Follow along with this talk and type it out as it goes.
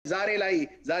ዛሬ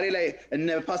ላይ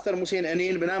እነ ፓስተር ሙሴን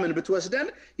እኔን ምናምን ብትወስደን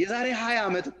የዛሬ 20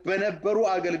 ዓመት በነበሩ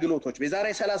አገልግሎቶች የዛሬ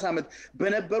 30 ዓመት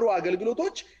በነበሩ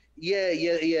አገልግሎቶች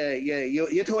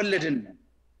የተወለድን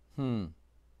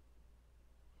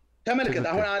ተመልከት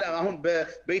አሁን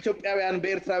በኢትዮጵያውያን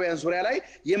በኤርትራውያን ዙሪያ ላይ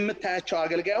የምታያቸው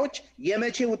አገልጋዮች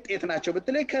የመቼ ውጤት ናቸው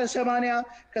ብትለይ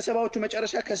ከሰባዎቹ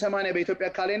መጨረሻ ከ80 በኢትዮጵያ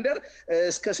ካሌንደር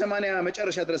እስከ 80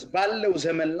 መጨረሻ ድረስ ባለው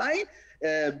ዘመን ላይ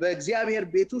በእግዚአብሔር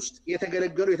ቤት ውስጥ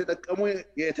የተገለገሉ የተጠቀሙ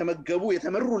የተመገቡ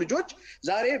የተመሩ ልጆች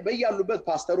ዛሬ በያሉበት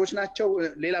ፓስተሮች ናቸው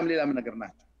ሌላም ነገር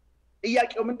ናቸው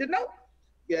ጥያቄው ምንድነው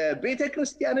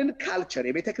የቤተክርስቲያንን ካልቸር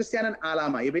የቤተክርስቲያንን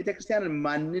ዓላማ የቤተክርስቲያንን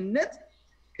ማንነት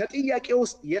ከጥያቄ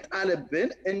ውስጥ የጣለብን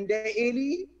እንደ ኤሊ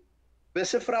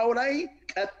በስፍራው ላይ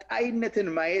ቀጣይነትን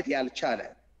ማየት ያልቻለ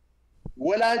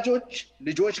ወላጆች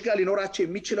ልጆች ጋር ሊኖራቸው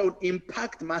የሚችለውን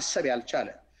ኢምፓክት ማሰብ ያልቻለ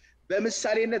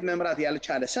በምሳሌነት መምራት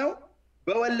ያልቻለ ሰው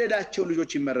በወለዳቸው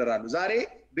ልጆች ይመረራሉ ዛሬ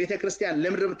ቤተክርስቲያን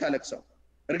ለምድር ብታለቅሰው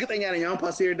እርግጠኛ ነኝ አሁን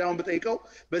ፓስተር ዳውን በጠይቀው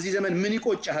በዚህ ዘመን ምን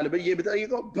ይቆጫል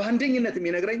በጠይቀው በአንደኝነት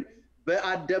የሚነግረኝ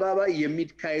በአደባባይ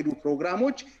የሚካሄዱ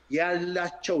ፕሮግራሞች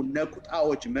ያላቸው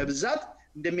ነቁጣዎች መብዛት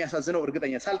እንደሚያሳዝነው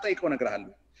እርግጠኛ ሳልጠይቀው ነግራለሁ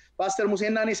ፓስተር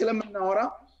ሙሴና እኔ ስለምናወራ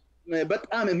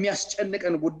በጣም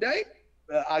የሚያስጨንቀን ጉዳይ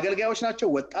አገልጋዮች ናቸው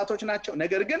ወጣቶች ናቸው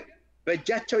ነገር ግን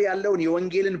በእጃቸው ያለውን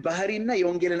የወንጌልን ባህሪና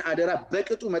የወንጌልን አደራ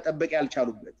በቅጡ መጠበቅ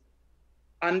ያልቻሉበት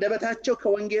አንደበታቸው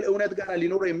ከወንጌል እውነት ጋር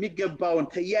ሊኖር የሚገባውን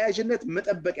ተያያዥነት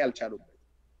መጠበቅ ያልቻሉበት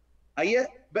አየ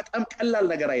በጣም ቀላል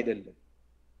ነገር አይደለም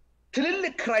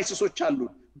ትልልቅ ክራይሲሶች አሉ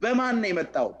በማን ነው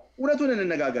የመጣው እውነቱን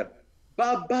እንነጋገር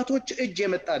በአባቶች እጅ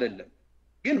የመጣ አይደለም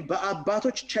ግን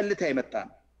በአባቶች ቸልታ የመጣ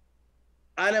ነው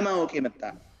አለማወቅ የመጣ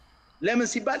ነው ለምን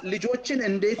ሲባል ልጆችን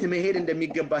እንዴት መሄድ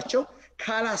እንደሚገባቸው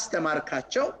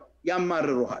ካላስተማርካቸው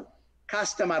ያማርሩሃል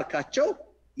ካስተማርካቸው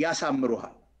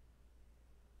ያሳምሩሃል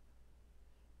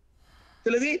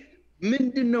ስለዚህ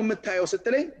ምንድነው የምታየው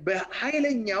ስትለኝ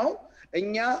በኃይለኛው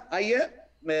እኛ አየ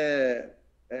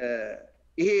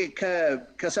ይሄ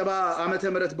ከ70 ዓመተ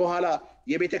ምህረት በኋላ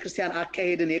የቤተክርስቲያን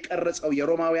አካሄድን የቀረጸው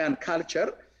የሮማውያን ካልቸር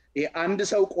አንድ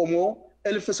ሰው ቆሞ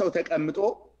እልፍ ሰው ተቀምጦ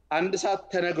አንድ ሰዓት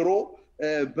ተነግሮ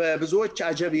በብዙዎች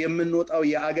አጀብ የምንወጣው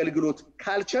የአገልግሎት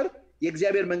ካልቸር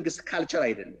የእግዚአብሔር መንግስት ካልቸር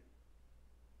አይደለም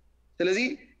ስለዚህ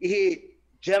ይሄ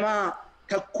ጀማ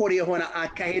ተኮር የሆነ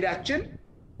አካሄዳችን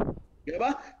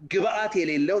ግብአት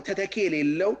የሌለው ተተኪ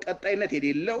የሌለው ቀጣይነት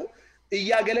የሌለው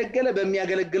እያገለገለ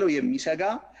በሚያገለግለው የሚሰጋ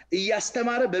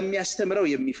እያስተማረ በሚያስተምረው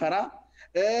የሚፈራ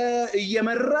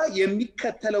እየመራ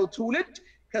የሚከተለው ትውልድ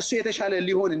ከሱ የተሻለ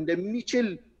ሊሆን እንደሚችል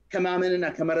ከማመንና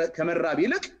ከመራብ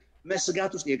ይልቅ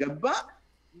መስጋት ውስጥ የገባ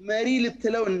መሪ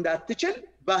ልትለው እንዳትችል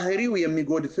ባህሪው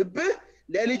የሚጎድፍብህ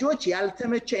ለልጆች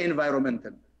ያልተመቸ ኤንቫይሮንመንት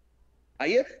ነው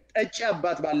አየ ጠጪ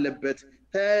አባት ባለበት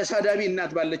ተሳዳቢ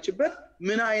እናት ባለችበት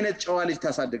ምን አይነት ጨዋ ልጅ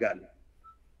ታሳድጋለህ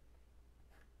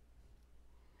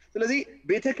ስለዚህ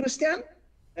ቤተክርስቲያን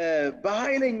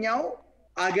በኃይለኛው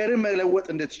አገርን መለወጥ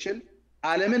እንድትችል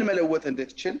ዓለምን መለወጥ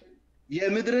እንድትችል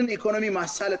የምድርን ኢኮኖሚ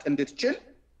ማሳለጥ እንድትችል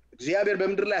እግዚአብሔር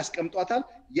በመድር ላይ ያስቀምጧታል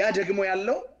ያ ደግሞ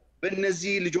ያለው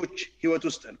በእነዚህ ልጆች ህይወት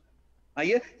ውስጥ ነው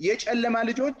አየ የጨለማ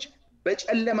ልጆች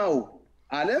በጨለማው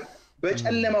ዓለም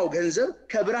በጨለማው ገንዘብ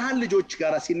ከብርሃን ልጆች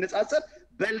ጋር ሲነጻጸር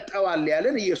በልጠዋል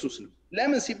ያለን ኢየሱስ ነው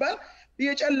ለምን ሲባል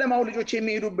የጨለማው ልጆች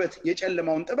የሚሄዱበት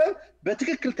የጨለማውን ጥበብ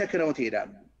በትክክል ተከነው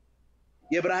ይሄዳሉ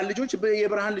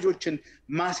የብርሃን ልጆችን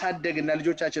ማሳደግና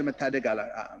ልጆቻችን መታደግ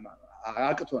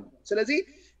አቅቶን ስለዚህ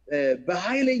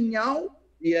በኃይለኛው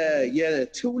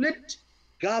የትውልድ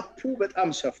ጋፑ በጣም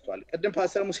ሰፍቷል ቀደም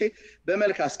ፓስተር ሙሴ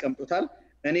በመልክ አስቀምጦታል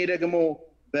እኔ ደግሞ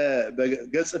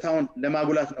በገጽታውን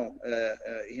ለማጉላት ነው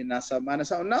ይሄን ሐሳብ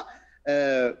ማነሳውና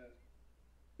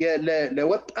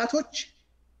ለወጣቶች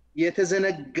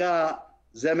የተዘነጋ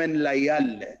ዘመን ላይ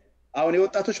ያለ አሁን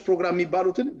የወጣቶች ፕሮግራም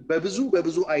የሚባሉትን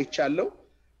በብዙ አይቻለው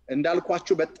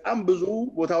እንዳልኳችሁ በጣም ብዙ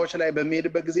ቦታዎች ላይ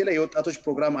በሚሄድበት ጊዜ ላይ የወጣቶች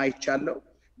ፕሮግራም አይቻለው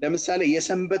ለምሳሌ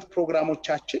የሰንበት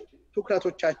ፕሮግራሞቻችን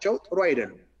ትኩረቶቻቸው ጥሩ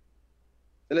አይደሉም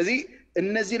ስለዚህ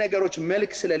እነዚህ ነገሮች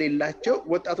መልክ ስለሌላቸው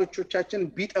ወጣቶቻችን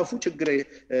ቢጠፉ ችግር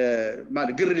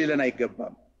ማለት ግር ሊለን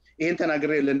አይገባም ይሄን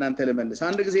ተናግሬ ለእናንተ ለመልስ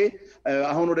አንድ ጊዜ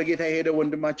አሁን ወደ ጌታ የሄደው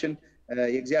ወንድማችን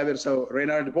የእግዚአብሔር ሰው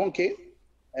ሬናርድ ቦንኬ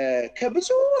ከብዙ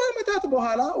አመታት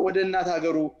በኋላ ወደ እናት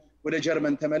ሀገሩ ወደ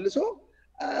ጀርመን ተመልሶ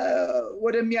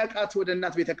ወደሚያቃት ወደ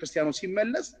እናት ቤተክርስቲያኑ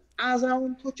ሲመለስ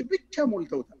አዛውንቶች ብቻ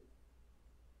ሞልተውታል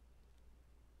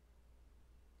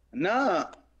እና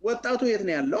ወጣቱ የት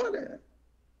ነው ያለው አለ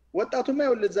ወጣቱማ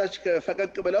ይወልዛች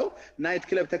ከፈቀቅ ብለው ናይት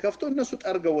ክለብ ተከፍቶ እነሱ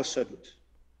ጠርገው ወሰዱት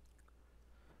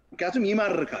ምክንያቱም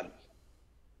ይማርካል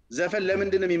ዘፈን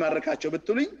ለምንድነው የሚማርካቸው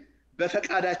ብትሉኝ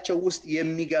በፈቃዳቸው ውስጥ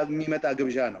የሚመጣ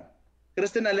ግብዣ ነው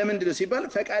ክርስትና ለምንድነው ሲባል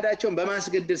ፈቃዳቸውን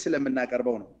በማስገደድ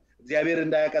ስለምናቀርበው ነው እግዚአብሔር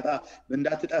እንዳያቀጣ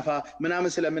እንዳትጠፋ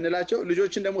ምናምን ስለምንላቸው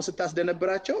ልጆችን ደግሞ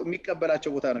ስታስደነብራቸው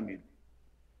የሚቀበላቸው ቦታ ነው የሚሄዱ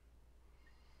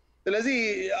ስለዚህ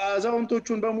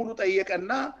አዛውንቶቹን በሙሉ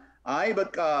ጠየቀና አይ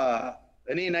በቃ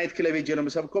እኔ ናይት ክለብ ሄጄ ነው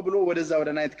የምሰብከው ብሎ ወደዛ ወደ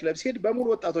ናይት ክለብ ሲሄድ በሙሉ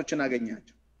ወጣቶችን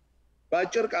አገኛቸው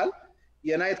በአጭር ቃል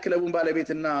የናይት ክለቡን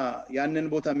ባለቤትና ያንን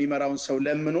ቦታ የሚመራውን ሰው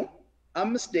ለምኖ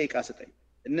 5 ደቂቃ ስጠኝ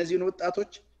እነዚህን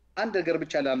ወጣቶች አንድ ነገር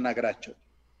ብቻ ላናገራቸው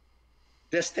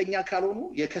ደስተኛ ካልሆኑ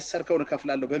የከሰርከውን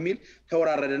ከፍላለሁ በሚል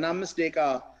ተወራረደና 5 ደቂቃ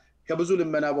ከብዙ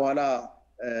ልመና በኋላ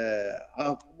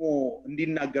አቁሞ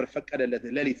እንዲናገር ፈቀደለት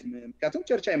ለሊት ምክንያቱም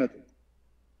ቸርች አይመጡም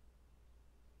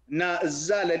እና እዛ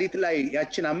ለሊት ላይ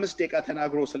ያችን 5 ደቂቃ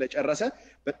ተናግሮ ስለጨረሰ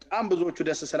በጣም ብዙዎቹ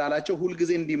ደስ ስላላቸው ሁሉ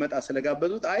ጊዜ እንዲመጣ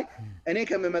ስለጋበዙት አይ እኔ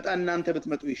ከመመጣ እናንተ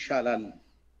ብትመጡ ይሻላል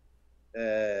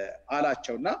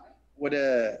አላቸውና ወደ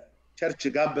ቸርች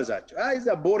ጋበዛቸው አይ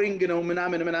እዛ ቦሪንግ ነው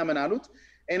ምናምን አሉት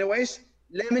ኤኒዌይስ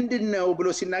ለምንድነው ብሎ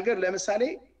ሲናገር ለምሳሌ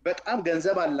በጣም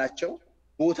ገንዘብ አላቸው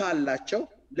ቦታ አላቸው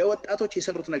ለወጣቶች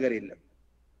የሰሩት ነገር የለም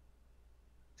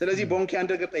ስለዚህ ቦንኪ አንድ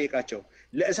ነገር ጠይቃቸው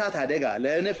ለእሳት አደጋ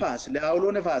ለንፋስ ለአውሎ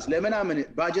ንፋስ ለምናምን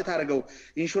ባጀት አድርገው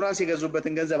ኢንሹራንስ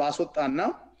የገዙበትን ገንዘብ አስወጣና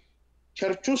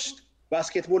ቸርች ውስጥ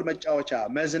ባስኬትቦል መጫወቻ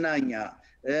መዝናኛ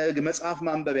መጽሐፍ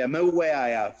ማንበቢያ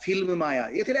መወያያ ፊልም ማያ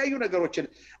የተለያዩ ነገሮችን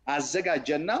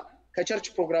አዘጋጀና ከቸርች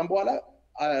ፕሮግራም በኋላ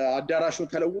አዳራሹ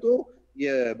ተለውጦ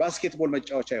የባስኬትቦል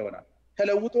መጫወቻ ይሆናል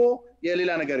ተለውጦ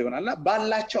የሌላ ነገር ይሆናልና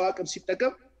ባላቸው አቅም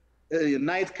ሲጠቀም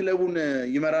ናይት ክለቡን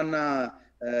ይመራና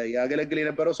ያገለግል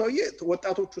የነበረው ሰውዬ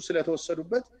ወጣቶቹ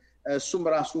ስለተወሰዱበት እሱም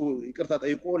ራሱ ይቅርታ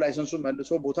ጠይቆ ላይሰንሱን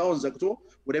መልሶ ቦታውን ዘግቶ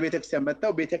ወደ ቤተክርስቲያን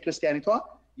መጣው ቤተክርስቲያኒቷ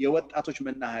የወጣቶች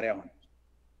መናኸሪያ ሆነች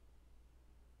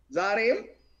ዛሬም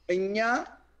እኛ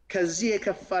ከዚህ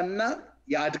የከፋና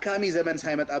የአድካሚ ዘመን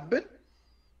ሳይመጣብን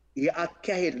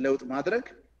የአካሄድ ለውጥ ማድረግ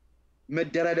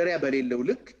መደራደሪያ በሌለው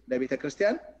ልክ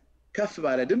ለቤተክርስቲያን ከፍ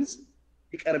ባለ ድምጽ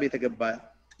ይቀርብ የተገባ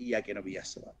ጥያቄ ነው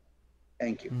በያስባል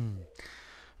Thank you.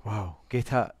 ዋው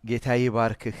ጌታ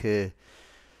ይባርክህ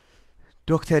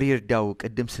ዶክተር ይርዳው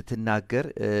ቅድም ስትናገር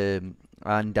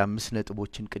አንድ 5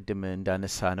 ነጥቦችን ቅድም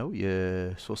እንዳነሳ ነው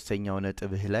የሶስተኛው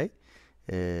ነጥብህ ላይ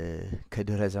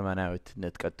ከድህረ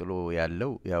ዘመናዊነት ቀጥሎ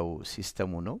ያለው ያው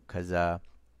ሲስተሙ ነው ከዛ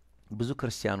ብዙ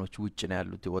ክርስቲያኖች ውጭ ነው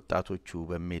ያሉት ወጣቶቹ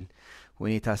በሚል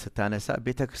ሁኔታ ስታነሳ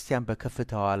ቤተክርስቲያን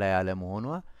በከፍታዋ ላይ ያለ መሆኗ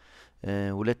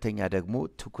ሁለተኛ ደግሞ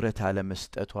ትኩረት አለ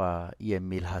መስጠቷ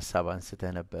የሚል ሐሳብ አንስተ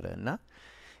ነበርና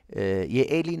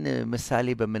የኤሊን ምሳሌ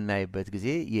በመናይበት ጊዜ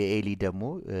የኤሊ ደግሞ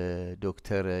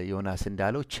ዶክተር ዮናስ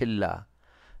እንዳለው ችላ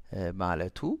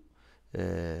ማለቱ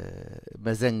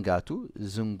መዘንጋቱ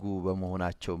ዝንጉ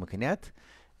በመሆናቸው ምክንያት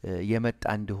የመጣ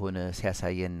እንደሆነ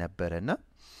ሲያሳየን ነበርና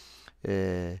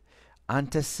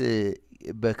አንተስ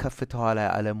በከፍታዋ ላይ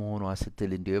አለ መሆኗ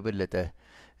ስትል እንዲው የበለጠ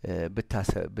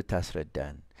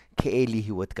ብታስረዳን ከኤሊ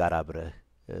ህይወት ጋር አብረህ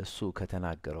እሱ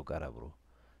ከተናገረው ጋር አብሮ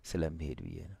ስለሚሄድ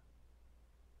ብዬ ነው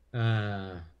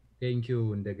ቴንክ ዩ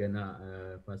እንደገና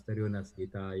ፓስተር ዮናስ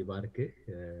ጌታ ይባርክህ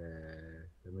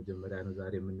በመጀመሪያ ነው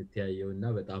ዛሬ የምንተያየውና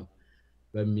በጣም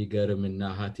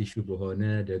በሚገርምና ሀቲሹ በሆነ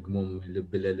ደግሞም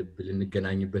ልብ ለልብ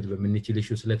ልንገናኝበት በመንችል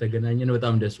ኢሹ ስለተገናኘን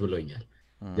በጣም ደስ ብሎኛል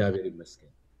እግዚአብሔር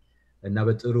ይመስገን እና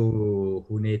በጥሩ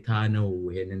ሁኔታ ነው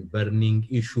ይሄንን በርኒንግ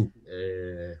ኢሹ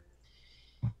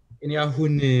እኔ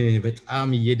አሁን በጣም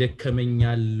እየደከመኝ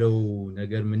ያለው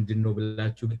ነገር ምንድነው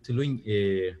ብላችሁ ብትሉኝ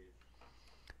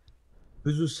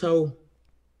ብዙ ሰው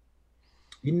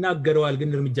ይናገረዋል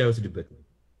ግን እርምጃ አይወስድበትም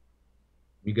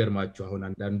የሚገርማችሁ አሁን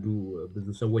አንዳንዱ ብዙ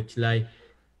ሰዎች ላይ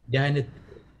የአይነት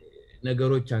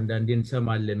ነገሮች አንዳንዴ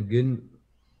እንሰማለን ግን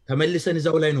ተመልሰን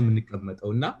እዛው ላይ ነው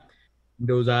የምንቀመጠውና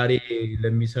እንደው ዛሬ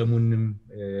ለሚሰሙንም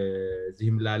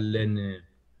እዚህም ላለን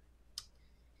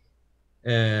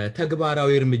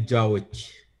ተግባራዊ እርምጃዎች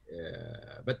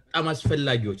በጣም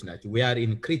አስፈላጊዎች ናቸው we are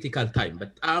in critical time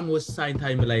በጣም ወሳኝ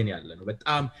ታይም ላይ ነው ያለነው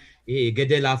በጣም ይሄ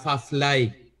ገደል አፋፍ ላይ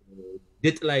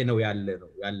ድጥ ላይ ነው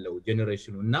ያለው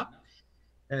ጄነሬሽኑና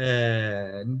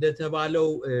እንደተባለው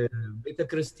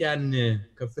ቤተክርስቲያን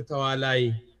ከፍታዋ ላይ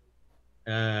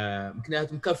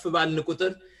ምክንያቱም ከፍ ባልን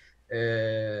ቁጥር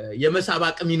የመሳብ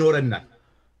አቅም ይኖርናል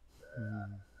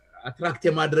አትራክት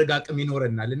የማድረግ አቅም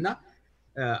ይኖርናልና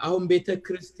አሁን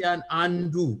ቤተክርስቲያን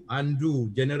አንዱ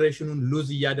ጄነሬሽኑን ሉዝ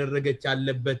ያደረገች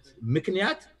ያለበት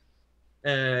ምክንያት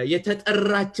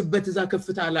የተጠራችበት ዛ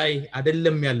ከፍታ ላይ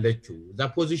አይደለም ያለችው ዛ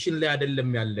ፖዚሽን ላይ አይደለም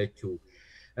ያለችው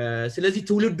ስለዚህ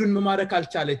ትውልዱን መማረክ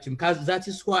አልቻለችም that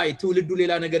is why ትውልዱ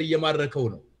ሌላ ነገር እየማረከው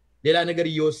ነው ሌላ ነገር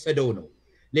እየወሰደው ነው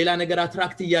ሌላ ነገር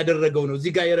አትራክት ያደረገው ነው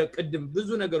እዚህ ጋር የረቀድም ብዙ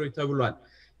ነገሮች ተብሏል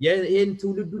ይሄን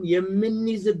ትውልዱን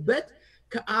የምንይዝበት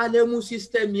ከዓለሙ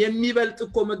ሲስተም የሚበልጥ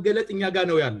እኮ መገለጥ እኛ ጋር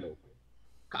ነው ያለው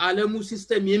ከዓለሙ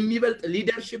ሲስተም የሚበልጥ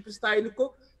ሊደርሺፕ ስታይል እኮ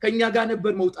ከኛ ጋር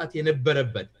ነበር መውጣት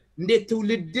የነበረበት እንዴት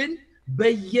ትውልድን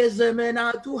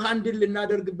በየዘመናቱ ሃንድል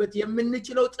ልናደርግበት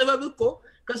የምንችለው ጥበብ እኮ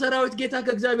ከሰራዊት ጌታ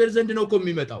ከእግዚአብሔር ዘንድ ነው እኮ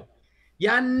የሚመጣው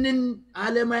ያንን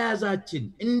አለማያዛችን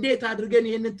እንዴት አድርገን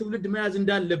ይሄንን ትውልድ መያዝ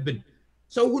እንዳለብን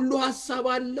ሰው ሁሉ ሐሳብ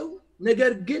አለው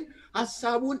ነገር ግን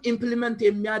ሐሳቡን ኢምፕሊመንት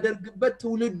የሚያደርግበት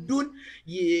ትውልዱን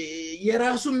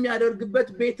የራሱ የሚያደርግበት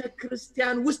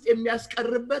ቤተክርስቲያን ውስጥ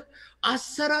የሚያስቀርበት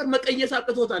አሰራር መቀየስ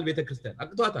አቅቶታል ቤተክርስቲያን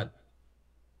አቅቷታል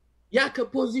ያ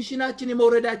ከፖዚሽናችን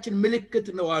የመውረዳችን ምልክት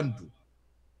ነው አንዱ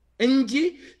እንጂ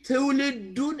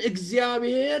ትውልዱን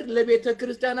እግዚአብሔር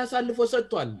ለቤተክርስቲያን አሳልፎ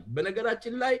ሰጥቷል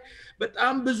በነገራችን ላይ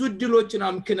በጣም ብዙ ድሎችን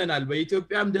አምክነናል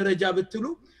በኢትዮጵያም ደረጃ ብትሉ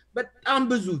በጣም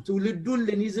ብዙ ትውልዱን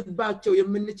ለኒዝባቸው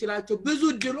የምንችላቸው ብዙ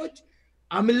ድሎች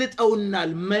አምልጠውናል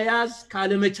መያዝ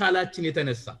ካለመቻላችን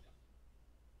የተነሳ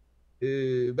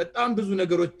በጣም ብዙ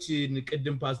ነገሮችን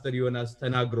ቅድም ፓስተር ዮናስ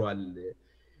ተናግሯል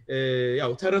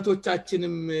ያው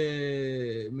ተረቶቻችንም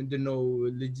ምንድነው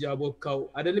ልጅ ያቦካው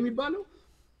አይደለም ይባለው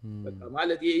በቃ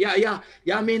ማለት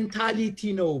ያ ሜንታሊቲ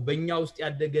ነው በእኛ ውስጥ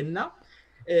ያደገና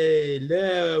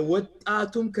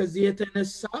ለወጣቱም ከዚህ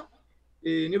የተነሳ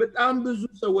እኔ በጣም ብዙ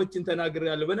ሰዎችን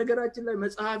ተናግሬያለሁ በነገራችን ላይ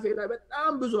መጽሐፌ ላይ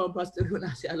በጣም ብዙ ፓስተር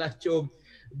ዮናስ ያላቸው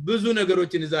ብዙ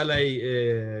ነገሮችን እዛ ላይ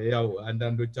ያው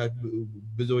አንዳንዶቻችሁ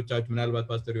ብዙዎቻችሁ ምናልባት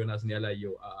ፓስተር ዮናስን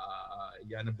ያላየው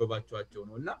ያነበባችኋቸው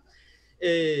ነውና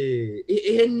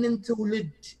ይሄንን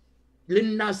ትውልድ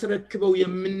ልናስረክበው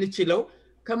የምንችለው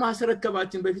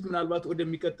ከማስረከባችን በፊት ምናልባት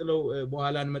ወደሚቀጥለው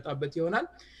በኋላ እንመጣበት ይሆናል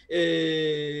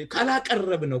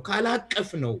ካላቀረብ ነው ካላቀፍ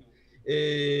ነው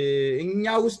እኛ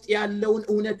ውስጥ ያለውን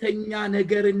እውነተኛ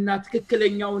ነገርና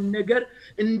ትክክለኛውን ነገር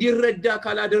እንዲረዳ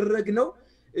ካላደረግነው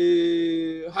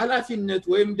ሐላፊነት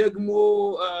ወይም ደግሞ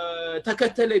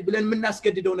ተከተለ ብለን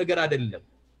ምናስገድደው ነገር አይደለም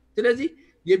ስለዚህ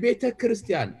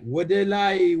የቤተክርስቲያን ወደ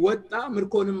ላይ ወጣ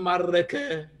ምርኮንም ማረከ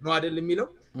ነው አይደል የሚለው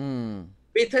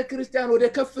ቤተክርስቲያን ወደ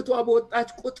ከፍቷ በወጣች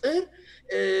ቁጥር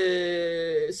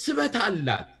ስበት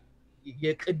አላት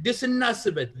የቅድስና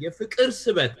ስበት የፍቅር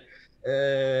ስበት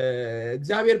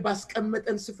እግዚአብሔር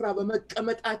ባስቀመጠን ስፍራ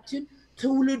በመቀመጣችን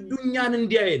ትውልዱኛን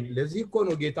እንዲያየን ለዚህ እኮ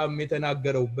ነው ጌታም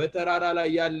የተናገረው በተራራ ላይ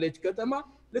ያለች ከተማ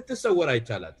ልትሰወር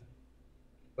አይቻላትም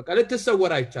በቃ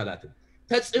ልትሰወር አይቻላትም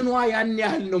ተጽኗ ያን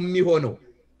ያህል ነው የሚሆነው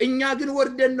እኛ ግን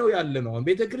ወርደን ነው ያለነው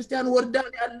ቤተክርስቲያን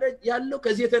ወርዳን ያለው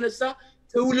ከዚህ የተነሳ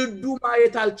ትውልዱ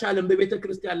ማየት አልቻለም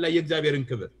በቤተክርስቲያን ላይ የእግዚአብሔርን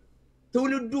ክብር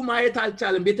ትውልዱ ማየት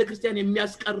አልቻለም ቤተክርስቲያን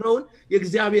የሚያስቀረውን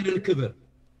የእግዚአብሔርን ክብር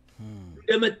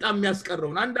እንደመጣ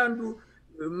የሚያስቀረውን አንዳንዱ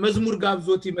መዝሙር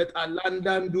ጋብዞት ይመጣል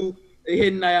አንዳንዱ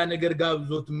ይሄና ያ ነገር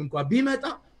ጋብዞትም እንኳን ቢመጣ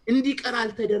እንዲቀር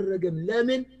አልተደረገም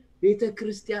ለምን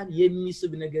ቤተክርስቲያን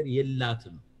የሚስብ ነገር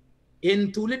የላትም ይሄን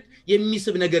ትውልድ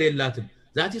የሚስብ ነገር የላትም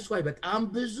ዛት ኢስ ዋይ በጣም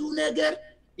ብዙ ነገር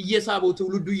እየሳበው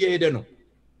ትውልዱ እየሄደ ነው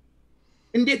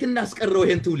እንዴት እናስቀረው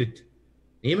ይሄን ትውልድ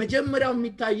የመጀመሪያው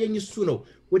የሚታየኝ እሱ ነው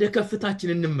ወደ ከፍታችን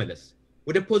እንመለስ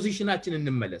ወደ ፖዚሽናችን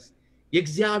እንመለስ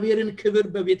የእግዚአብሔርን ክብር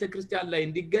በቤተክርስቲያን ላይ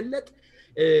እንዲገለጥ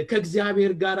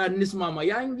ከእግዚአብሔር ጋር እንስማማ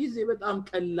ያን ጊዜ በጣም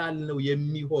ቀላል ነው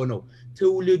የሚሆነው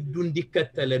ትውልዱ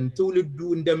እንዲከተለን ትውልዱ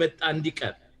እንደመጣ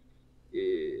እንዲቀር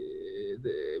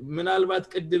ምናልባት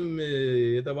ቅድም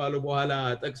የተባለው በኋላ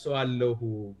ጠቅሰዋለሁ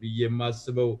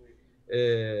በየማስበው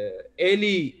ኤሊ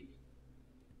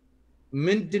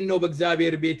ምንድነው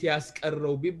በእግዚአብሔር ቤት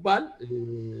ያስቀረው ቢባል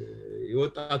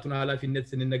የወጣቱን ሐላፊነት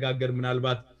ስንነጋገር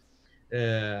ምናልባት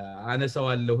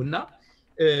አነሳዋለሁና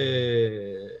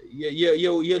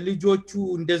የልጆቹ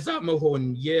እንደዛ መሆን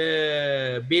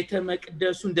የቤተ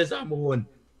መቅደሱ እንደዛ መሆን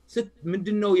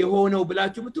ምንድነው የሆነው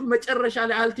ብላችሁ ብትሉ መጨረሻ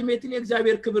ላይ አልቲሜትሊ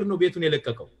እግዚአብሔር ክብር ነው ቤቱን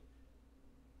የለቀቀው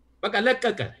በቃ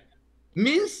ለቀቀ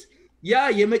ሚንስ ያ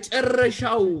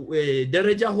የመጨረሻው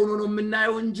ደረጃ ሆኖ ነው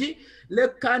የምናየው እንጂ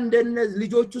ለካ እንደነዚህ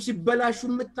ልጆቹ ሲበላሹ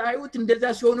የምታዩት እንደዛ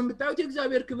ሲሆኑ የምታዩት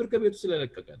የእግዚአብሔር ክብር ከቤቱ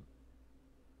ስለለቀቀ ነው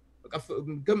በቃ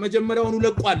ከመጀመሪያውኑ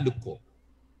ለቋል እኮ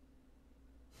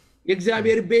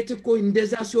የእግዚአብሔር ቤት እኮ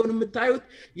እንደዛ ሲሆን የምታዩት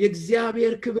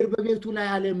የእግዚአብሔር ክብር በቤቱ ላይ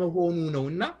ያለ መሆኑ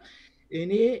ነውና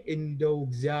እኔ እንደው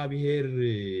እግዚአብሔር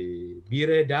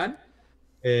ቢረዳን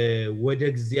ወደ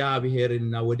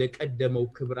እግዚአብሔርና ወደ ቀደመው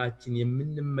ክብራችን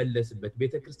የምንመለስበት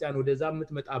ቤተክርስቲያን ወደዛ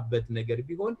የምትመጣበት ነገር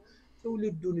ቢሆን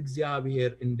ትውልዱን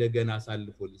እግዚአብሔር እንደገና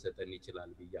አሳልፎ ሊሰጠን ይችላል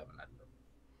ብያምናለሁ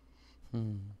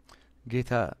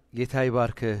ጌታ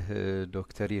ይባርክህ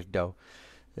ዶክተር ይርዳው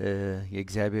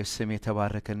የእግዚአብሔር ስም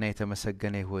የተባረከና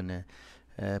የተመሰገነ ይሁን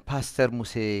ፓስተር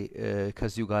ሙሴ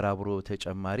ከዚሁ ጋር አብሮ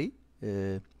ተጨማሪ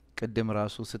ቅድም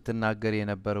ራሱ ስትናገር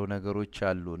የነበረው ነገሮች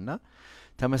አሉና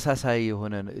ተመሳሳይ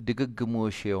የሆነ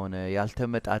ድግግሞሽ የሆነ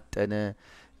ያልተመጣጠነ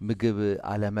ምግብ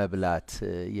አለመብላት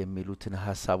የሚሉትን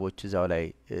ሐሳቦች እዛው ላይ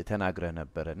ተናግረ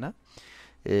ነበርና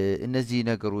እነዚህ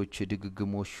ነገሮች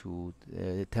ድግግሞሹ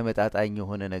ተመጣጣኝ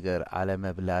የሆነ ነገር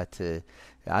አለመብላት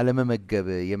አለመመገብ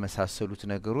የመሳሰሉት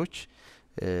ነገሮች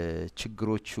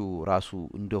ችግሮቹ ራሱ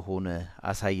እንደሆነ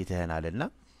አሳይተናልና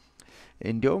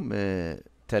እንዲያውም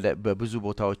በብዙ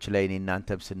ቦታዎች ላይ እኔ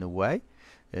እናንተም ስንወያይ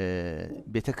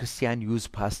ቤተክርስቲያን ዩዝ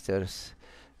ፓስተርስ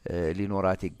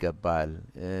ሊኖራት ይገባል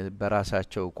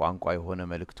በራሳቸው ቋንቋ የሆነ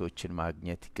መልእክቶችን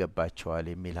ማግኘት ይገባቸዋል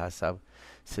የሚል ሐሳብ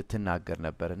ስትናገር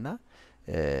ነበርና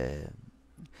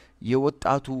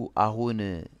የወጣቱ አሁን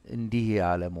እንዲህ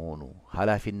ያለ መሆኑ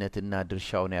ኃላፊነትና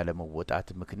ድርሻውን ያለ መወጣት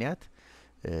ምክንያት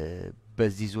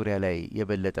በዚህ ዙሪያ ላይ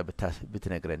የበለጠ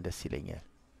ብትነግረን ደስ ይለኛል።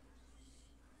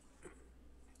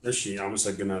 እሺ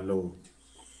አመሰግናለሁ።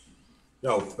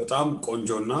 ያው በጣም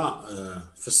ቆንጆና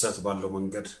ፍሰት ባለው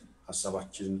መንገድ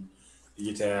ሐሳባችን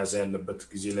እየተያያዘ ያለበት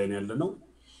ጊዜ ላይ ያለነው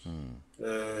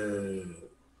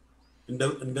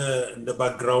እንደ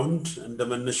ባክግራውንድ እንደ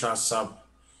መነሻ ሐሳብ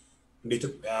እንደ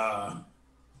ኢትዮጵያ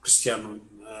ክርስቲያን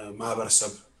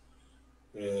ማህበረሰብ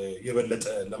የበለጠ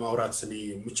ለማውራት እኔ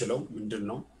የምችለው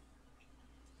ምንድነው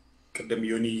ቀደም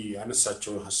ዮኒ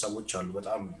ያነሳቸው ሐሳቦች አሉ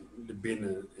በጣም ልቤን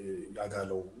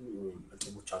ያጋለው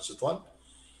ነጥቦች አንስቷል።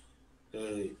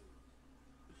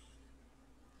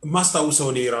 ማስታውሰው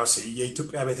እኔ ራሴ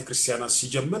የኢትዮጵያ ቤተክርስቲያናት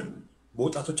ሲጀምር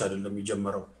በወጣቶች አይደለም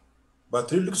የጀመረው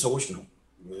በትልልቅ ሰዎች ነው።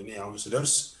 እኔ አሁን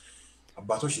ስደርስ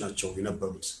አባቶች ናቸው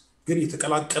የነበሩት ግን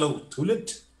የተቀላቀለው ትውልድ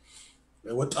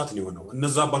ወጣት ነው የሆነው።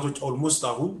 እነዛ አባቶች ኦልሞስት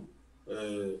አሁን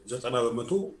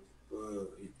 90%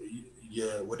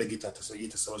 ወደ ጌታ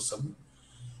እየተሰበሰቡ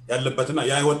ያለበትና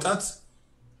ያ ወጣት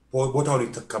ቦታው ላይ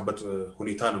ተካበት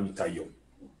ሁኔታ ነው የሚታየው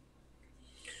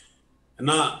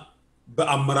እና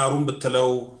በአመራሩም ብትለው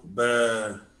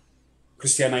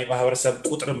በክርስቲያናዊ ማህበረሰብ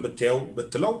ቁጥርም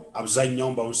ብትለው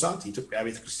አብዛኛውን በአሁኑ ሰዓት የኢትዮጵያ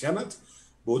ቤተክርስቲያናት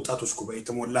በወጣቶች ጉባኤ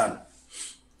ተሞላ ነው።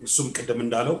 እሱም ቀደም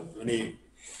እንዳለው እኔ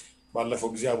ባለፈው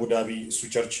ጊዜ አቡዳቢ እሱ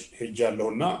ቸርች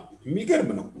ሄጃለሁና የሚገርም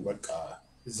ነው። በቃ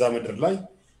እዛ ምድር ላይ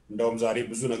እንደውም ዛሬ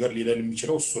ብዙ ነገር ሊለን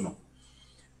የሚችለው እሱ ነው።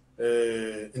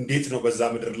 እንዴት ነው በዛ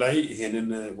ምድር ላይ ይሄንን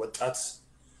ወጣት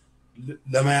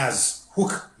ለመያዝ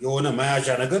ሁክ የሆነ መያዣ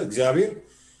ነገር እግዚአብሔር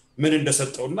ምን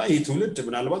እንደሰጠውና ይህ ትውልድ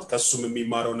ምናልባት ከሱም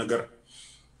የሚማረው ነገር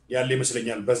ያለ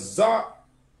ይመስለኛል። በዛ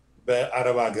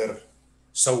በአረብ ሀገር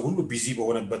ሰው ሁሉ ቢዚ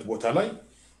በሆነበት ቦታ ላይ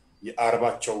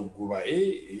የአረባቸው ጉባኤ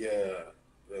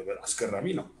አስገራሚ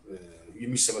ነው።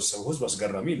 የሚሰበሰበው ህዝብ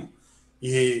አስገራሚ ነው።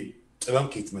 ይሄ ጥበብ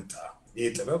ከየት መጣ? ይሄ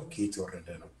ጥበብ ከየት ወረደ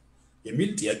ነው የሚል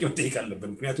ጥያቄ መጠየቅ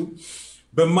አለብን። ምክንያቱም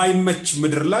በማይመች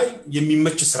ምድር ላይ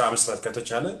የሚመች ስራ መስራት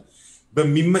ከተቻለ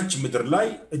በሚመች ምድር ላይ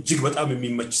እጅግ በጣም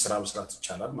የሚመች ስራ መስራት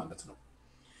ይቻላል ማለት ነው።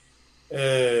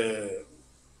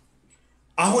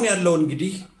 አሁን ያለው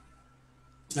እንግዲህ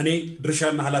እኔ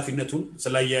ድርሻና ኃላፊነቱን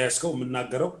ስላያያዝከው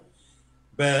የምናገረው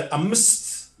በአምስት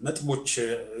ነጥቦች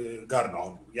ጋር ነው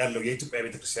ያለው የኢትዮጵያ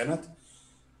ቤተክርስቲያናት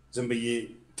ዝም ብዬ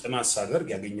ጥናት ሳደርግ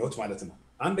ያገኘሁት ማለት ነው።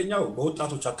 አንደኛው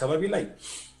በወጣቶች አካባቢ ላይ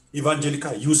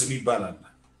ኢቫንጀሊካል ዩዝ ይባላል።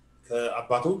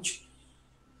 ከአባቶች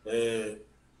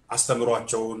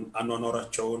አስተምሯቸውን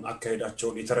አኗኗራቸውን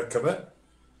አካሄዳቸውን የተረከበ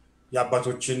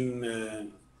የአባቶችን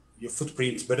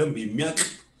የፉትፕሪንት በደንብ የሚያቅ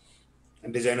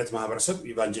እንደዚህ አይነት ማህበረሰብ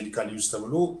ኢቫንጀሊካል ዩዝ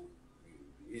ተብሎ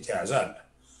የተያዘ አለ።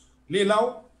 ሌላው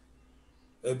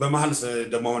በመሃል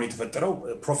ደማውን የተፈጠረው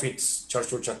ፕሮፌት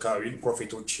ቸርቾች አካባቢ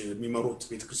ፕሮፌቶች የሚመሩት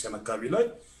ቤተክርስቲያን አካባቢ ላይ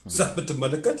ዛፍ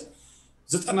ብትመለከት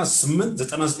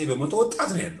 98-99% ወጣት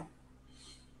ነው ያለው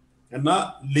እና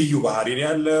ልዩ ባህሪ ነው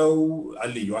ያለው፣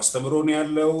 ልዩ አስተምሮ ነው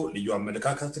ያለው፣ ልዩ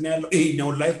አመለካከት ነው ያለው። ይሄኛው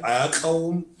ላይፍ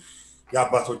አያቀውም፣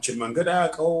 የአባቶችን መንገድ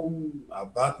አያቀውም።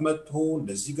 አባት መጥቶ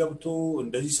እንደዚህ ገብቶ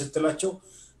እንደዚህ ስትላቸው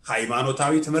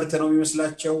ሃይማኖታዊ ትምህርት ነው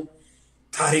የሚመስላቸው፣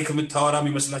 ታሪክ የምታወራ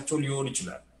የሚመስላቸው ሊሆን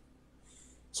ይችላል።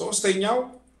 ሶስተኛው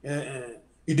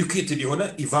ኤዱኬትድ የሆነ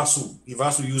ኢቫሱ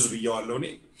ዩዝ ብየዋለሁ እኔ።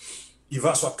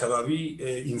 ኢቫሱ አካባቢ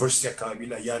ዩኒቨርሲቲ አካባቢ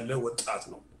ላይ ያለ ወጣት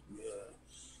ነው።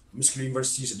 5 ኪሎ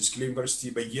ዩኒቨርሲቲ 6 ኪሎ ዩኒቨርሲቲ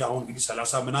በየአሁን እንግዲህ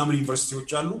 30 ምናምን ዩኒቨርሲቲዎች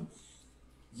አሉ።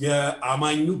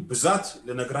 የአማኙ ብዛት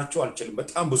ልነግራቸው አልችልም፣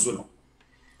 በጣም ብዙ ነው።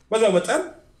 በዛ መጠን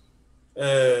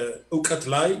ዕውቀት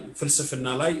ላይ ፍልስፍና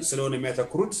ላይ ስለሆነ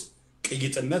የሚያተኩሩት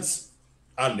ቅይጥነት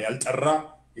አለ፣ ያልጠራ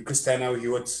የክርስቲያናዊ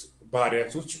ህይወት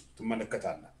ባህሪያቶች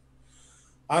ትመለከታለህ።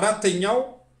 አራተኛው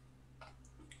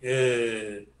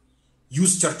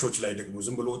ዩዝ ቸርቾች ላይ ደግሞ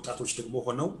ዝም ብሎ ወጣቶች ደግሞ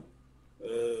ሆነው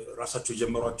ራሳቸው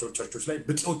የጀመሯቸው ቸርቾች ላይ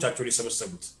ብጤዎቻቸውን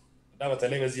የሰበሰቡት እና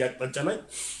በተለይ በዚህ አቅጣጫ ላይ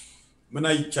ምን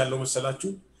አይቻለው መሰላችሁ?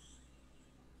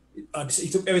 አዲስ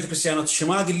ኢትዮጵያ ቤተክርስቲያናት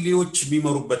ሽማግሌዎች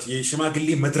የሚመሩበት የሽማግሌ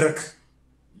መድረክ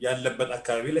ያለበት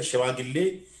አካባቢ ላይ ሽማግሌ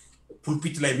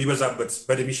ፑልፒት ላይ የሚበዛበት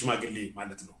በደሚ ሽማግሌ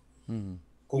ማለት ነው።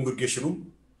 ኮንግሪጌሽኑም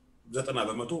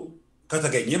 90%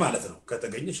 ከተገኘ ማለት ነው፣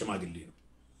 ከተገኘ ሽማግሌ ነው።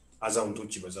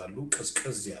 አዛውንቶች ይበዛሉ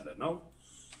ቅዝቅዝ ያለ ነው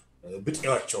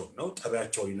ብጤያቸው ነው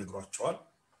ጠባያቸው ይነግሯቸዋል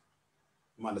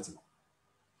ማለት ነው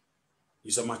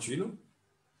ይሰማችሁ ነው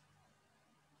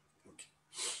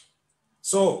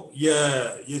ሶ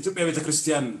የኢትዮጵያ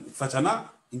ቤተክርስቲያን ፈተና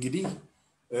እንግዲህ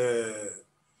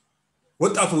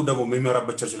ወጣቱ ደግሞ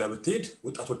የሚመራበት ቸርች ላይ ብትሄድ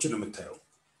ወጣቶችን የምታየው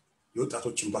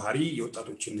የወጣቶችን ባህሪ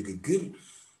የወጣቶችን ንግግር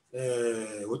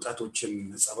ወጣቶችን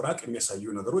ጸብራቅ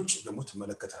የሚያሳዩ ነገሮች ደግሞ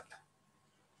ትመለከታለህ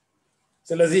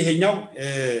ስለዚህ ይሄኛው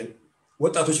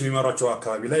ወጣቶች የሚመራቸው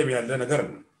አካባቢ ላይ ያለ ነገር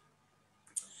ነው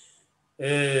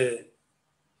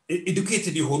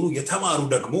ኤዱኬትድ የሆኑ የተማሩ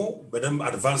ደግሞ በደንብ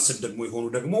አድቫንስድ ደግሞ የሆኑ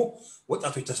ደግሞ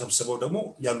ወጣቶች ተሰብስበው ደግሞ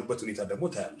ያሉበት ሁኔታ ደግሞ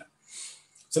ታያለ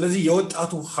ስለዚህ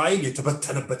የወጣቱ ኃይል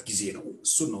የተበተነበት ጊዜ ነው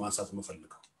እሱን ነው ማንሳት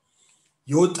መፈልገው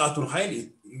የወጣቱ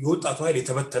ኃይል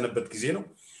የተበተነበት ጊዜ ነው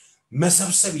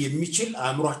መሰብሰብ የሚችል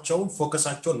አእምሯቸውን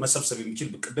ፎከሳቸውን መሰብሰብ የሚችል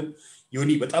በቅድም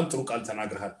ዮኒ በጣም ጥሩ ቃል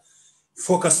ተናግረሃል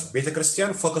ፎከስ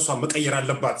ቤተክርስቲያን ፎከሷን መቀየር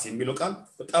አለባት የሚለው ቃል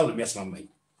በጣም ነው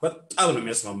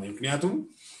የሚያስማማኝ ምክንያቱም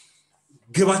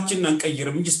ግባችንን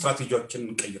አንቀይርም እንጂ ስትራቴጂያችንን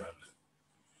እንቀይራለን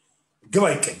ግብ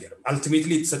አይቀየርም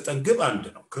አልቲሜትሊ የተሰጠን ግብ አንድ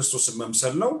ነው ክርስቶስን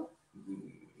መምሰል ነው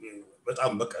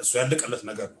በጣም በቃ እሱ ያለቀለት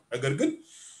ነገር ነው ነገር ግን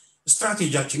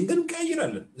ስትራቴጂያችንን ግን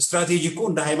እንቀይራለን ስትራቴጂ እኮ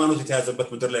እንደ ሃይማኖት የተያዘበት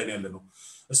ምድር ላይ ነው ያለነው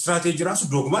ስትራቴጂ ራሱ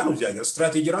ዶግማ ነው እዚህ ሀገር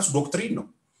ስትራቴጂ ራሱ ዶክትሪን ነው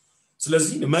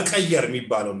ስለዚህ መቀየር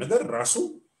የሚባለው ነገር ራሱ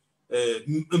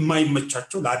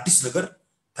የማይመቻቸው ለአዲስ ነገር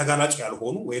ተጋላጭ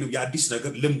ያልሆኑ ወይንም የአዲስ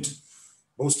ነገር ልምድ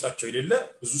በውስጣቸው የሌለ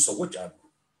ብዙ ሰዎች አሉ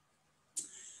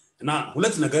እና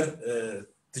ሁለት ነገር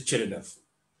ትችልለፍ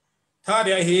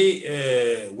ታዲያ ይሄ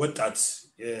ወጣት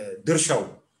ድርሻው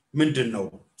ምንድነው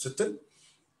ስትል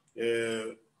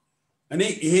እኔ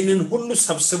ይሄንን ሁሉ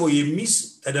ሰብስበው የሚስ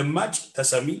ተደማጭ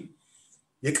ተሰሚ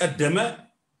የቀደመ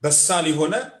በሳል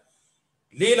የሆነ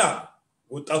ሌላ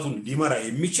ወጣቱን ሊመራ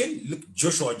የሚችል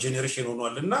ጆሹዋ ጄነሬሽን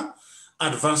ሆኗልና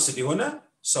አድቫንስድ የሆነ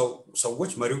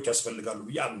ሰዎች መሪዎች ያስፈልጋሉ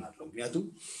ብያምናለሁ ምክንያቱም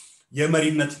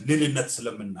የመሪነት ልልነት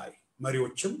ስለምናይ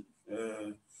መሪዎችም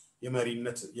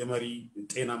የመሪ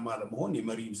ጤናማ ለመሆን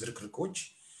የመሪ ዝርክርኮች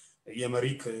የመሪ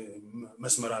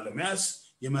መስመር አለመያዝ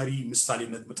የመሪ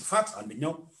ምሳሌነት መጥፋት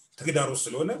አንደኛው ተግዳሮት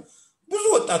ስለሆነ ብዙ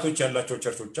ወጣቶች ያላቸው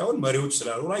ቸርቾች አሁን መሪዎች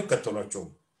ስላልሆኑ አይከተሏቸውም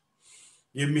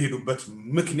የሚሄዱበት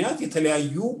ምክንያት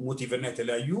የተለያዩ ሞቲቭና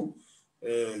የተለያዩ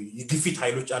የግፊት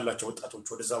ኃይሎች አላቸው ወጣቶች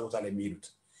ወደዛ ቦታ ላይ የሚሄዱት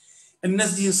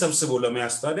እነዚህን ሰብስበው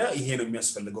ለመያዝ ታዲያ ይሄ ነው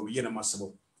የሚያስፈልገው ብዬ ነው የማስበው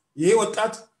ይሄ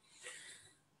ወጣት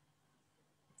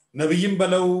ነብይም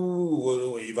በለው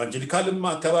ኢቫንጀሊካልም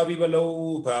አካባቢ በለው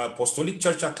አፖስቶሊክ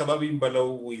ቸርች አካባቢም በለው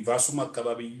ኢቫሱም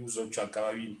አካባቢ ዩዞች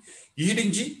አካባቢ ይሄድ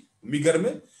እንጂ የሚገርም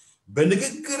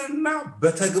በንግግርና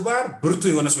በተግባር ብርቱ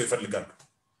የሆነ ሰው ይፈልጋል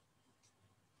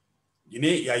እኔ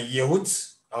ያየሁት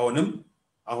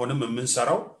አሁንም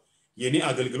የምንሰራው የኔ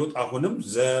አገልግሎት አሁንም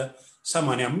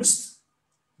 85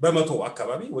 በመቶ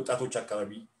አካባቢ ወጣቶች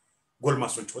አካባቢ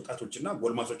ወጣቶችና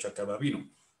ጎልማሶች አካባቢ ነው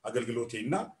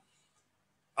አገልግሎቴና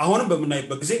አሁንም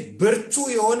በመናይበት ጊዜ ብርቱ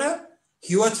የሆነ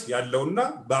ህይወት ያለውና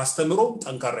በአስተምሮ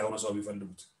ጠንካራ የሆነ ሰው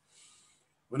የሚፈልጉት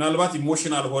ምናልባት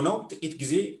ኢሞሽናል ሆነው ጥቂት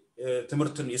ጊዜ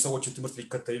ትምርትን የሰዎችን ትምርት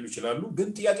ሊከተሉ ይችላሉ ግን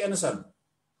ጥያቄ ያነሳሉ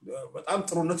በጣም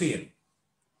ጥሩነቱ ይሄ ነው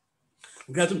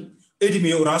ምክንያቱም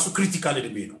እድሜው ራሱ ክሪቲካል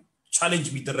እድሜ ነው ቻሌንጅ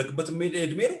የሚደረግበት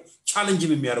እድሜ ነው ቻሌንጅ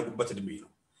የሚያደርጉበት እድሜ ነው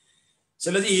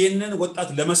ስለዚህ ይሄንን ወጣት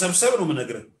ለመሰብሰብ ነው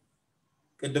ምነግርህ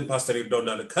ቅድም ፓስተር ይርዳው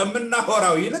እንዳለ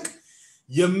ከምናወራው ይልቅ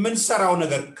የምንሰራው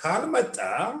ነገር ካልመጣ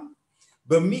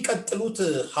በሚቀጥሉት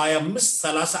 25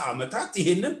 30 አመታት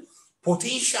ይሄንን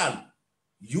ፖቴንሻል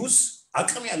ዩዝ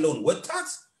አቅም ያለውን ወጣት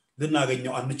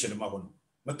ልናገኘው አንችልም አሁን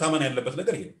መታመን ያለበት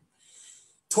ነገር ይሄ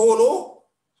ቶሎ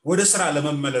ወደ ስራ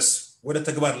ለመመለስ ወደ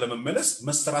ተግባር ለመመለስ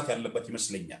መስራት ያለበት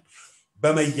ይመስለኛል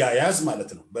በመያያዝ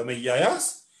ማለት ነው በመያያዝ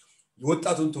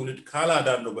የወጣቱን ትውልድ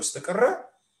ካላዳን ነው በስተቀረ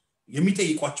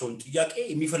የሚጠይቋቸውን ጥያቄ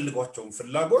የሚፈልጓቸውን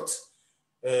ፍላጎት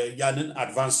ያንን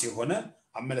አድቫንስ የሆነ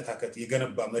አመለካከት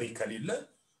የገነባ መሪ ከሌለ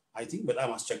አይ ቲንክ በጣም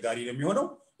አስቸጋሪ ነው የሚሆነው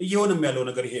እየሆነም ያለው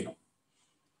ነገር ይሄ ነው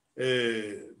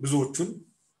ብዙዎቹን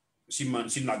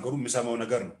ሲናገሩ የምሰማው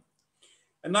ነገር ነው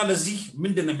እና ለዚህ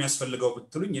ምንድነው የሚያስፈልገው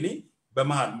ብትሉኝ እኔ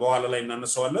በኋላ ላይ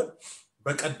እናነሳዋለን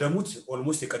በቀደሙት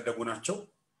ኦልሞስት የቀደሙ ናቸው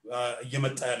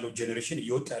እየመጣ ያለው ጄነሬሽን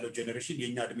እየወጣ ያለው ጄነሬሽን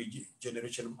የኛ እድሜ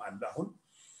ጄነሬሽንም አለ አሁን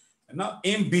እና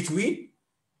ኢን ቢትዊን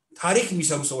ታሪክ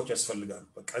የሚሰሩ ሰዎች ያስፈልጋሉ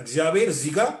በቃ እግዚአብሔር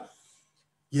እዚህ ጋር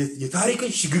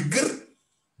የታሪክን ሽግግር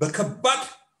በከባድ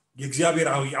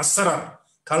የእግዚአብሔራዊ አሰራር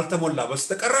ካልተሞላ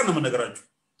በስተቀር ነው መነገራችሁ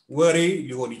ወሬ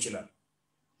ሊሆን ይችላል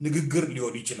ንግግር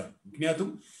ሊሆን ይችላል ምክንያቱም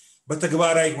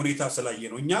በተግባራዊ ሁኔታ ስላየ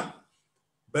ነው እኛ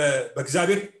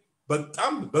በእግዚአብሔር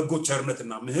በጣም በጎ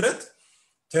ቸርነትና ምህረት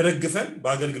ተደግፈን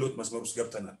በአገልግሎት መስመር ውስጥ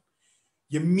ገብተናል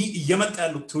እየመጣ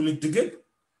ያለው ትውልድ ግን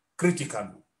ክሪቲካል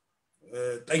ነው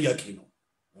ጠያቂ ነው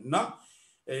እና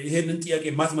ይሄንን ጥያቄ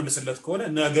ማትመልስለት ከሆነ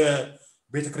ነገ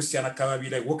ቤተክርስቲያን አካባቢ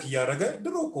ላይ ወክ ያረገ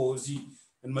ድሮኮ እዚህ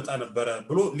እንመጣ ነበር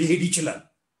ብሎ ሊሄድ ይችላል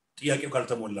ጥያቄው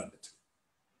ካልተሞላለት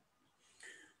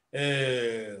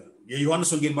የዮሐንስ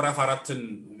ወንጌል ምዕራፍ 4ን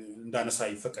እንዳነሳ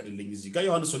ይፈቀድልኝ እዚህ ጋር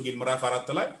ዮሐንስ ወንጌል ምዕራፍ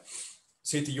 4 ላይ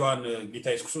ሴትዮዋን ጌታ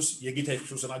ኢየሱስ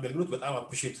ክርስቶስን አገልግሎት በጣም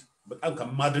አፕሪሺየት በጣም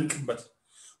ከማድንቅበት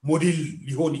ሞዴል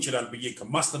ሊሆን ይችላል ብዬ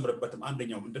ከማስተምርበትም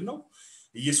አንደኛው ምንድነው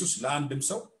ኢየሱስ ለአንድም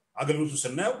ሰው አገልግሎቱ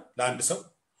ስናየው ለአንድ ሰው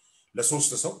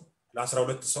ለሶስት ሰው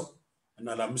ለ12 ሰው እና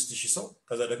ለ5000 ሰው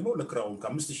ከዛ ደግሞ ለክራውን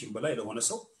ከ5000 በላይ ለሆነ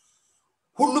ሰው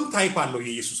ሁሉም ታይፕ አለው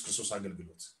የኢየሱስ ክርስቶስ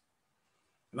አገልግሎት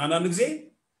እና አንድ ጊዜ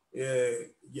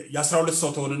የ12 ሰው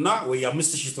ተሆንና ወይ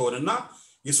የ5000 ተሆንና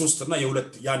የ3 እና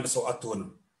የ2 የአንድ ሰው አትሆንም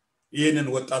ይሄንን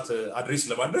ወጣት አድሬስ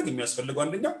ለማድረግ የሚያስፈልገው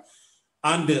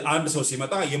አንድ ሰው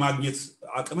ሲመጣ የማግኘት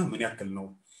አቅምህ ምን ያክል ነው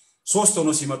ሶስት ሆኖ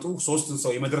ሲመጡ ሶስትን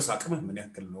ሰው የመድረስ አቅምህ ምን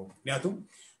ያክል ነው ምክንያቱም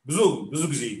ብዙ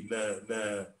ጊዜ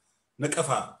ለነቀፋ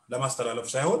ለማስተላለፍ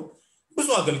ሳይሆን ብዙ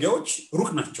አገልጋዮች ሩቅ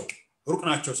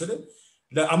ናቸው ስለ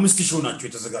ለ5000 ናቸው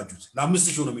የተዘጋጁት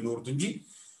ለ5000 ነው የሚኖሩት እንጂ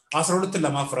 12ን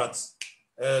ለማፍራት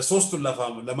ሶስቱን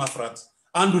ለማፍራት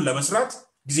አንዱን ለመስራት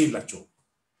ጊዜ የላቸው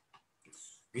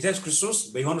ጌታ ኢየሱስ ክርስቶስ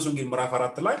በዮሐንስ ወንጌል ምዕራፍ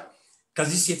 4 ላይ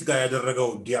ከዚህ ሴት ጋር ያደረገው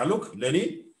ዲያሎግ ለኔ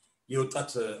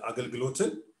የወጣት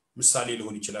አገልግሎትን ምሳሌ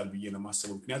ሊሆን ይችላል ብዬ ነው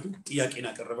ማሰበው ምክንያቱም ጥያቄን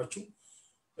ያቀረበችው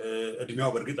እድሜው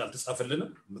በርግጥ አልተጻፈልንም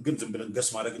ግን ዝም ብለን ገስ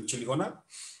ማድረግ እንችል ይሆናል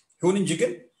ይሁን እንጂ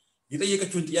ግን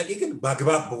የጠየቀችውን ጥያቄ ግን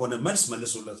በአግባብ በሆነ መልስ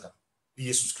መልሶለታል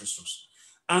ኢየሱስ ክርስቶስ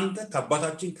አንተ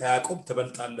ከአባታችን ከያዕቆብ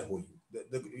ትበልጣለህ ወይ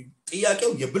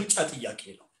ጥያቄው የብልጫ ጥያቄ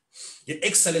ነው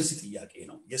የኤክሰለንሲ ጥያቄ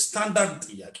ነው የስታንዳርድ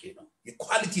ጥያቄ ነው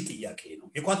የኳሊቲ ጥያቄ ነው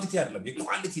የኳንቲቲ አይደለም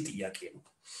የኳሊቲ ጥያቄ ነው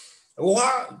ውሃ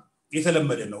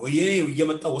የተለመደ ነው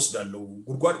እየመጣ ወስዳለው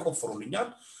ጉድጓድ ቆፍሮልኛል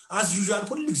as usual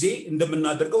ሁሉ ጊዜ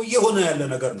እንደምናደርገው የሆነ ያለ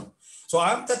ነገር ነው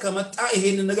አንተ ከመጣ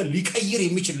ይሄንን ነገር ሊቀይር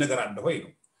የሚችል ነገር አለ ወይ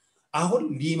ነው አሁን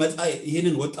ሊመጣ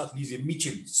ይሄንን ወጣት ሊይዝ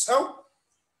የሚችል ሰው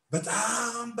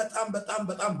በጣም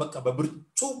በቃ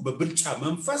በብልጫ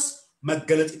መንፈስ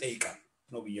መገለጥ ይጠይቃል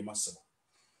ነው በየማሰበው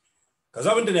ከዛ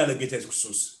ምንድን ያለ ጌታ ኢየሱስ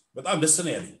ክርስቶስ በጣም ደስ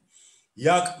ነው ያለኝ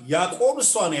ያዕቆብ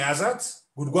እሷን ያዛት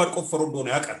ጉድጓድ ቆፈሮ እንደሆነ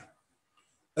ያውቃል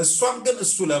እሷን ግን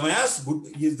እሱ ለማያዝ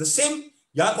the same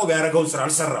ያዕቆብ ያረጋውን ስራ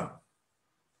አልሰራም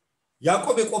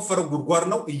ያዕቆብ የቆፈረው ጉድጓድ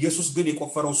ነው ኢየሱስ ግን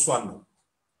የቆፈረው እሷን ነው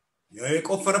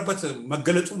የቆፈረበት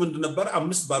መገለጡ ምንድን ነበር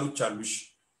 5 ባሎች አሉሽ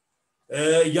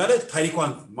ያለ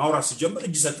ታሪኳን ማውራት ሲጀምር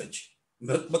እጅ ሰጠች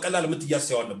በቀላል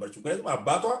የምትያሰው አልነበረች ምክንያቱም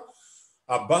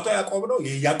አባቷ ያዕቆብ ነው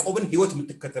የያዕቆብን ህይወት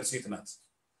የምትከተል ሴት ናት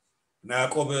እና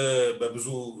ያዕቆብ በብዙ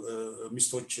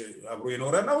ሚስቶች አብሮ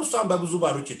የኖረ ነው እሷም በብዙ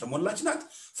ባሎች የተሞላች ናት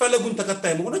ፈለጉን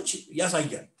ተከታይ መሆነች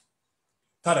ያሳያል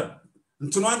ታዲያ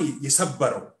እንትኗን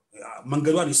የሰበረው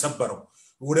መንገዷን የሰበረው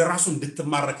ወደ ራሱ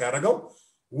እንድትማረክ ያደረገው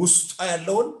ውስጧ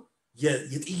ያለውን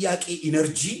የጥያቄ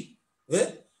ኢነርጂ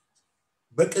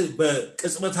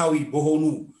በቅጽበታዊ በሆኑ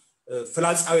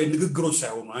ፍላጻዊ ንግግሮች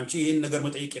ሳይሆኑ አንቺ ይሄን ነገር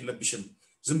መጠየቅ የለብሽም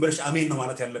ዝም ብለሽ አሜን ነው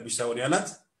ማለት ያለብሽ ሳይሆን ያላት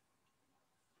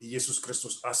ኢየሱስ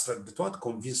ክርስቶስ አስረድቷት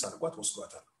ኮንቪንስ አድርጓት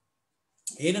ወስዷታል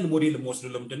ይሄንን ሞዴል ወስዶ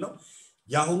ለምንድነው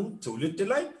ያሁን ትውልድ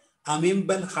ላይ አሜን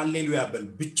በል ሃሌሉያ በል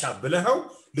ብቻ ብለኸው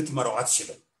ልትመራው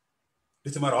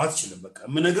አትችልም በቃ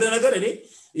ምንግረ ነገር እኔ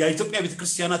የኢትዮጵያ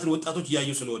ቤተክርስቲያናትን ወጣቶች ያዩ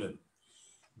ስለሆነ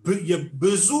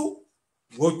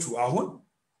ብዙዎቹ አሁን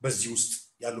በዚህ ውስጥ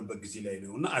ያሉበት ጊዜ ላይ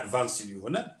ነውና አድቫንስ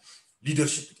የሆነ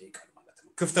ሊደርሺፕ ይጠይቃል ማለት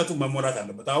ነው ክፍተቱ መሞላት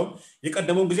አለበት አሁን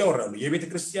የቀደመው ጊዜ አወራሉ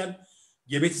የቤተክርስቲያን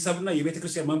የቤተሰብና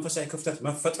የቤተክርስቲያን መንፈሳዊ ክፍተት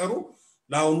መፈጠሩ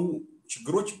ለአሁኑ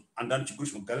ችግሮች አንዳንድ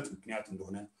ችግሮች መጋለጥ ምክንያት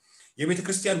እንደሆነ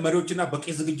የቤተክርስቲያን መሪዎችና በቂ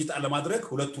ዝግጅት አለማድረግ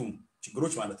ሁለቱም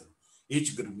ችግሮች ማለት ነው ይሄ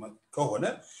ችግር ከሆነ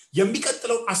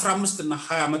የሚቀጥለው 15 እና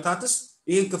 20 ዓመታትስ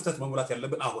ይሄን ክፍተት መሙላት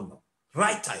ያለብን አሁን ነው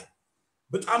ራይት ታይም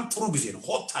በጣም ጥሩ ጊዜ ነው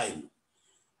ሆት ታይም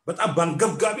በጣም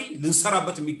ባንገብጋቢ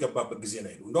ልንሰራበት የሚገባበት ጊዜ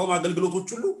ላይ ነው እንደውም አገልግሎቶች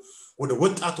ሁሉ ወደ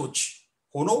ወጣቶች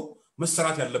ሆኖ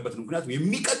መሰራት ያለበት ምክንያቱም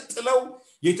የሚቀጥለው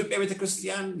የኢትዮጵያ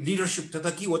ቤተክርስቲያን ሊደርሺፕ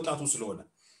ተተኪ ወጣቱ ስለሆነ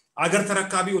አገር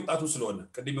ተረካቢ ወጣቱ ስለሆነ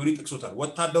ቅድም ይሁን ጥቅሶታል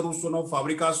ወታደሩ እሱ ነው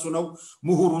ፋብሪካ እሱ ነው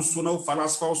ምሁሩ እሱ ነው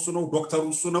ፈላስፋው እሱ ነው ዶክተሩ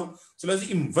እሱ ነው ስለዚህ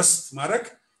ኢንቨስት ማድረግ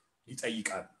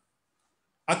ይጠይቃል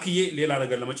አክዬ ሌላ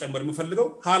ነገር ለመጨመር የምፈልገው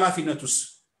ኃላፊነቱስ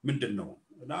ምንድነው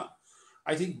እና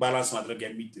I think ባላንስ ማድረግ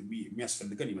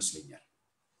የሚያስፈልገን ይመስለኛል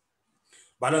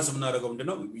ባላንስ ምናደርገው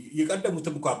ምንድነው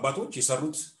የቀደሙትም እኮ አባቶች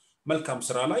የሰሩት መልካም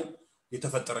ስራ ላይ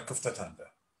የተፈጠረ ክፍተት አለ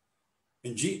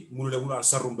እንጂ ሙሉ ለሙሉ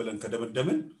አልሰሩም ብለን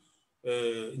ከደመደምን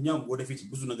እኛም ወደፊት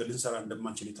ብዙ ነገር ልንሰራ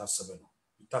እንደማንችል ይታሰባል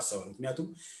ምክንያቱም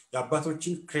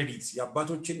የአባቶችን ክሬዲት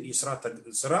የአባቶችን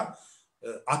የሥራ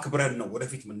አክብረን ነው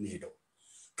ወደፊት ምን ሄደው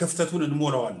ክፍተቱን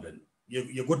እንሞላዋለን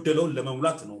የጎደለውን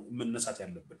ለመሙላት ነው መነሳት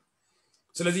ያለብን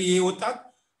ስለዚህ ይሄ ወጣት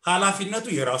ኃላፊነቱ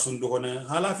የራሱ እንደሆነ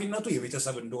ኃላፊነቱ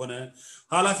የቤተሰብ እንደሆነ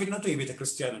ኃላፊነቱ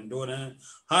የቤተክርስቲያን እንደሆነ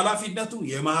ኃላፊነቱ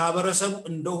የማህበረሰቡ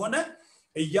እንደሆነ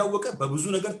እያወቀ በብዙ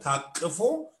ነገር ታቅፎ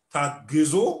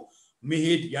ታግዞ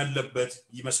መሄድ ያለበት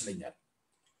ይመስለኛል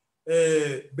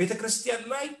ቤተክርስቲያን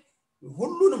ላይ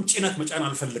ሁሉንም ጭነት መጫን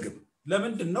አልፈልግም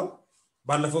ለምንድነው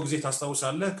ባለፈው ጊዜ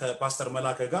ታስታውሳለህ ከፓስተር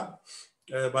መላከ ጋር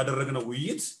ባደረግነው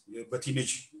ውይይት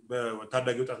በቲኔጅ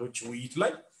በታዳጊ ወጣቶች ውይይት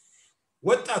ላይ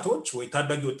ወጣቶች ወይ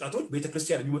ታዳጊ ወጣቶች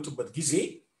ቤተክርስቲያን የሚመጡበት ጊዜ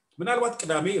ምናልባት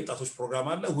ቅዳሜ ወጣቶች ፕሮግራም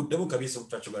አለ እሁድ ደግሞ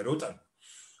ከቤተሰቦቻቸው ጋር ይወጣሉ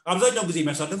አብዛኛው ጊዜ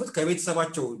የሚያሳልፉት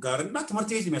ከቤተሰባቸው ጋርና ትምህርት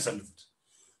ቤት የሚያሳልፉት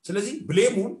ስለዚህ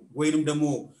ብሌሙን ወይንም ደግሞ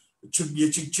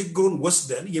ችግሩን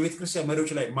ወስደን የቤተክርስቲያን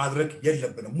መሪዎች ላይ ማድረግ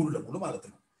የለብንም ሙሉ ለሙሉ ማለት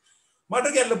ነው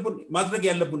ማድረግ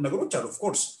ያለብን ነገሮች አሉ ኦፍ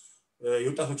ኮርስ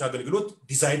የወጣቶች አገልግሎት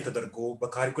ዲዛይን ተደርጎ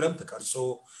በካሪኩለም ተቀርጾ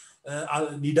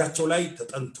ኒዳቸው ላይ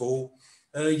ተጠንቶ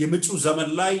የመጪው ዘመን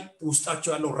ላይ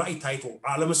ውስጣቸው ያለው ራዕይ ታይቶ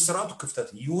አለመሰራቱ ክፍተት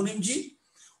ይሁን እንጂ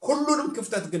ሁሉንም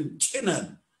ክፍተት ግን ጭነን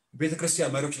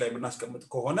ቤተክርስቲያን መሪዎች ላይ የምናስቀምጥ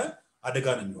ከሆነ አደጋ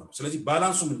ነው የሚሆነው ስለዚህ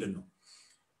ባላንሱ ምንድነው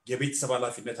የቤተሰብ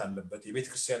ኃላፊነት አለበት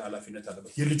የቤተክርስቲያን ኃላፊነት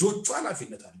አለበት የልጆቹ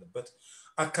ኃላፊነት አለበት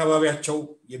አካባቢያቸው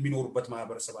የሚኖሩበት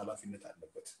ማህበረሰብ ኃላፊነት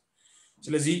አለበት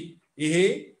ስለዚህ ይሄ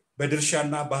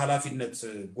በድርሻና በኃላፊነት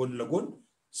ጎን ለጎን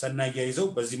ሰናይ ያይዘው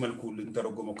በዚህ መልኩ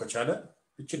ልንተረጎመው ከቻለ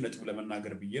እቺን ነጥብ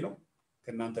ለመናገር ብዬ ነው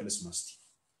ከናንተ ለስማስቲ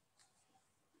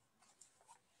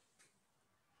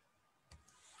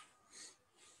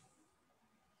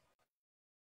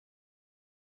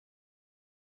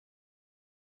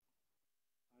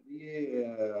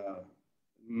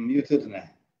ሚውትድ ነህ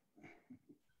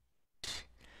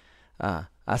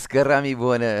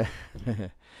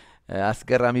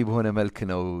አስገራሚ በሆነ መልክ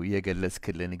ነው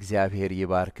የገለጽክልን እግዚአብሔር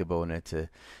ይባርክ በእውነት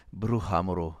ብሩህ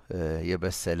አምሮ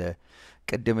የበሰለ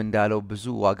ቅድም እንዳለው ብዙ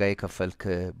ዋጋ የከፈልክ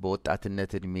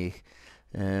በወጣትነት እድሜህ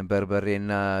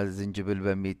በርበሬና ዝንጅብል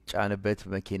በሚጫንበት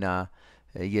መኪና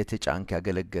የተጫንክ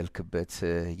ያገለገልክበት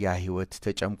ያ ህይወት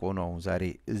ተጨምቆ ነው ዛሬ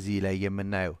እዚህ ላይ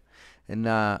የምናየው እና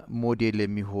ሞዴል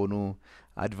የሚሆኑ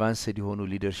አድቫንስድ የሆኑ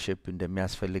ሊደርሺፕ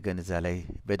እንደሚያስፈልገን እዛ ላይ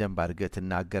በደንብ አድርገህ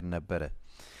ትናገር ነበረ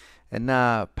እና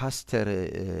ፓስተር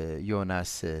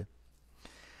ዮናስ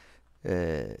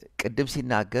ቅድም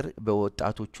ሲናገር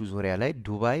በወጣቶቹ ዙሪያ ላይ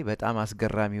ዱባይ በጣም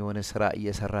አስገራሚ የሆነ ስራ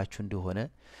እየሰራችሁ እንደሆነ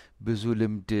ብዙ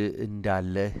ልምድ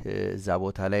እንዳለ እዛ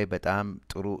ቦታ ላይ በጣም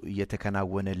ጥሩ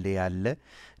እየተከናወነልህ ያለ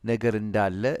ነገር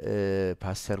እንዳለ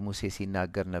ፓስተር ሙሴ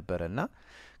ሲናገር ነበርና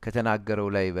ከተናገረው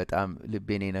ላይ በጣም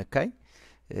ልቤን የነካኝ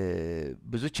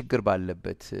ብዙ ችግር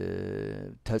ባለበት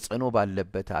ተጽዕኖ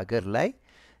ባለበት አገር ላይ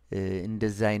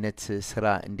እንደዛ አይነት ስራ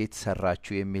እንዴት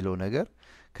ሰራችሁ የሚለው ነገር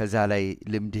ከዛ ላይ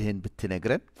ልምድህን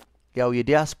ብትነግረን ያው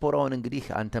የዲያስፖራውን እንግዲህ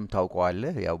አንተም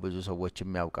ታውቀዋለህ ያው ብዙ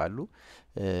ሰዎችም ያውቃሉ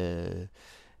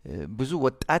ብዙ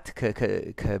ወጣት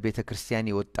ከቤተክርስቲያን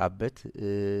የወጣበት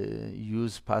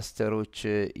ዩዝ ፓስተሮች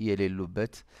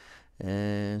የሌሉበት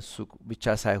ሱቅ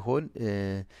ብቻ ሳይሆን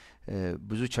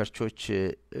ብዙ ቸርቾች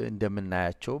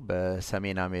እንደምናያቸው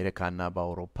በሰሜን አሜሪካና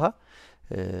በአውሮፓ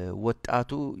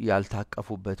ወጣቱ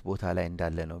ያልታቀፉበት ቦታ ላይ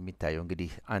እንዳለ ነው የሚታየው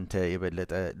እንግዲህ አንተ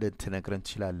የበለጠ ልትነግረን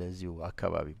ትችላለህ እዚሁ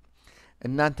አካባቢ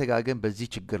እናንተ ጋር ግን በዚህ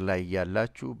ችግር ላይ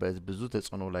ያላችሁ በብዙ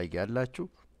ተጽዕኖ ላይ ያላችሁ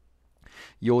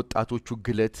የወጣቶቹ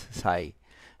ግለት ሳይ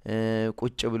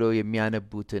ቁጭ ብለው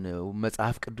የሚያነቡትን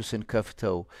መጽሐፍ ቅዱስን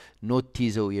ከፍተው ኖት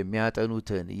ይዘው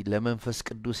የሚያጠኑትን ለመንፈስ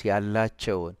ቅዱስ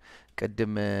ያላቸውን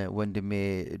ቅድም ወንድሜ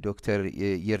ዶክተር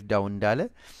ይርዳው እንዳለ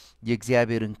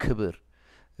የእግዚአብሔርን ክብር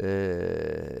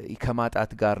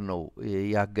ከማጣት ጋር ነው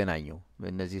ያገናኘው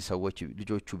እነዚህ ሰዎች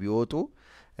ልጆቹ ቢወጡ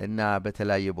እና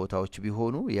በተለያየ ቦታዎች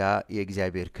ቢሆኑ ያ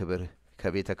የእግዚአብሔር ክብር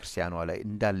ከቤተ ክርስቲያኗ ላይ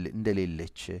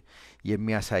እንደሌለች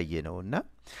የሚያሳይ ነውና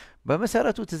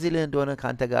በመሰረቱ ትዝልህ እንደሆነ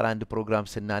ካንተ ጋር አንድ ፕሮግራም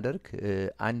ስናደርግ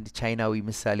አንድ ቻይናዊ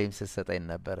ምሳሌም ሰሰጠኝ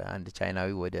ነበር አንድ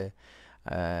ቻይናዊ ወደ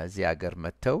እዚህ ሀገር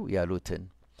መተው ያሉትን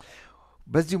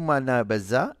በዚህማና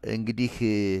በዛ እንግዲህ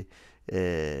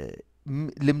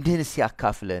ልምድህን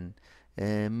ሲያካፍለን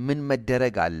ምን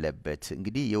መደረግ አለበት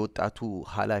እንግዲህ የወጣቱ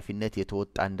ኃላፊነት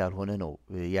የተወጣ እንዳልሆነ ነው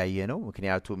ያየነው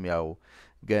ምክንያቱም ያው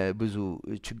ብዙ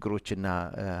ችግሮችና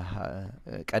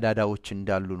ቀዳዳዎች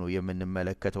እንዳሉ ነው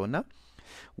የምንመለከተውና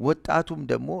ወጣቱም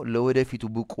ደግሞ ለወደፊቱ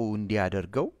ብቁ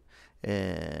እንዲያደርገው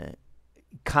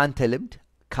ካንተ ልምድ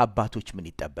ከአባቶች ምን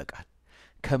ይጠበቃል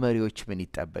ከመሪዎች ምን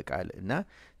ይጠበቃል እና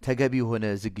ተገቢ የሆነ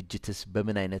ዝግጅትስ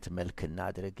በምን አይነት መልክ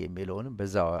እናድርግ የሚለውንም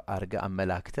በዛው አርገ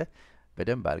አመላክተ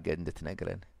በደንብ አርገ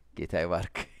እንድትነግረን ጌታ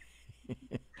ይባርክ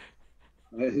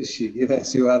እሺ ጌታ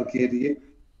ይባርክ ሄድዬ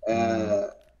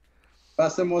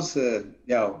ፓስተሞስ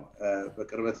ያው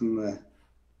በቅርበትም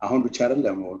አሁን ብቻ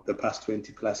አይደለም the past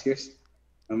 20 plus years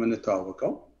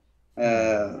የምንተዋወቀው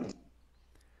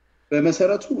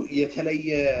በመሰረቱ የተለየ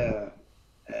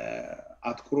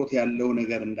አትኩሮት ያለው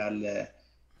ነገር እንዳለ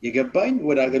የገባኝ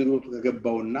ወደ አገልግሎቱ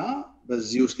ከገባውና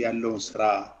በዚህ ውስጥ ያለውን ስራ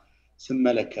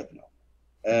ስመለከት ነው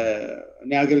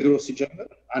እኔ አገልግሎት ሲጀምር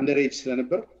አንደሬጅ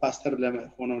ስለነበር ፓስተር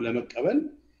ሆነው ለመቀበል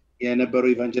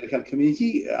የነበረው ኢቫንጀሊካል ኮሚኒቲ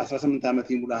 18 ዓመት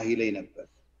ይሙላ ላይ ነበር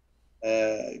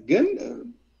ግን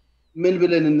ምን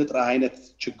ብለን እንጥራ አይነት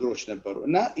ችግሮች ነበሩ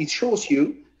እና it shows you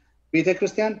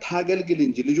ቤተክርስቲያን ታገልግል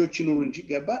እንጂ ልጆች ይኑሩ እንጂ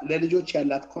ገባ ለልጆች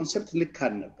ያላት ኮንሰፕት ልክ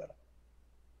አልነበረ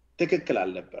ትክክል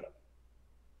አልነበረ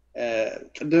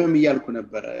ቅድምም ይያልኩ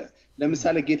ነበር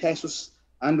ለምሳሌ ጌታ ኢየሱስ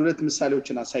አንድ ሁለት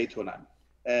ምሳሌዎችን አሳይቶናል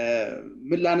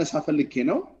ምን ላነሳ ፈልጌ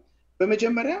ነው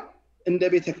በመጀመሪያ እንደ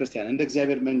ቤተክርስቲያን እንደ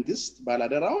እግዚአብሔር መንግስት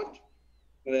ባላደራዎች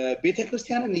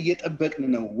ቤተክርስቲያንን እየጠበቅን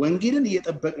ነው ወንጌልን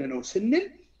እየጠበቅን ነው ስንል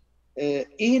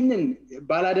ይሄንን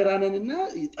ባላደራነንና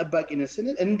ጠባቂነን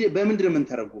ስንል እንደ በመንድር ምን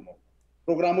ተረጉመው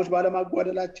ፕሮግራሞች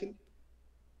ባለማጓደላችን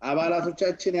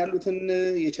አባላቶቻችን ያሉትን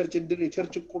የቸርች ድል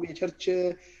የቸርች ቁብ የቸርች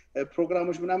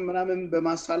ፕሮግራሞች ምናምን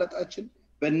በማሳለጣችን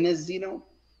በእነዚህ ነው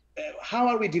how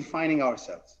are we defining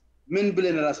ourselves ምን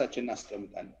ብለን ራሳችንን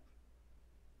እናስቀምጣለን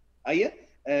አየ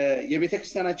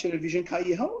የቤተክርስቲያናችን ቪዥን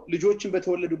ካየኸው ልጆችን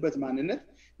በተወለዱበት ማንነት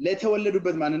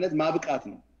ለተወለዱበት ማንነት ማብቃት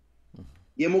ነው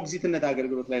የሞግዚትነት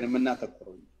አገልግሎት ላይ ነው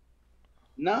የምናተኩረው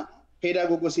እና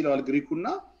ፔዳጎጎስ ይለዋል ግሪኩና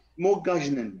ሞጋዥ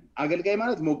ነን አገልጋይ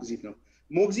ማለት ሞግዚት ነው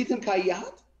ሞግዚትን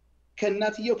ካያሃት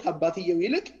ከእናትየው ከአባትየው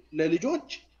ይልቅ ለልጆች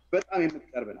በጣም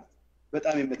የምትቀርብ ናት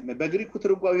በጣም በግሪኩ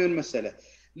ትርጓሜ ምን መሰለ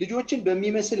ልጆችን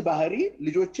በሚመስል ባህሪ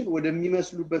ልጆችን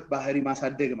ወደሚመስሉበት ባህሪ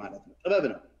ማሳደግ ማለት ነው ጥበብ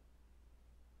ነው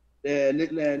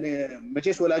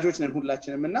መቼስ ወላጆች ነን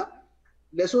ሁላችንም እና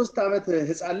ለ3 አመት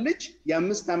ህፃን ልጅ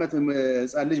የ5 አመት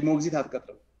ህፃን ልጅ ሞግዚት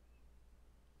አትቀጥረው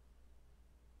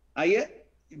አየ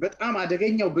በጣም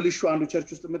አደገኛው ብልሹ አንዱ ቸርች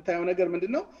ውስጥ የምታየው ነገር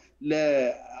ምንድነው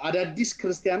ለአዳዲስ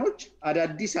ክርስቲያኖች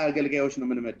አዳዲስ አገልጋዮች ነው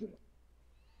የምንመድበው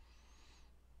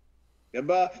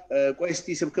ገባ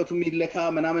ቆይስቲ ስብከቱ የሚለካ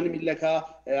ምናምን የሚለካ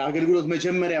አገልግሎት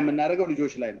መጀመሪያ የምናደርገው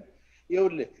ልጆች ላይ ነው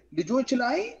ይሁን ልጆች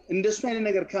ላይ እንደሱ አይነት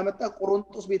ነገር ካመጣ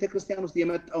ቆሮንቶስ ቤተክርስቲያን ውስጥ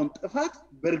የመጣውን ጥፋት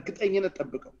በእርግጠኝነት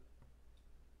ተጠብቀው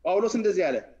ጳውሎስ እንደዚህ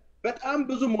ያለ በጣም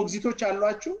ብዙ ሞግዚቶች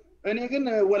አሏችሁ እኔ ግን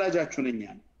ወላጃችሁ ነኝ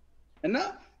እና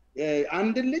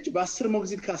አንድ ልጅ በ10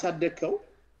 ሞግዚት ካሳደከው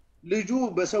ልጁ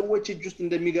በሰዎች እጅ ውስጥ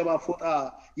እንደሚገባ ፎጣ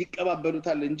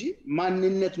ይቀባበሉታል እንጂ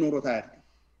ማንነት ኖሮት አያድግም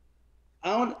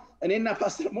አሁን እኔና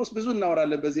ፓስተር ሞስ ብዙ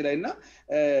እናወራለን በዚህ ላይና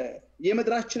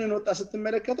የመድራችንን ወጣ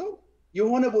ስትመለከተው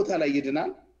የሆነ ቦታ ላይ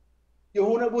ይድናል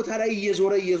የሆነ ቦታ ላይ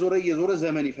እየዞረ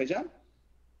ዘመን ይፈጃል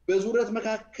በዙረት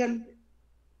መካከል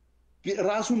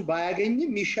ራሱን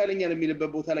ባያገኝም ይሻለኛል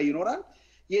የሚልበት ቦታ ላይ ይኖራል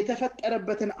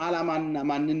የተፈጠረበትን ዓላማና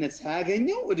ማንነት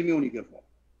ሳያገኘው እድሜውን ይገፋል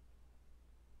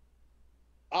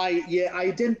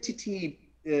የአይደንቲቲ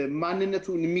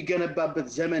ማንነቱን የሚገነባበት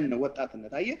ዘመን ነው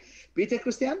ወጣትነት አየ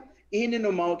ቤተክርስቲያን ይሄንን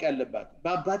ነው ማወቅ ያለባት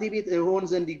በአባቴ ቤት ሆን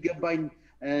ዘንድ ይገባኝ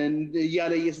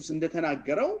እያለ ኢየሱስ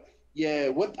እንደተናገረው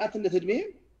የወጣትነት እድሜ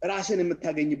ራስን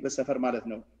የምታገኝበት ሰፈር ማለት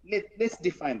ነው let's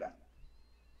define that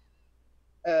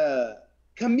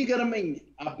ከሚገርመኝ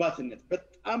አባትነት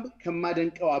በጣም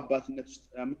ከማደንቀው አባትነት ውስጥ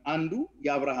አንዱ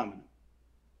የአብርሃም ነው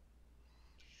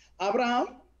አብርሃም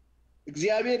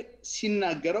እግዚአብሔር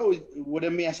ሲናገረው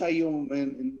ወደሚያሳየው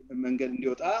መንገድ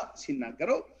እንዲወጣ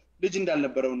ሲናገረው ልጅ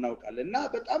እንዳልነበረው እናውቃለንና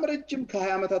በጣም ረጅም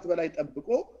ከ20 ዓመታት በላይ ጠብቆ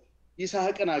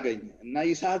ይስሐቅን አገኘ እና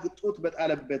ይስሐቅ ጡት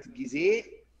በጣለበት ጊዜ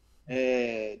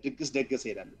ድግስ ደገሰ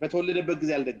ይላል በተወለደበት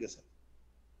ጊዜ አልደገሰ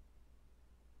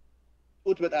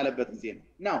ጡት በጣለበት ጊዜ ነው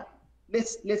now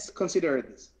let's consider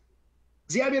this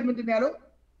እግዚአብሔር ምንድነው ያለው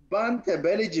ባንተ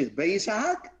በልጅ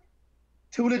በይስሐቅ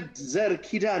ትውልድ ዘር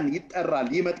ኪዳን ይጠራል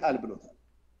ይመጣል ብሎታል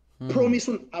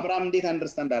ፕሮሚሱን አብርሃም እንዴት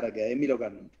አንደርስታንድ አደረገ የሚለው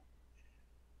ጋር ነው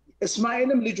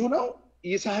እስማኤልም ልጁ ነው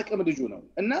ይስሐቅም ልጁ ነው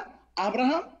እና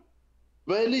አብርሃም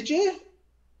በልጅ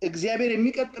እግዚአብሔር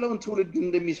የሚቀጥለውን ትውልድ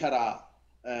እንደሚሰራ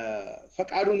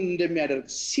ፈቃዱን እንደሚያደርግ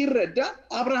ሲረዳ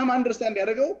አብርሃም አንደርስታንድ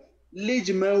ያደረገው ልጅ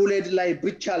መውለድ ላይ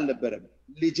ብቻ አልነበረም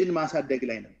ልጅን ማሳደግ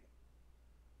ላይ ነበር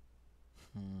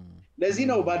ለዚህ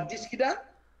ነው በአዲስ ኪዳን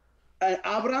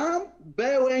አብርሃም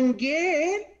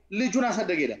በወንጌል ልጁን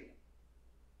አሳደገ ይላል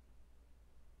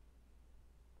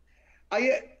አየ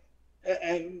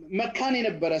መካን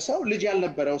የነበረ ሰው ልጅ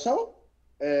ያልነበረው ሰው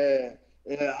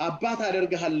አባት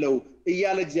አደርግሃለሁ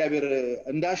እያለ እግዚአብሔር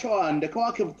እንዳሸዋ እንደ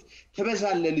ከዋክብት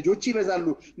ተበዛለ ልጆች ይበዛሉ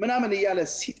ምናምን እያለ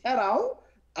ሲጠራው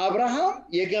አብርሃም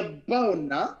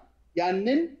የገባውና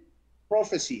ያንን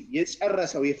ፕሮፌሲ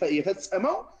የጨረሰው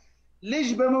የፈጸመው ልጅ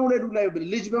በመውለዱ ላይ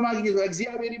ልጅ በማግኘቱ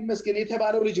እግዚአብሔር ይመስገን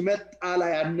የተባለው ልጅ መጣ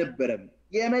ላይ አልነበረም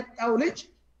የመጣው ልጅ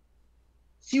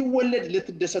ሲወለድ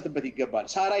ልትደሰትበት ይገባል።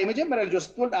 ሳራ የመጀመሪያ ልጇ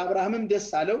ስትወልድ አብርሃምም ደስ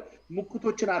አለው፣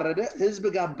 ሙክቶችን አረደ፣ ህዝብ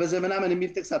ጋበዘ ምናምን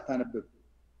የሚል ጥቅስ አታነብም።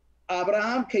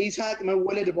 አብርሃም ከይስሐቅ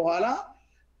መወለድ በኋላ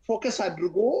ፎከስ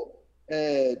አድርጎ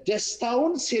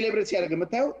ደስታውን ሴሌብሬት ሲያደርግ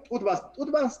የምታየው ጡት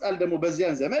ባስጣል ደግሞ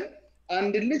በዚያን ዘመን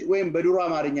አንድ ልጅ ወይም በድሮ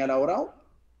አማርኛ ላውራው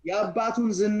የአባቱን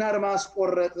ዝናር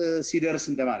ማስቆረጥ ሲደርስ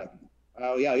እንደማለት ነው።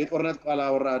 ያው የጦርነት ቃል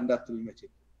አወራ እንዳትሉ መቼ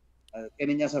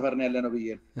ጤነኛ ሰፈር ነው ያለነው ብዬ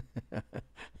ነው።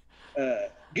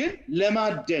 ግን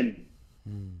ለማደን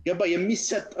ገባ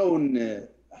የሚሰጠውን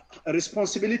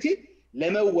ሪስፖንሲቢሊቲ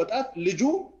ለመወጣት ልጁ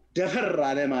ደፈር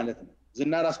አለ ማለት ነው።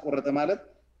 ዝናር አስቆረጠ ማለት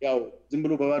ያው ዝም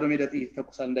ብሎ በባዶ ሜዳ ጥይት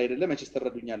ተኩሳል እንዳይደለ መቼስ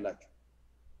ተረዱኛላችሁ።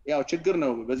 ያው ችግር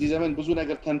ነው በዚህ ዘመን ብዙ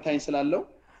ነገር ተንታኝ ስላለው።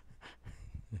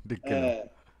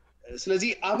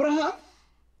 ስለዚህ አብርሃም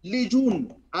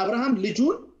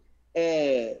ልጁን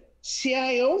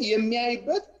ሲያየው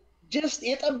የሚያይበት ጀስት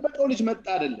የጠበቀው ልጅ መጣ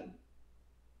አይደለም።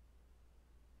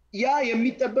 ያ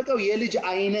የሚጠበቀው የልጅ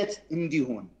አይነት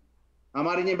እንዲሆን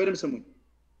አማርኛ በደንብ ስሙኝ።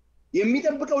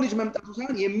 የሚጠበቀው ልጅ መምጣቱ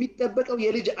ሳይሆን የሚጠበቀው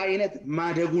የልጅ አይነት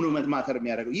ማደጉ ነው ማተር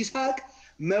የሚያደርገው። ይስሐቅ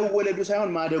መወለዱ ሳይሆን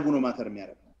ማደጉ ነው ማተር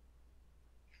የሚያደርገው።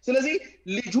 ስለዚህ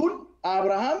ልጁን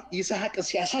አብርሃም ይስሐቅ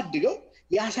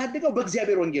ያሳድገው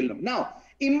በእግዚአብሔር ወንጌል ነው። ናው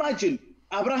ኢማጂን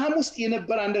አብርሃም ውስጥ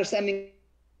የነበረ አንደርስታንዲንግ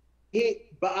ይሄ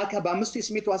በአምስቱ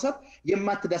የስሜት ሕዋሳት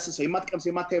የማትዳስሰው የማትቀምሰው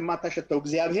የማታየው የማታሸተው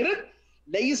እግዚአብሔርን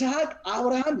ለይስሐቅ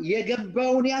አብርሃም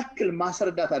የገባውን ያክል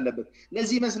ማስረዳት አለበት።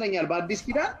 ለዚህ ይመስለኛል በአዲስ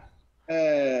ኪዳን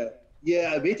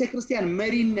የቤተ ክርስቲያን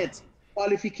መሪነት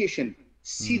ኳሊፊኬሽን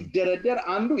ሲደረደር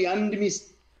አንዱ የአንድ ሚስት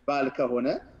ባል ከሆነ፣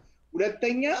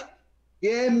 ሁለተኛ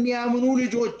የሚያምኑ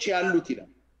ልጆች ያሉት ይላል።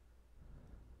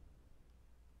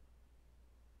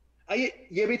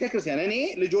 የቤተ ክርስቲያን እኔ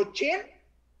ልጆቼን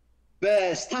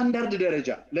በስታንዳርድ ደረጃ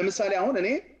ለምሳሌ አሁን እኔ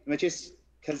መቼስ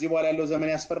ከዚህ በኋላ ያለው ዘመን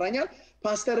ያስፈራኛል።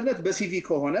 ፓስተርነት በሲቪ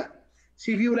ከሆነ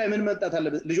ሲቪው ላይ ምን መጣት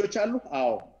አለበት? ልጆች አሉ?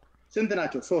 አዎ። ስንት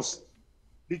ናቸው? 3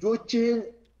 ልጆች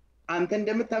አንተ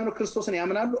እንደምታምነው ክርስቶስን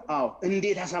ያምናሉ? አዎ።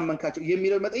 እንዴት አሳመንካቸው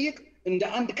የሚለው መጠየቅ እንደ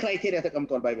አንድ ክራይቴሪያ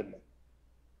ተቀምጧል ባይብል ላይ።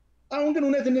 አሁን ግን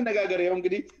እውነት እንነጋገር። ያው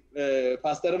እንግዲህ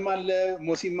ፓስተርም አለ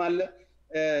ሞሲም አለ።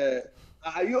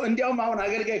 እንዲያውም አሁን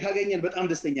አገልጋይ ካገኘን በጣም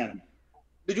ደስተኛ ነን።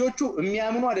 ልጆቹ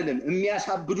የሚያምኑ አይደለም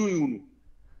የሚያሳብዱ ይሁኑ።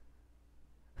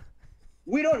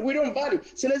 we don't value።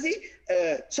 ስለዚህ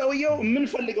ሰውየው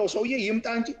የምንፈልገው ሰውዬ ይምጣ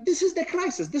እንጂ this is the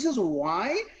crisis. this is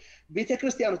why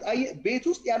ቤተክርስቲያኖች ቤት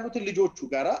ውስጥ ያሉትን ልጆቹ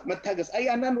ጋራ መታገስ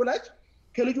አንዳንድ ወላጅ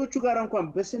ከልጆቹ ጋር እንኳን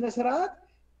በስነ ስርዓት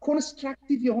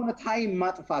ኮንስትራክቲቭ የሆነ ታይም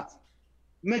ማጥፋት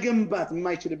መገንባት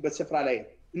የማይችልበት ስፍራ ላይ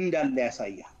እንዳለ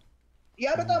ያሳያል።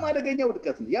 ያ በጣም አደገኛ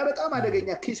ውድቀት ነው። ያ በጣም አደገኛ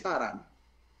ኪሳራ ነው።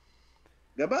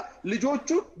 ገባ? ልጆቹ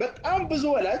በጣም ብዙ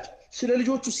ወላጅ ስለ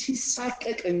ልጆቹ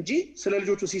ሲሳቀቅ እንጂ ስለ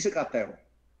ልጆቹ ሲስቅ አታየው።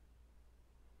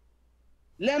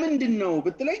 ለምንድን ነው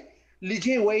ብትለኝ ልጄ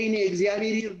ወይኔ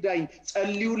እግዚአብሔር ይርዳኝ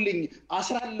ጸልዩልኝ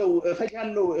አስራለው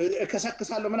እፈጃለው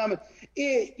እከሰክሳለሁ ምናምን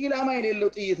ኢላማ የሌለው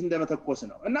ጥይት እንደመተኮስ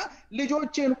ነው። እና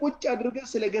ልጆችን ቁጭ አድርገህ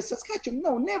ስለገሰጽካቸው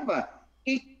ነው never.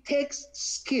 It takes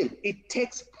skill, it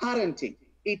takes parenting,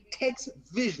 it takes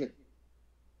vision.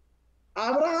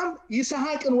 አብርሃም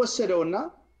ይስሐቅን ወሰደውና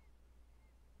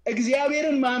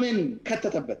እግዚአብሔርን ማመን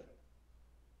ከተተበት።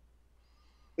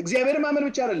 እግዚአብሔርን ማመን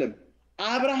ብቻ አይደለም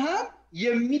አብርሃም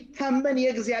የሚታመን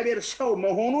የእግዚአብሔር ሰው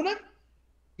መሆኑንም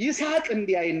ይስሐቅ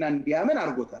እንዲያይና እንዲያምን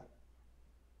አድርጎታል።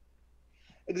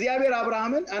 እግዚአብሔር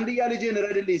አብርሃምን አንድያ ልጅን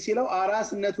ረድልኝ ሲለው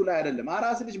አራስነቱ ላይ አይደለም።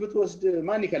 አራስ ልጅ ብትወስድ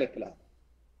ማን ይከለክላል?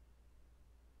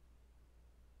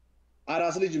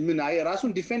 አራስ ልጅ ምን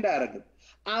ራሱን ዲፌንድ አያደርግም።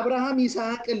 አብርሃም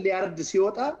ይስሐቅን ሊያርድ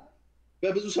ሲወጣ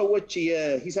በብዙ ሰዎች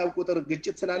የሂሳብ ቁጥር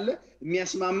ግጭት ስላለ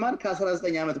የሚያስማማን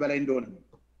ከ19 ዓመት በላይ እንደሆነ ነው።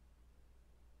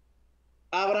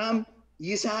 አብርሃም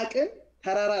ይስሐቅን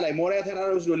ተራራ ላይ ሞሪያ ተራራ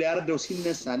ወስዶ ሊያርደው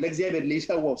ሲነሳ ለእግዚአብሔር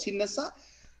ሊሰዋው ሲነሳ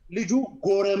ልጁ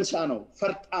ጎረምሳ ነው።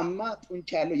 ፈርጣማ ጡንቻ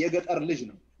ያለው የገጠር ልጅ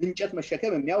ነው። እንጨት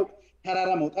መሸከም የሚያውቅ፣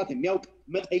 ተራራ መውጣት የሚያውቅ፣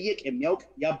 መጠየቅ የሚያውቅ፣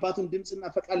 የአባቱን ድምጽና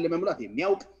ፈቃድ ለመሙላት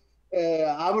የሚያውቅ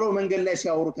አብሮ መንገድ ላይ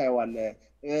ሲያወሩ ታየዋለ።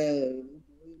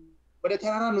 ወደ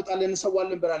ተራራ እንወጣለን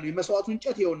እንሰዋለን ብራሉ። የመስዋዕቱ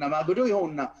እንጨት ይኸውና ማገዶ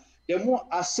ይኸውና። ደግሞ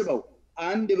አስበው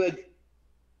አንድ በግ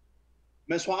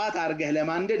መስዋዕት አርገህ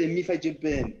ለማንደድ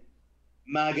የሚፈጅብህን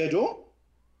ማገዶ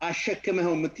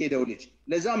አሸክመው የምትሄደው ልጅ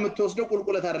ለዛ የምትወስደው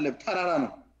ቁልቁለት አይደለም ተራራ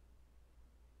ነው።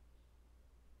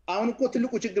 አሁን እኮ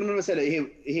ትልቁ ችግር ምን መሰለህ?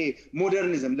 ይሄ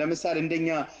ሞደርኒዝም ለምሳሌ እንደኛ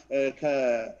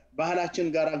ከባህላችን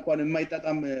ጋር እንኳን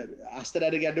የማይጣጣም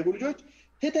አስተዳደግ ያደጉ ልጆች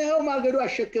ትተኸው ማገዶ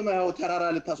አሸክመው ተራራ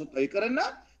ልታስወጣው ይቀርና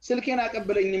ስልኬን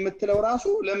አቀበለኝ የምትለው ራሱ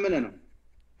ለምን ነው?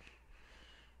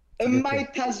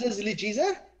 የማይታዘዝ ልጅ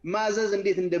ይዘህ ማዘዝ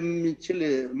እንዴት እንደምንችል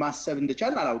ማሰብ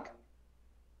እንደቻልን አላውቅም።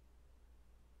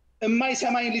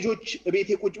 የማይሰማኝ ልጆች ቤቴ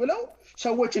ቁጭ ብለው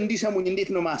ሰዎች እንዲሰሙኝ እንዴት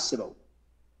ነው ማስበው?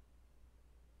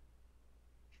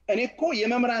 እኔ እኮ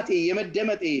የመምራቴ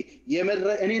የመደመጤ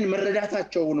እኔን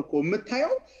መረዳታቸውን እኮ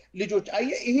የምታየው ልጆች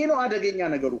ይሄ ነው አደገኛ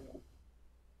ነገሩ እኮ።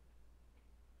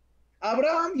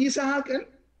 አብርሃም ይስሐቅን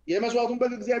የመስዋዕቱን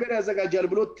በግ እግዚአብሔር ያዘጋጃል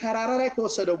ብሎ ተራራ ላይ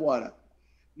ከወሰደው በኋላ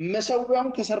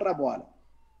መሰዊያውን ከሰራ በኋላ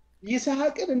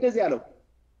ይስሐቅን እንደዚህ አለው።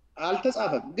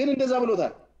 አልተጻፈም ግን እንደዛ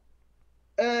ብሎታል።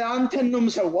 አንተን ነው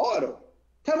የምሰዋው አለው።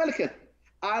 ተመልከት፣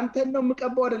 አንተን ነው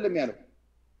የምቀባው አይደለም ያለው።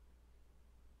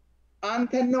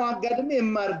 አንተን ነው አጋድሜ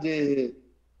የማርድ።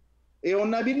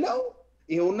 ይኸውና ቢላው፣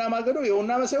 ይኸውና ማገዶ፣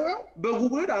 ይኸውና መሰዊያው፣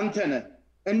 በጉጉድ አንተ ነህ።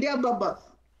 እንዴ አባባ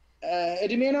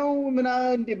እድሜ ነው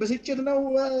እንዴ በስጭት ነው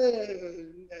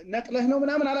ነቅለህ ነው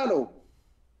ምናምን አላለው።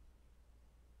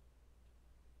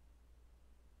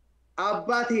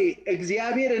 አባቴ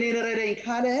እግዚአብሔር እኔን ረዳኝ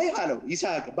ካለ አለው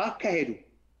ይስሐቅ ባካሄዱ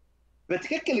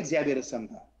በትክክል እግዚአብሔር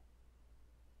ሰምቷል።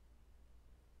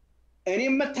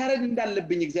 እኔም መታረድ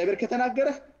እንዳለብኝ እግዚአብሔር ከተናገረ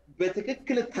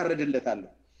በትክክል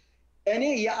ታረድለታለሁ። እኔ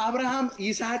የአብርሃም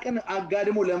ይስሐቅን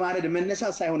አጋድሞ ለማረድ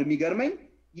መነሳት ሳይሆን የሚገርመኝ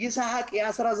ይስሐቅ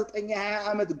የ19-20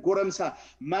 ዓመት ጎረምሳ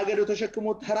ማገዶ ተሸክሞ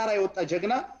ተራራ የወጣ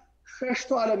ጀግና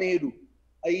ሸሽቶ አለመሄዱ።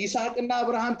 ይስሐቅና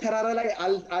አብርሃም ተራራ ላይ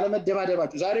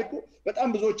አለመደባደባቸው። ዛሬ እኮ በጣም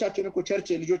ብዙዎቻችን እኮ ቸርች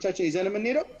ልጆቻችን ይዘን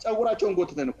የምንሄደው ጸጉራቸውን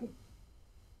ጎትተን እኮ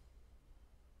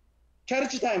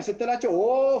ቸርች ታይም ስትላቸው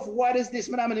ኦፍ what is this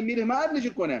ምናምን የሚልህ ማለት ልጅ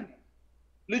እኮ ነው።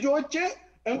 ልጆች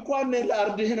እንኳን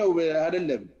ለአርድህ ነው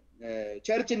አይደለም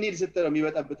ቸርች እንሂድ ስትለው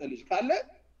የሚበጣበጥ ልጅ ካለ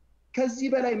ከዚህ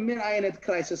በላይ ምን አይነት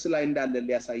ክራይሲስ ላይ እንዳለ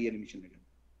ሊያሳየን የሚችል ነገር።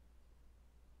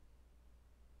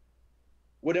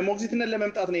 ወደ ሞግዚትነት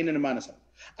ለመምጣት ነው ይሄንን ማነሳው።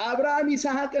 አብርሃም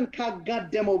ይስሐቅን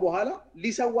ካጋደመው በኋላ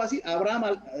ሊሰዋ ሲል አብርሃም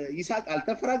ይስሐቅ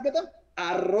አልተፈራገጠም፣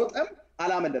 አልሮጠም፣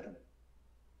 አላመለጠም።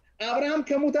 አብርሃም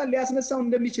ከሙታን ሊያስነሳው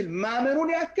እንደሚችል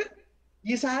ማመኑን ያክል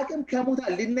ይስሐቅም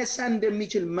ከሙታን ሊነሳ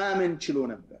እንደሚችል ማመን ችሎ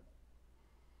ነበር።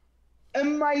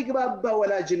 የማይግባባ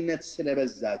ወላጅነት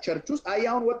ስለበዛ ቸርች ውስጥ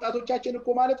አያውን ወጣቶቻችን እኮ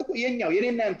ማለት እኮ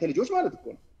የኔና ያንተ ልጆች ማለት እኮ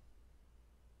ነው።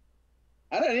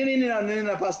 አረ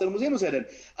እኔና ፓስተር ሙሴን ወሰደን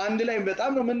አንድ ላይ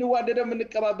በጣም ነው የምንዋደደው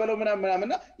የምንቀባበለው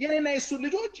ምናምንና የኔና የሱ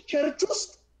ልጆች ቸርች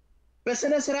ውስጥ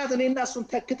በስነ ስርዓት እኔና እሱን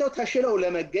ተክተው ተሽለው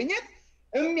ለመገኘት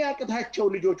የሚያቅታቸው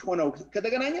ልጆች ሆነው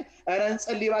ከተገናኘን አረ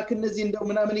እንጸልይ እባክህ እነዚህ እንደው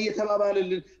ምናምን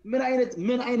እየተባባለልን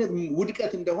ምን አይነት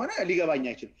ውድቀት እንደሆነ ሊገባኝ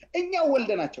አይችልም። እኛው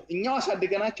ወልደናቸው እኛው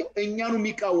አሳድገናቸው እኛኑ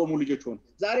የሚቃወሙ ልጆች ሆነ።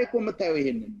 ዛሬ እኮ የምታየው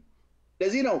ይሄንን።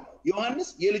 ለዚህ ነው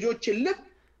ዮሐንስ የልጆችን ልብ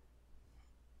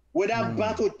ወደ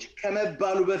አባቶች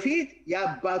ከመባሉ በፊት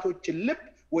የአባቶችን ልብ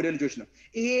ወደ ልጆች ነው።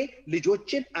 ይሄ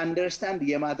ልጆችን አንደርስታንድ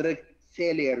የማድረግ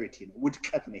ፌሊየሪቲ ነው፣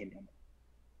 ውድቀት ነው ይሄን።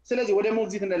 ስለዚህ ወደ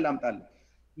ሞግዚትነት ላምጣለን።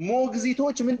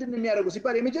 ሞግዚቶች ምንድነው የሚያደርጉ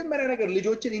ሲባል የመጀመሪያ ነገር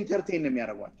ልጆችን ኢንተርቴይን ነው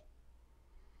የሚያደርጓቸው።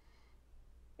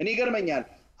 እኔ ይገርመኛል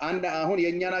አሁን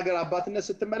የኛን ሀገር አባትነት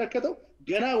ስትመለከተው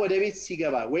ገና ወደ ቤት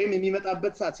ሲገባ ወይም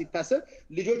የሚመጣበት ሰዓት ሲታሰብ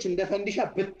ልጆች እንደ ፈንዲሻ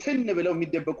ብትን ብለው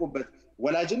የሚደበቁበት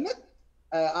ወላጅነት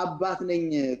አባት ነኝ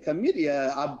ከሚል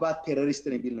የአባት ቴሮሪስት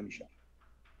ነኝ ቢል ነው የሚሻለው።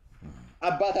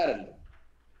 አባት አይደለም።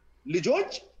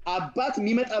 ልጆች አባት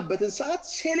የሚመጣበትን ሰዓት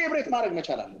ሴሌብሬት ማድረግ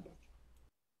መቻል አለበት።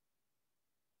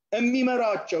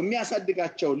 የሚመራቸው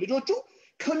የሚያሳድጋቸው ልጆቹ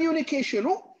ኮሚዩኒኬሽኑ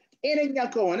ጤነኛ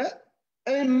ከሆነ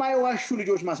የማይዋሹ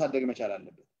ልጆች ማሳደግ መቻል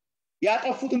አለበት።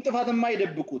 ያጠፉትን ጥፋት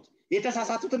የማይደብቁት፣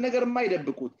 የተሳሳቱትን ነገር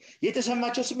የማይደብቁት፣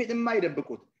 የተሰማቸው ስሜት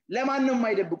የማይደብቁት። ለማን ነው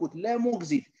የማይደብቁት?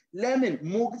 ለሞግዚት። ለምን?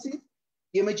 ሞግዚት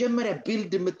የመጀመሪያ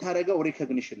ቢልድ የምታደርገው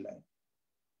ሪኮግኒሽን ላይ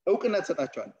እውቅና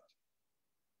ትሰጣቸዋለች።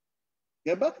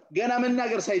 ገባ? ገና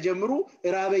መናገር ሳይጀምሩ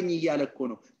ራበኝ እያለ እኮ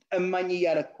ነው፣ ጠማኝ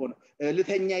እያለ እኮ ነው፣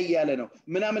 ልተኛ እያለ ነው፣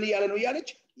 ምናምን እያለ ነው እያለች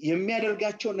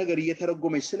የሚያደርጋቸውን ነገር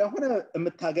እየተረጎመች ስለሆነ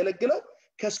የምታገለግለው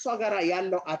ከሷ ጋር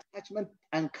ያለው አታችመንት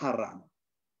ጠንካራ ነው።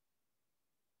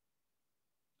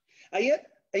 አየህ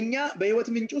እኛ በህይወት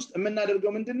ምንጭ ውስጥ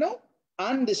የምናደርገው ምንድነው?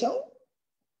 አንድ ሰው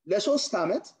ለ3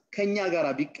 ዓመት ከኛ ጋር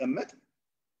ቢቀመጥ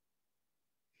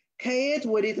ከየት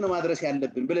ወዴት ነው ማድረስ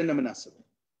ያለብን ብለን ነው የምናስበው።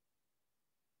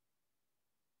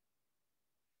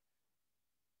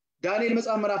 ዳንኤል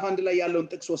መጽሐፍ ምዕራፍ 1 ላይ ያለውን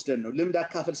ጥቅስ ወስደን ነው ልምድ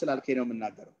አካፈል ስላልከኝ ነው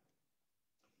የምናገረው።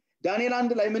 ዳንኤል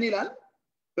 1 ላይ ምን ይላል?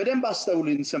 በደንብ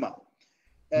አስተውልን ስማ።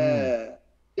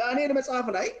 ዳንኤል መጽሐፍ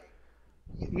ላይ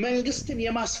መንግስትን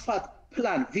የማስፋት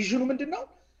ፕላን ቪዥኑ ምንድነው?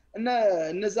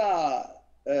 እነዛ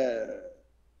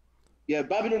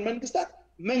የባቢሎን መንግስታት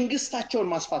መንግስታቸውን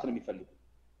ማስፋት ነው የሚፈልጉ።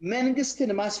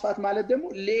 መንግስትን ማስፋት ማለት ደግሞ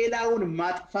ሌላውን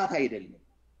ማጥፋት አይደለም፣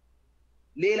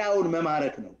 ሌላውን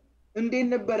መማረክ ነው። እንዴት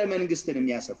ነበረ መንግስትን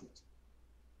የሚያሰፉት?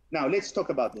 now let's talk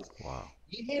about this.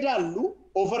 ይሄዳሉ፣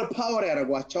 ኦቨርፓወር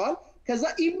ያደርጓቸዋል። ከዛ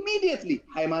ኢሚዲየትሊ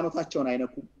ሃይማኖታቸውን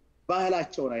አይነኩም፣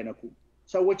 ባህላቸውን አይነኩም፣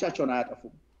 ሰዎቻቸውን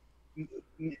አያጠፉም።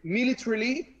 ሚሊተሪሊ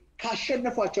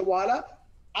ካሸነፏቸው በኋላ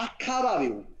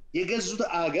አካባቢው የገዙት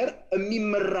አገር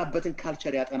የሚመራበትን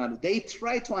ካልቸር ያጠናሉ they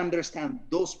try to understand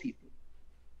those people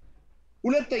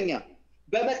ሁለተኛ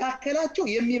በመካከላቸው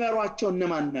የሚመሯቸው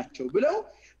እነማን ናቸው ብለው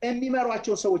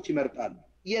የሚመሯቸው ሰዎች ይመርጣሉ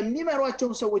የሚመሯቸው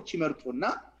ሰዎች ይመርጡና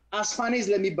አስፋኔዝ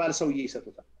ለሚባል ሰውዬ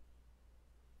ይሰጡታል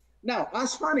now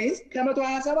አስፋኔዝ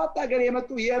ከ127 ሀገር የመጡ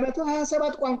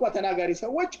የ127 ቋንቋ ተናጋሪ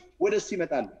ሰዎች ወደሱ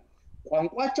ይመጣሉ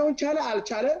ቋንቋቸውን ቻለ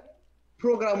አልቻለ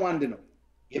ፕሮግራሙ አንድ ነው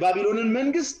የባቢሎንን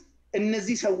መንግስት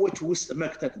እነዚህ ሰዎች ውስጥ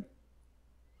መክተት ነው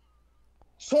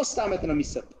 3 አመት ነው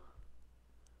የሚሰጠው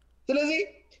ስለዚህ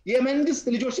የመንግስት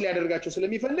ልጆች ሊያደርጋቸው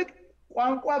ስለሚፈልግ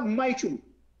ቋንቋ የማይችሉ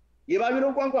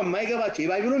የባቢሎን ቋንቋ የማይገባቸው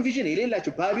የባቢሎን ቪዥን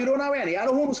የሌላቸው ባቢሎናውያን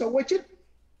ያልሆኑ ሰዎችን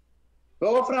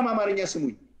በወፍራም አማርኛ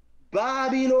ስሙኝ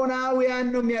ባቢሎናውያን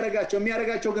ነው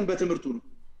የሚያደርጋቸው ግን በትምህርቱ ነው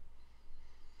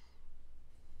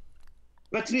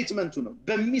በትሪትመንቱ ነው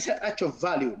በሚሰጣቸው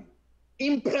ቫልዩ ነው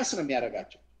ኢምፕረስ ነው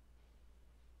የሚያደርጋቸው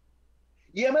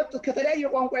የመጡ ከተለያየ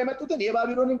ቋንቋ የመጡትን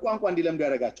የባቢሎንን ቋንቋ እንዲለምዱ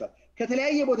ያደርጋቸዋል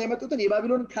ከተለያየ ቦታ የመጡትን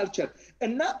የባቢሎንን ካልቸር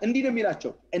እና እንዲህ ነው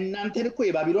የሚላቸው እናንተን እኮ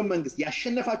የባቢሎን መንግስት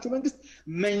ያሸነፋችሁ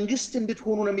መንግስት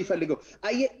እንድትሆኑ ነው የሚፈልገው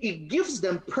አየ it gives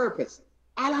them purpose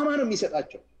አላማ ነው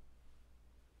የሚሰጣቸው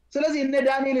ስለዚህ እነ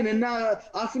ዳንኤልን እና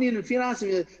አፍኒንን ፊናስ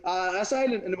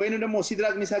አሳይልን ወይንም ደግሞ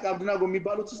ሲድራቅ ሚሳቅ አብደናጎ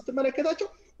የሚባሉት ስትመለከታቸው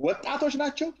ወጣቶች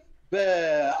ናቸው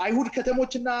በአይሁድ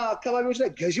ከተሞችና አካባቢዎች ላይ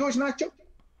ገዢዎች ናቸው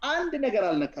አንድ ነገር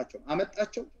አልነካቸው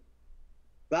አመጣቸው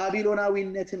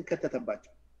ባቢሎናዊነትን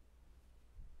ከተተባቸው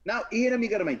now ይሄ ነው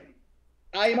የሚገርመኝ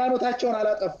ሃይማኖታቸውን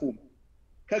አላጠፉም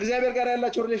ከእግዚአብሔር ጋር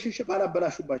ያላቸው ሪሌሽንሺፕ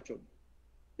አላበላሹባቸው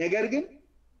ነገር ግን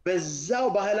በዛው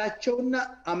ባህላቸውና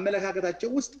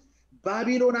አመለካከታቸው ውስጥ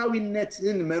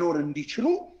ባቢሎናዊነትን መኖር እንዲችሉ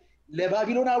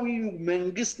ለባቢሎናዊ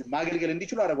መንግስት ማገልገል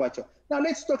እንዲችሉ አደረጓቸው now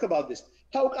let's talk about this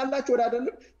ታውቃላችሁ ወደ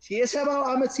አይደለም የሰባው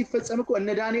አመት ሲፈጸም እኮ እነ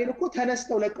ዳንኤል እኮ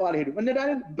ተነስተው ለቀው አልሄዱም እነ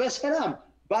ዳንኤል በሰላም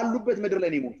ባሉበት ምድር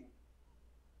ላይ ነው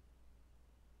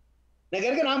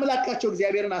ነገር ግን አምላካቸው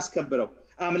እግዚአብሔርን አስከብረው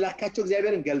አምላካቸው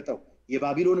እግዚአብሔርን ገልጠው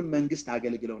የባቢሎንን መንግስት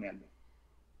አገልግለው ነው ያለው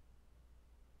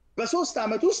በ3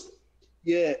 አመት ውስጥ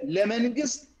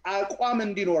ለመንግስት አቋም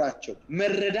እንዲኖራቸው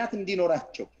መረዳት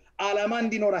እንዲኖራቸው አላማ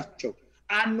እንዲኖራቸው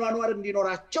አኗኗር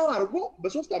እንዲኖራቸው አርጎ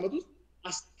በ3 አመት ውስጥ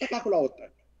አስተካክሎ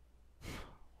አወጣቸው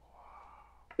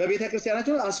በቤተ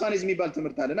ክርስቲያናችን አስፋኔዝ የሚባል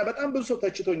ትምህርት አለና በጣም ብዙ ሰው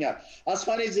ተችቶኛል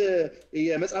አስፋኔዝ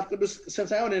የመጽሐፍ ቅዱስ ስም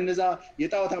ሳይሆን እነዛ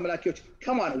የጣዖት አምላኪዎች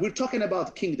come on we're talking about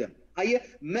kingdom አየ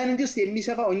መንግስት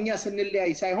የሚሰፋው እኛ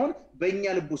ስንለያይ ሳይሆን በእኛ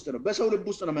ልብ ውስጥ ነው በሰው ልብ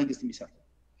ውስጥ ነው መንግስት የሚሰፋው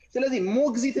ስለዚህ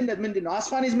ሞግዚትነት ምንድነው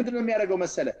አስፋኔዝ ምንድነው የሚያደርገው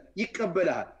መሰለ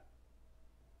ይቀበላል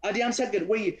አዲያም ሰገድ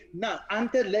ወይና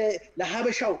አንተ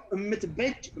ለሐበሻው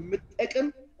እምትበጅ እምትጠቅም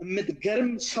እምትገርም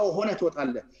ሰው ሆነ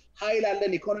ትወጣለህ ኃይል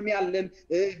አለን ኢኮኖሚ አለን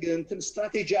እንትን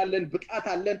ስትራቴጂ አለን ብቃት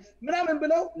አለን ምናምን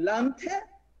ብለው ላንተ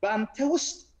ባንተ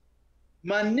ውስጥ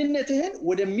ማንነትህን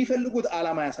ወደሚፈልጉት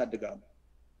ዓላማ ያሳድጋሉ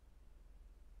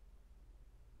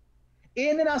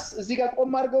ይሄንን እዚህ ጋር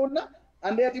ቆም አድርገውና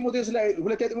አንደኛ ጢሞቴዎስ ላይ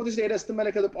ሁለተኛ ጢሞቴዎስ ላይ ደስ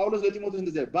ተመለከተ ጳውሎስ ለጢሞቴዎስ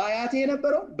እንደዚህ በአያቴ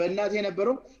የነበረው በእናቴ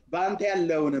የነበረው በአንተ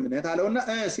ያለውን እምነት አለውና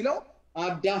ሲለው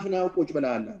አዳፍናው ቁጭ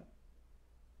ብለሃል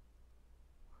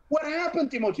what happened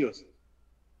ጢሞቴዎስ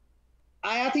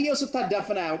አያትየው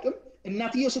ስታዳፍና ያውቅም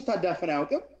እናትየው ስታዳፍና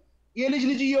ያውቅም የልጅ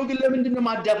ልጅየው ግን ለምንድነው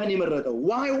ማዳፈን የመረጠው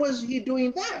why was he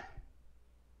doing that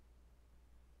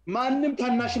ማንንም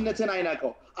ታናሽነትን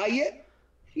አይናቀው አየ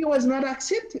he was not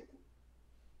accepted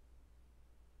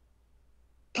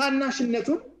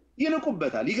ታናሽነቱን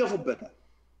ይንቁበታል ይገፉበታል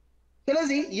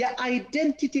ስለዚህ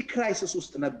የአይደንቲቲ ክራይሲስ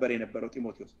ውስጥ ነበር የነበረው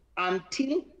ጢሞቴዎስ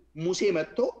until ሙሴ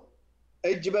መጥቶ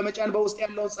እጅ በመጫን በውስጥ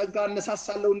ያለውን ጸጋ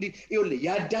አነሳሳለው እንዲ ይውል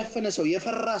ያዳፈነ ሰው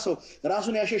የፈራ ሰው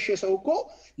ራሱን ያሸሸ ሰው እኮ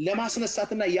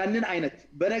ለማስነሳትና ያንን አይነት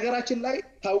በነገራችን ላይ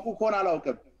ታውቁ ኮን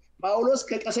አላውቅም ጳውሎስ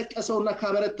ከቀሰቀሰውና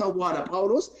ካበረታው በኋላ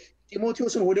ጳውሎስ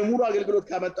ጢሞቴዎስን ወደ ሙሉ አገልግሎት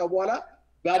ካመጣው በኋላ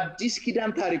በአዲስ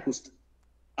ኪዳን ታሪክ ውስጥ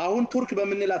አሁን ቱርክ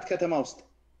በመንላት ከተማ ውስጥ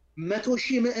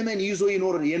 100,000 ምዕመን ይዞ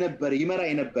ይኖር የነበረ ይመራ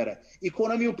የነበረ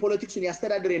ኢኮኖሚው ፖለቲክሱን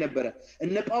ያስተዳድር የነበረ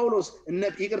እነ ጳውሎስ እነ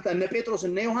ጴጥሮስ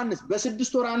እነ ዮሐንስ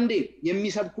በ6 ወር አንዴ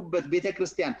የሚሰብኩበት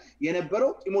ቤተክርስቲያን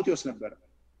የነበረው ጢሞቴዎስ ነበር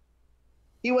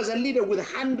he was a leader with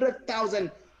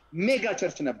 100,000 mega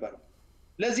church ነበር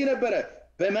ለዚህ ነበር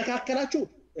በመካከላችሁ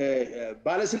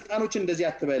ባለስልጣኖች እንደዚህ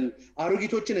አትበል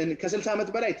አሮጊቶችን ከ60 አመት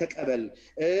በላይ ተቀበል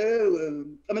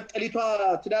ጥምጥሊቷ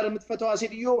ትዳር የምትፈታው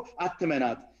ሴትዮ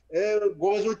አትመናት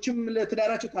ጎበዞችም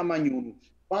ለትዳራቸው ታማኝ ሆኑ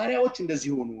ባሪያዎች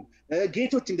እንደዚህ ሆኑ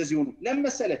ጌቶች እንደዚህ ሆኑ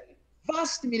ለምሳሌ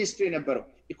ቫስት ሚኒስትሪ ነበረው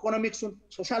ኢኮኖሚክሱን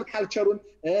ሶሻል ካልቸሩን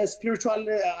ስፒሪቹዋል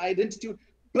አይደንቲቲውን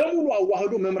በሙሉ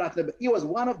አዋህዶ መምራት ነበር he was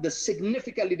one of the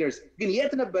significant leaders ግን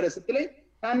የት ነበር ስትለኝ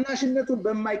ታናሽነቱን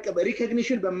በማይቀበል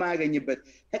ሪኮግኒሽን በማያገኝበት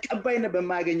ተቀባይነት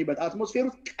በማያገኝበት አትሞስፌር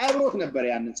ውስጥ ቀብሮት ነበር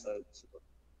ያንን ስጦታ።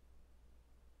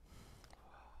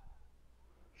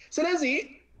 ስለዚህ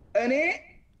እኔ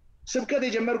ስብከት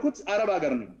የጀመርኩት አረብ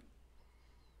ሀገር ነው።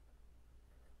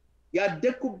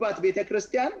 ያደግኩባት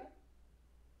ቤተክርስቲያን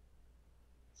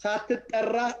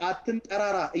ሳትጠራ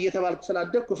አትንጠራራ እየተባልኩ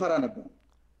ስላደግኩ ፈራ ነበር።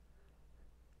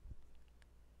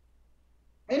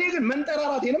 እኔ ግን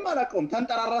መንጠራራቴንም አላውቀውም።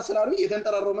 ተንጠራራ ስላሉኝ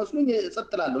የተንጠራራው መስሎኝ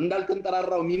ጸጥላለሁ።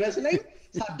 እንዳልተንጠራራው የሚመስለኝ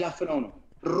ሳዳፍነው ነው።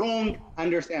 wrong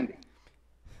understanding።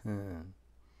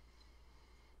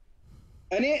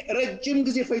 እኔ ረጅም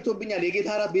ጊዜ ፈይቶብኛል የጌታ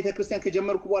እራት ቤተክርስቲያን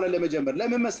ከጀመርኩ በኋላ ለመጀመር።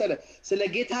 ለምን መሰለ? ስለ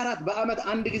ጌታ እራት በአመት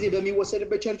አንድ ጊዜ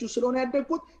በሚወሰድበት ቸርች ስለሆነ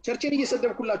ያደግኩት። ቸርችን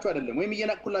እየሰደብኩላችሁ አይደለም ወይም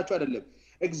እየናቅኩላችሁ አይደለም።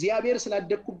 እግዚአብሔር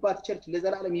ስላደግኩባት ቸርች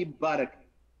ለዘላለም ይባረክ።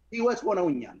 ህይወት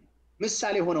ሆነውኛል፣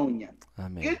 ምሳሌ ሆነውኛል።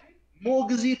 ግን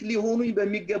ሞግዚት ሊሆኑኝ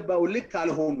በሚገባው ልክ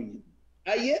አልሆኑኝም።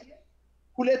 አየ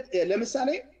ሁለት ለምሳሌ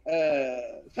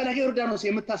ፈለገ ዮርዳኖስ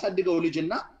የምታሳድገው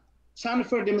ልጅና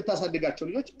ሳንፈርድ የምታሳድጋቸው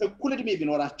ልጆች እኩል እድሜ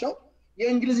ቢኖራቸው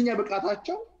የእንግሊዝኛ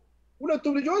ብቃታቸው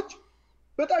ሁለቱም ልጆች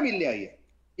በጣም ይለያያል።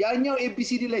 ያኛው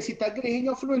ኤቢሲዲ ላይ ሲታገል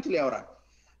ይሄኛው ፍሉዌንትሊ ያወራል።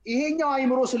 ይሄኛው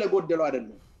አይምሮ ስለጎደለው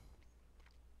አይደለም፣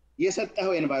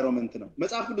 የሰጠው ኤንቫይሮንመንት ነው።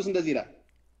 መጽሐፍ ቅዱስ እንደዚህ ይላል፣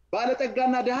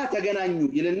 ባለጠጋና ደሃ ተገናኙ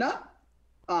ይልና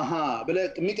አሃ ብለ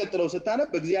የሚቀጥለው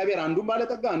ስታነብ እግዚአብሔር አንዱን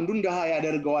ባለጠጋ አንዱን ደሃ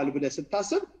ያደርገዋል ብለ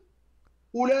ስታስብ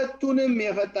ሁለቱንም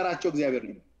የፈጠራቸው እግዚአብሔር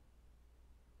ነው።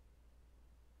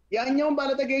 ያኛውን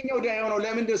ባለጠጋ የኛው ደሃ የሆነው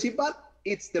ለምንድን ነው ሲባል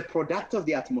it's the product of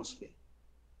the atmosphere።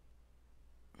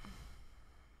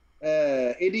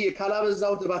 ኤዲ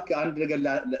ካላበዛውት እባክህ አንድ ነገር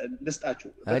ልስጣችሁ።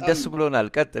 ደስ ብሎናል።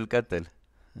 ቀጥል።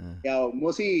 ያው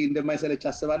ሞሲ እንደማይሰለች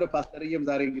አስባለሁ። ፓስተርዬም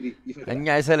ዛሬ እንግዲህ ይፈቅዳል። እኛ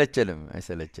አይሰለችንም።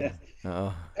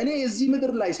 እኔ እዚህ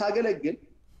ምድር ላይ ሳገለግል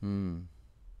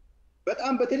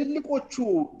በጣም በትልልቆቹ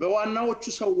በዋናዎቹ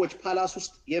ሰዎች ፓላስ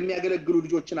ውስጥ የሚያገለግሉ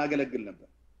ልጆችን አገለግል ነበር።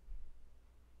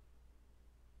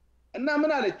 እና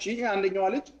ምን አለች አንደኛዋ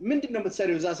ልጅ ምንድነው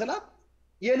የምትሰሪው እዛ ስላት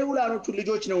የልዑላኖቹ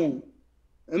ልጆች ነው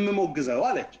እምሞግዘው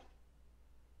አለች።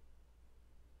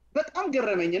 በጣም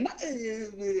ገረመኝና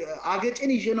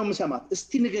አገጨን ይዤ ነው የምሰማት።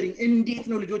 እስቲ ንገሪኝ እንዴት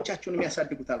ነው ልጆቻቸውን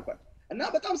የሚያሳድጉት አልኳት። እና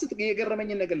በጣም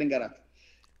የገረመኝን ነገር ልንገራት።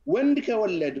 ወንድ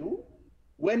ከወለዱ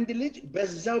ወንድ ልጅ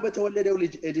በዛው በተወለደው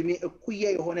ልጅ እድሜ እኩያ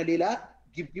የሆነ ሌላ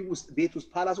ግቢ ውስጥ ቤት ውስጥ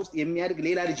ፓላስ ውስጥ የሚያድግ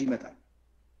ሌላ ልጅ ይመጣል፣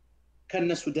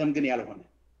 ከነሱ ደም ግን ያልሆነ።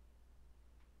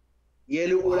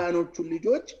 የልዑላኖቹ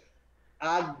ልጆች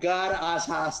አጋር አሳ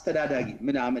አስተዳዳጊ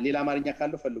ምናምን ሌላ አማርኛ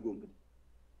ካለው ፈልጎ እንግዲህ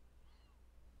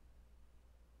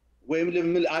ወይም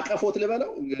ለምን አቀፎት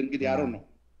ልበለው እንግዲህ ያረው ነው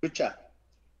ብቻ።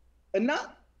 እና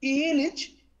ይሄ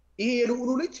የልዑሉ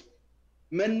ልጅ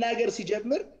መናገር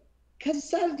ሲጀምር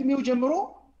ከዛ እድሜው ጀምሮ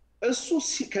እሱ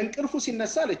ከእንቅልፉ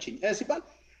ሲነሳ አለችኝ ሲባል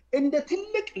እንደ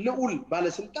ትልቅ ልዑል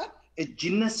ባለስልጣን እጅ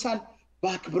ይነሳል፣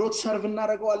 በአክብሮት ሰርቭ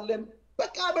እናደርገዋለን።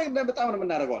 በቃ በጣም ነው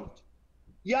የምናደርገዋለች።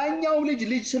 ያኛው ልጅ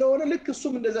ስለሆነ ልክ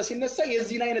እሱም እንደዛ ሲነሳ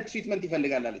የዚህን አይነት ትሪትመንት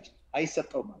ይፈልጋል አለች።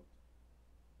 አይሰጠውም ማለት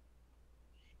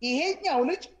ይሄኛው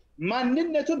ልጅ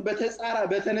ማንነቱን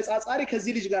በተነጻጻሪ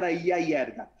ከዚህ ልጅ ጋር እያየ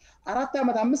ያድጋል። 4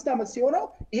 ዓመት 5 ዓመት ሲሆነው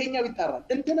ይሄኛው ይጣራል።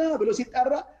 እንትና ብሎ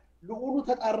ሲጣራ ልዑሉ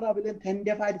ተጣራ ብለን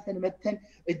ተንደፋድፈን መተን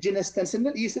እጅ ነስተን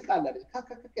ስንል ይስቃል አለች።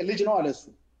 ልጅ ነው አለ እሱ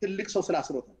ትልቅ ሰው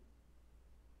ስላስሮተ።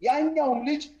 ያኛው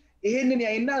ልጅ ይሄንን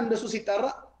ያይና እንደሱ ሲጣራ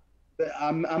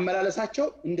አመላለሳቸው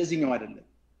እንደዚህኛው አይደለም።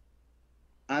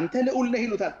 አንተ ልዑል ነህ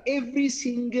ይሉታል ኤቭሪ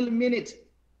ሲንግል ሚኒት።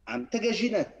 አንተ ገዢ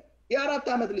ነህ። የ4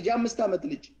 ዓመት ልጅ 5 ዓመት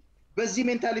ልጅ በዚህ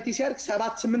ሜንታሊቲ ሲያርክ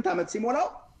 7-8 ዓመት ሲሞላው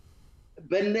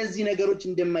በእነዚህ ነገሮች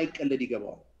እንደማይቀለድ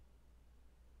ይገባዋል።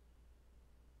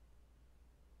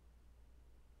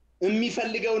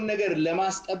 የሚፈልገውን ነገር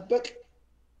ለማስጠበቅ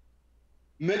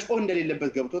መጮህ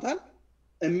እንደሌለበት ገብቶታል።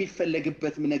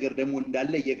 የሚፈለግበትም ነገር ደግሞ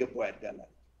እንዳለ እየገባው ያድጋል።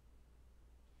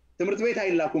 ትምህርት ቤት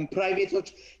አይላኩም። ፕራይቬቶች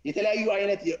የተለያዩ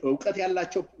አይነት ዕውቀት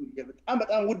ያላቸው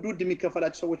በጣም ውድ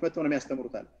የሚከፈላቸው ሰዎች መጥተው ነው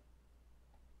የሚያስተምሩታል።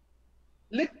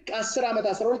 ልክ 10 ዓመት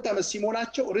 12 ዓመት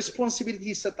ሲሞላቸው ሪስፖንሲቢሊቲ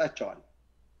ይሰጣቸዋል።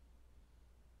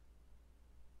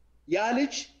 ያ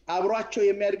ልጅ አብሯቸው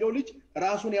የሚያድገው ልጅ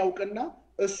ራሱን ያውቅና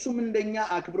እሱም እንደኛ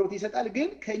አክብሮት ይሰጣል፣ ግን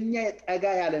ከኛ ጠጋ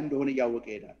ያለ እንደሆነ ያወቀ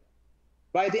ይሄዳል።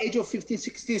 by the age of 15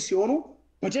 16 ሲሆኑ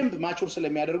በደንብ ማቹር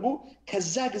ስለሚያደርጉ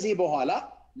ከዛ ጊዜ በኋላ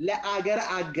ለአገር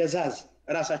አገዛዝ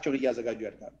ራሳቸውን እያዘጋጁ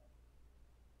ያድጋሉ።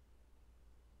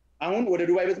 አሁን ወደ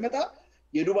ዱባይ ብትመጣ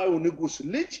የዱባዩ ንጉስ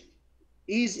ልጅ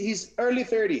his early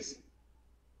 30s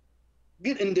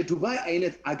ግን እንደ ዱባይ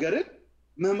አይነት አገርን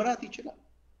መምራት ይችላል።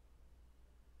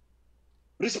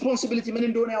 ሪስፖንሲቢሊቲ ምን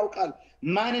እንደሆነ ያውቃል፣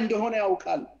 ማን እንደሆነ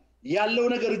ያውቃል፣ ያለው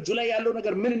ነገር እጁ ላይ ያለው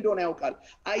ነገር ምን እንደሆነ ያውቃል።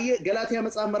 አየ ገላትያ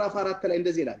መጽሐፍ ምዕራፍ 4 ላይ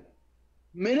እንደዚህ ይላል፣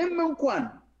 ምንም እንኳን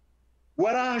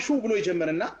ወራሹ ብሎ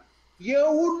ይጀምርና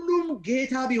የሁሉም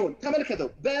ጌታ ቢሆን ተመልከተው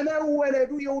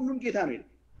በመወለዱ የሁሉም ጌታ ነው ይላል።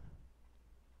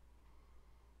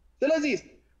 ስለዚህ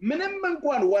ምንም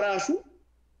እንኳን ወራሹ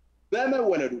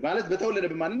በመወለዱ ማለት በተወለደ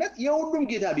በማንነት የሁሉም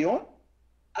ጌታ ቢሆን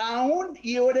አሁን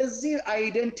ወደዚህ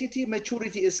አይደንቲቲ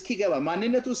ማቹሪቲ እስኪገባ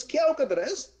ማንነቱ እስኪያውቅ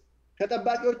ድረስ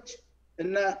ከጠባቂዎች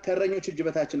እና ከረኞች እጅ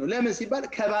በታች ነው። ለምን ሲባል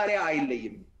ከባሪያ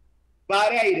አይለይም።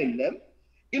 ባሪያ አይደለም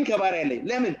ግን ከባሪያ አይለይም።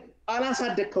 ለምን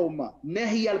አላሳደከውማ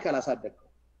ነህ እያልክ አላሳደከው።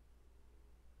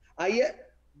 አየ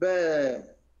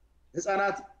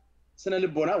በህፃናት ስነ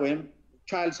ልቦና ወይም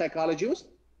ቻይልድ ሳይኮሎጂ ውስጥ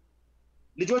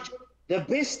ልጆች the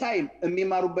best time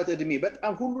የሚማሩበት እድሜ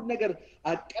በጣም ሁሉ ነገር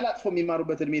አቀላጥፎ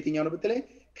የሚማሩበት እድሜ የትኛው ነው ብትለኝ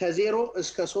ከ0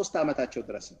 እስከ 3 ዓመታቸው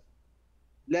ድረስ ነው።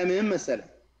 ለምን መሰለ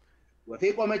ወፌ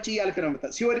ቆመች እያልክ ነው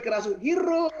የምትለው። ሲወድቅ ራሱ ሂሮ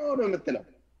ነው የምትለው።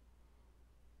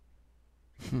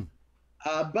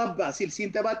 አባባ ሲል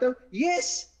ሲንተባተብ yes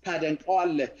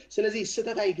ታደንቀዋለህ። ስለዚህ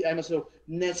ስተት አይመስለው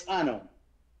ነፃ ነው።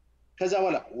 ከዛ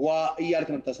በኋላ ዋ እያልክ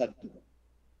ነው የምታሳድገው።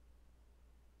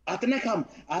 አትነካም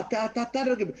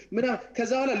አታደርግም ምናምን።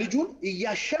 ከዛ በኋላ ልጁን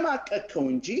እያሸማቀቅከው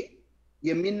እንጂ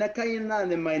የሚነካይና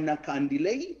የማይነካ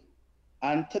እንዲለይ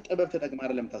አንተ ጥበብ ተጠቅመህ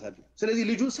አይደለም የምታሳድገው። ስለዚህ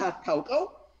ልጁ ሳታውቀው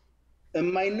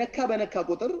የማይነካ በነካ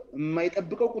ቁጥር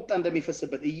የማይጠብቀው ቁጣ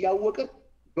እንደሚፈስበት እያወቀ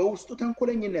በውስጡ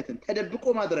ተንኮለኝነትን ተደብቆ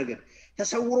ማድረግን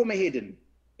ተሰውሮ መሄድን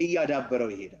እያዳበረው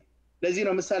ይሄዳል። ለዚህ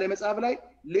ነው ምሳሌ መጽሐፍ ላይ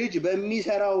ልጅ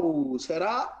በሚሰራው ስራ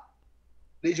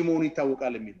ልጅ መሆኑ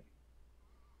ይታወቃል የሚለው።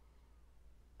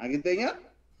 አግኝተኛ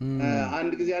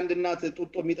አንድ ጊዜ አንድ እናት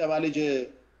ጡጦ የሚጠባ ልጅ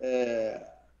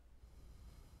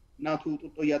እናቱ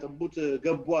ጡጦ እያጠቡት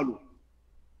ገቡ አሉ።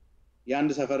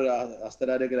 የአንድ ሰፈር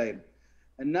አስተዳደግ ላይ ነው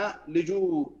እና ልጁ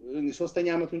 3ኛ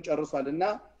ዓመቱን ጨርሷልና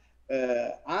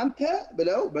አንተ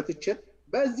ብለው በትችት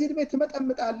በዚህ ዕድሜ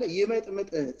ትመጠምጣለህ ይመጥምጥ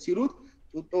ሲሉት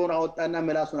ጡጦውን አወጣና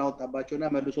ምላሱን አወጣባቸውና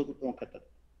መልሶ ጡጦውን ከተተ።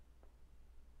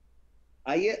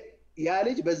 አየ ያ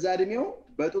ልጅ በዛ ዕድሜው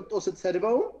በጡጦ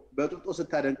ስትሰድበው በጡጦ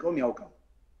ስታደንቀውም ያውቃል።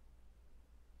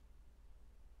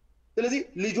 ስለዚህ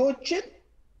ልጆችን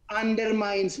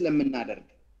አንደርማይን ስለምናደርግ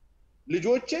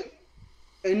ልጆችን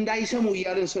እንዳይሰሙ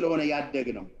እያልን ስለሆነ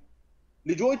ያደግነው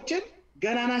ልጆችን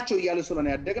ገና ናቸው እያልን ስለሆነ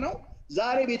ያደግነው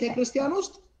ዛሬ ቤተክርስቲያን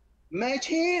ውስጥ መቼ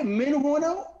ምን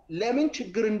ሆነው ለምን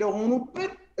ችግር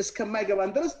እንደሆኑብን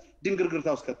እስከማይገባን ድረስ ድንግርግርታ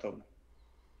ውስጥ ከተውናል።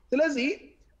 ስለዚህ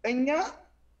እኛ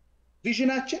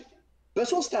ቪዥናችን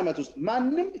በ3 ዓመት ውስጥ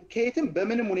ማንም ከየትም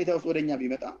በምንም ሁኔታ ውስጥ ወደኛ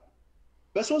ቢመጣ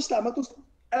በ3 ዓመት ውስጥ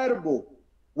ቀርቦ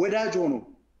ወዳጅ ሆኖ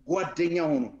ጓደኛ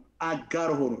ሆኖ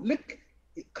አጋር ሆኖ ልክ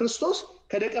ክርስቶስ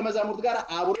ከደቀ መዛሙርት ጋር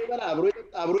አብሮ ይበላ አብሮ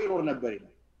ይጠጣ አብሮ ይኖር ነበር ይላል።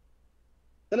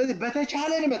 ስለዚህ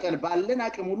በተቻለን መጠን ባለን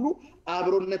አቅም ሁሉ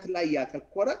አብሮነት ላይ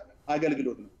ያተኮረ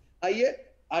አገልግሎት ነው። አየ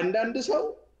አንዳንድ ሰው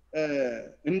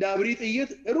እንደ አብሪ ጥይት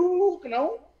ሩቅ ነው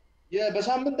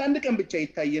በሳምንት አንድ ቀን ብቻ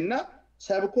ይታይና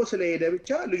ሰብኮ ስለሄደ ብቻ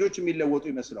ልጆች የሚለወጡ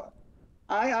ይመስለዋል።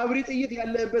 አይ አብሪ ጥይት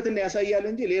ያለበትን ያሳያል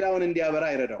እንጂ ሌላውን እንዲያበራ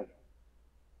አይረዳው።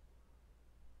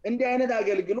 እንዲህ አይነት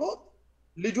አገልግሎት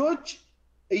ልጆች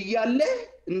እያለ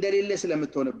እንደሌለ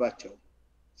ስለምትሆንባቸው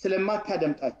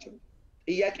ስለማታደምጣቸው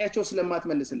ጥያቄያቸው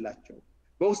ስለማትመልስላቸው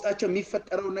በውስጣቸው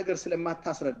የሚፈጠረው ነገር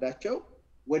ስለማታስረዳቸው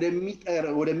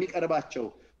ወደሚቀርባቸው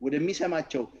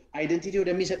ወደሚሰማቸው አይደንቲቲ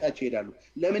ወደሚሰጣቸው ይሄዳሉ።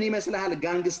 ለምን ይመስልሃል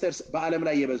ጋንግስተርስ በአለም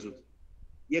ላይ የበዙት?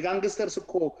 የጋንግስተርስ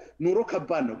እኮ ኑሮ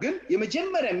ከባድ ነው ግን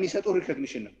የመጀመሪያ የሚሰጡ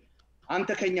ሪኮግኒሽን ነው። አንተ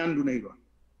ከኛ አንዱ ነህ ይሏል።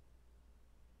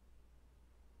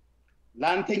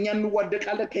 ላንተኛ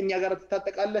እንዋደቃለን ከኛ ጋር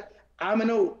ተታጠቃለህ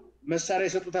አምነው መሳሪያ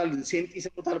ይሰጡታል ሴንጥ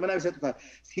ይሰጡታል ምናምን ይሰጡታል።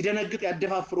 ሲደነግጥ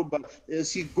ያደፋፍሩባል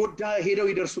ሲጎዳ ሄደው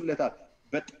ይደርሱለታል።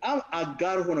 በጣም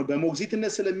አጋር ሆነው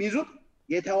በሞግዚትነት ስለሚይዙት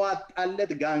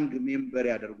የተዋጣለት ጋንግ ሜምበር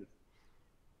ያደርጉት።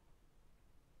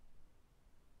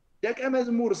 ደቀ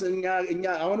መዝሙር እኛ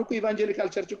አሁን እኮ ኢቫንጀሊካል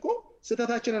ቸርች እኮ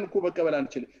ስተታችንን እኮ መቀበል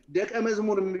አንችልም። ደቀ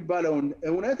መዝሙር የሚባለውን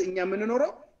እውነት እኛ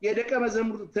የምንኖረው የደቀ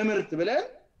መዝሙር ትምህርት ብለን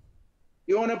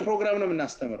የሆነ ፕሮግራም ነው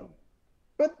የምናስተምረው።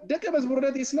 ደቀ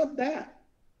መዝሙርነት ይስነት ዳ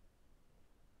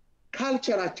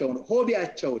ካልቸራቸውን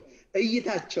ሆቢያቸውን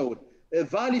እይታቸውን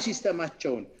ቫልዩ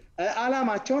ሲስተማቸውን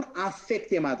አላማቸውን አፌክት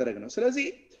የማድረግ ነው። ስለዚህ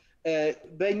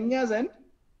በእኛ ዘንድ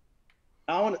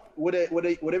አሁን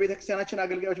ወደ ቤተክርስቲያናችን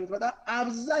አገልጋዮች ብትመጣ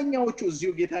አብዛኛዎቹ እዚሁ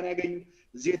ጌታን ያገኙ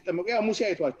እዚሁ የተጠመቁ ያ ሙሴ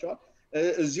አይቷቸዋል።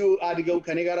 እዚሁ አድገው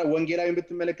ከኔ ጋር ወንጌላዊን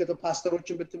ብትመለከት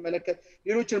ፓስተሮችን ብትመለከት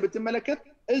ሌሎችን ብትመለከት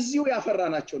እዚሁ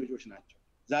ያፈራናቸው ልጆች ናቸው።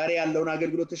 ዛሬ ያለውን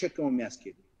አገልግሎት ተሸክመው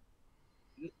የሚያስኬዱ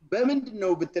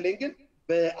በምንድነው ብትለኝ ግን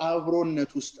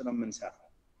በአብሮነት ውስጥ ነው የምንሰራው።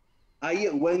 አየ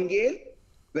ወንጌል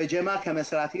በጀማ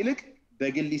ከመስራት ይልቅ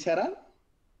በግል ይሰራል።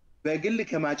 በግል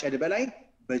ከማጨድ በላይ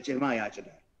በጀማ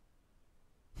ያጭዳል።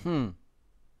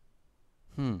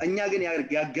 እኛ ግን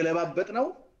ያገለባበጥ ነው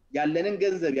ያለንን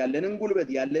ገንዘብ ያለንን ጉልበት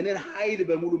ያለንን ኃይል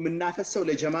በሙሉ የምናፈሰው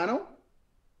ለጀማ ነው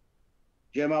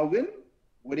ጀማው ግን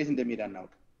ወዴት እንደሚሄድ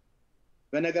አናውቅ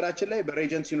በነገራችን ላይ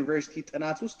በሬጀንት ዩኒቨርሲቲ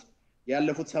ጥናት ውስጥ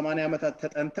ያለፉት 80 ዓመታት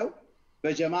ተጠንተው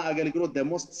በጀማ አገልግሎት the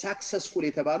most successful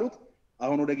የተባሉት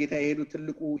አሁን ወደ ጌታ የሄዱ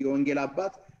ትልቁ የወንጌል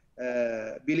አባት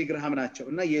ቢሊ ግርሃም ናቸው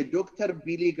እና የዶክተር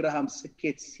ቢሊ ግርሃም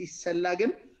ስኬት ሲሰላ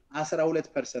ግን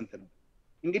 12% ነው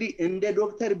እንግዲህ እንደ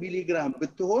ዶክተር ቢሊ ግርሃም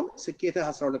ብትሆን ስኬት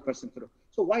 12% ነው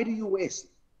so why do you waste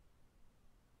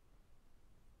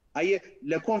አየ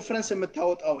ለኮንፈረንስ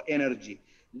የምታወጣው ኤነርጂ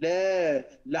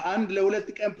ለአንድ ለሁለት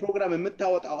ቀን ፕሮግራም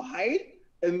የምታወጣው ኃይል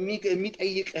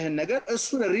የሚጠይቅህን ነገር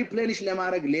እሱን ሪፕሌኒሽ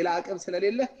ለማድረግ ሌላ አቅም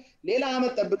ስለሌለ ሌላ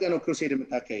አመት ጠብቀህ ነው ክሩሴድ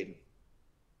የምታካሂደው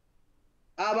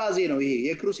አባዜ ነው ይሄ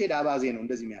የክሩሴድ አባዜ ነው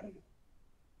እንደዚህ የሚያደርገው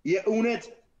የእውነት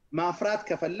ማፍራት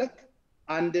ከፈለክ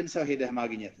አንድን ሰው ሄደህ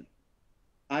ማግኘት ነው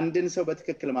አንድን ሰው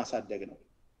በትክክል ማሳደግ ነው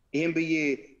ይሄን ብዬ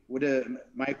ወደ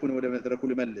ማይኩን ወደ መድረኩ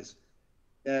ልመልስ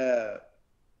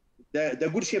the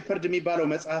good shepherd የሚባለው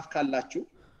መጽሐፍ ካላችሁ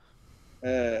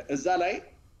እዛ ላይ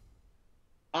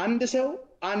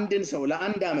አንድን ሰው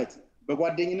ለአንድ አመት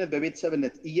በጓደኝነት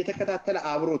በቤተሰብነት እየተከታተለ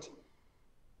አብሮት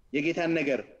የጌታን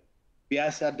ነገር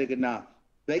ቢያሳድግና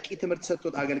በቂ ትምህርት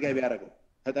ሰጥቶት አገልጋይ ቢያደርገው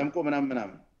ተጠምቆ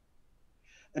ምናምን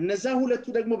እነዛ ሁለቱ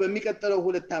ደግሞ በሚቀጥለው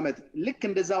 2 አመት ልክ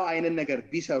እንደዛው አይነት ነገር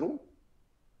ቢሰሩ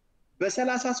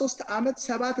በ33 አመት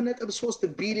 7.3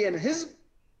 ቢሊዮን ህዝብ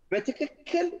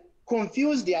በትክክል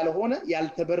ኮንፊውዝድ ያልሆነ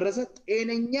ያልተበረዘ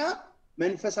ጤነኛ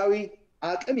መንፈሳዊ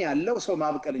አቅም ያለው ሰው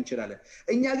ማብቀል እንችላለን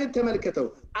እኛ ግን ተመልከተው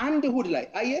አንድ ሁድ ላይ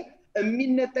አየ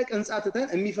የሚነጠቅ ህንጻ ተተን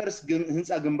የሚፈርስ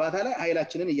ህንጻ ግንባታ ላይ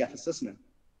ኃይላችንን እያፈሰስን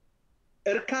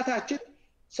እርካታችን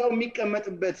ሰው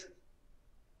የሚቀመጥበት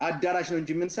አዳራሽ ነው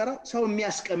እንጂ የምንሰራው ሰው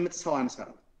የሚያስቀምጥ ሰው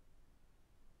አንሰራው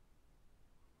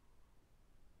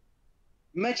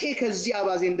መቼ ከዚህ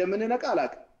አባዜ እንደምንነቃ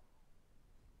አላውቅም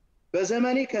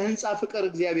በዘመኔ ከህንጻ ፍቅር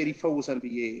እግዚአብሔር ይፈውሰን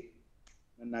ብዬ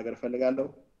መናገር ፈልጋለሁ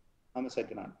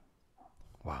አመሰግናለሁ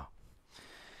ዋው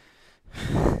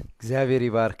እግዚአብሔር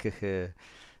ይባርክህ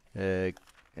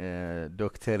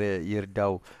ዶክተር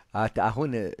ይርዳው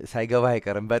አሁን ሳይገባ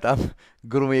አይቀርም በጣም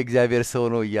ግሩም የእግዚአብሔር ሰው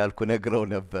ነው እያልኩ ነግረው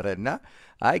ነበርና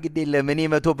አይ ግዴ ለምን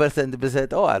 100%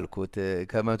 ብሰጠው አልኩት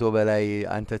ከ100 በላይ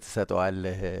አንተ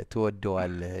ትሰጠዋለህ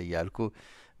ትወደዋለህ እያልኩ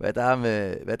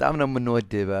በጣም ነው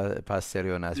የምንወድ ፓስተር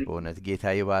ዮናስ በእውነት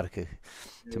ጌታ ይባርክህ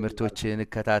ትምህርቶችን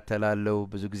እከታተላለሁ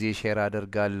ብዙ ጊዜ ሼር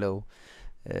አደርጋለሁ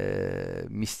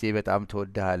ሚስቴ በጣም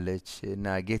ተወደሃለች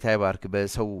እና ጌታ ይባርክ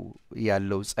በሰው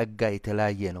ያለው ጸጋ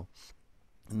የተለያየ ነው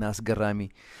እና አስገራሚ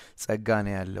ጸጋ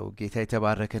ነው ያለው ጌታ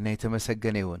የተባረከና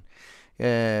የተመሰገነ ይሁን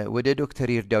ወደ ዶክተር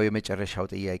ይርዳው የመጨረሻው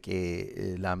ጥያቄ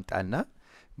ላምጣና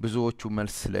ብዙዎቹ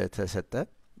መልስ ስለተሰጠ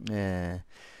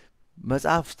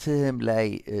መጽሐፍትም ላይ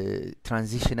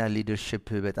ትራንዚሽናል ሊደርሺፕ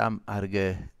በጣም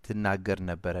አርገህ ትናገር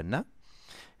ነበርና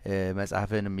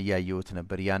መጽሐፍንም ያያየሁት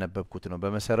ነበር ያነበብኩት ነው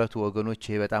በመሰረቱ ወገኖች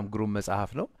ይሄ በጣም ግሩም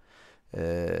መጽሐፍ ነው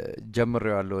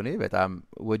ጀምሬዋለሁ እኔ በጣም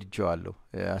ወድጄዋለሁ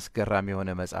አስገራሚ የሆነ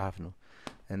መጽሐፍ ነው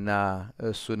እና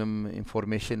እሱንም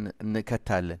ኢንፎርሜሽን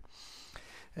እንከታለን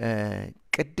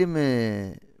ቅድም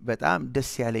በጣም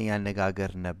ደስ ያለኝ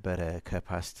አነጋገር ነበረ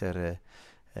ከፓስተር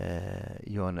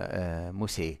ዮና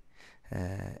ሙሴ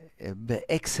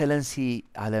በኤክሰለንሲ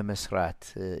አለመስራት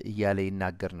እያለ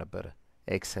ይናገር ነበር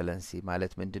ኤክሰለንሲ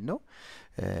ማለት ምንድነው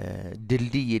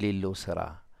ድልድይ የሌለው ስራ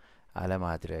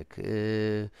አለማድረግ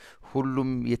ሁሉም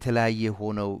የተለያየ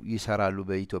ሆነው ይሰራሉ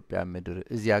በኢትዮጵያ ምድር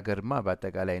እዚህ ሀገርማ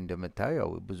በአጠቃላይ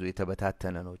እንደምታየው ብዙ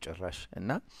የተበታተነ ነው ጭራሽ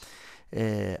እና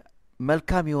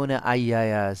መልካም የሆነ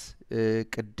አያያዝ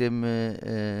ቅድም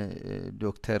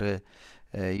ዶክተር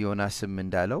ዮናስም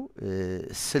እንዳለው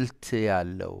ስልት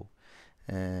ያለው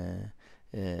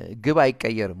ግብ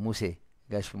አይቀየርም ሙሴ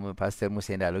ጋሽ ፓስተር ሙሴ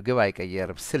እንዳለው ግብ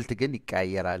አይቀየርም ስልት ግን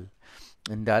ይቀየራል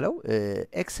እንዳለው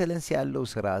ኤክሰለንስ ያለው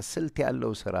ስራ ስልት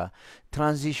ያለው ስራ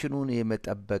ትራንዚሽኑን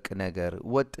የመጠበቅ ነገር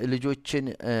ወጥ ልጆችን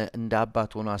እንደ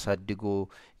አባት ሆኖ አሳድጎ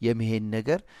የመሄድ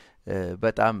ነገር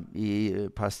በጣም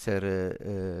ፓስተር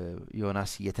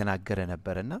ዮናስ እየተናገረ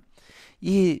ነበርና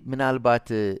ይህ ምናልባት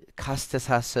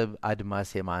ካስተሳሰብ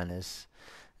አድማስ የማነስ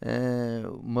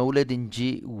መውለድ እንጂ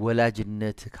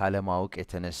ወላጅነት ካለማወቅ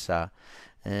የተነሳ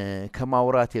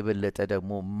ከማውራት የበለጠ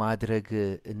ደግሞ ማድረግ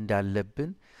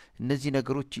እንዳለብን እነዚህ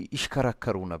ነገሮች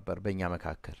ይሽከረከሩ ነበር በእኛ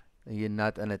መካከል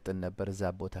ይናጠነጥን ነበር እዛ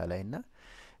ቦታ ላይና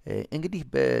እንግዲህ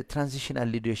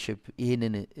በትራንዚሽናል ሊደርሺፕ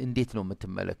ይሄንን እንዴት ነው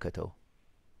የምትመለከተው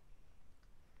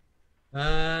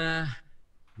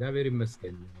እግዚአብሔር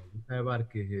ይመስገን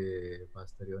ታይባርክህ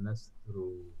ፓስተር ዮናስ ጥሩ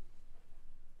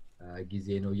ጊዜ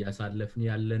ነው ያሳለፍን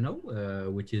ያለ ነው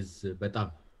which is በጣም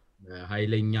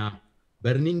ኃይለኛ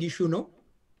በርኒንግ ኢሹ ነው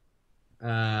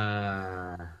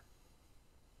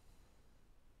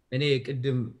እኔ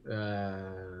ቅድም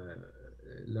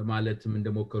ለማለትም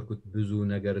እንደሞከርኩት ብዙ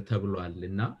ነገር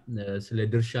ተብሏልና ስለ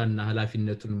ድርሻና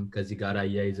ኃላፊነቱንም ከዚህ ጋር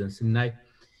አያይዘን ስናይ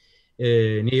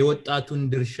እኔ የወጣቱን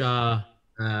ድርሻ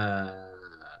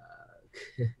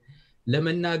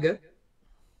ለመናገር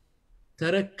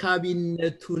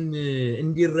ተረካቢነቱን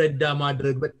እንዲረዳ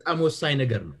ማድረግ በጣም ወሳኝ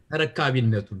ነገር ነው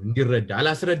ተረካቢነቱን እንዲረዳ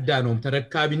አላስረዳ ነው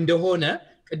ተረካቢ እንደሆነ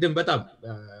ቅድም በጣም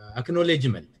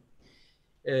አክኖሌጅመንት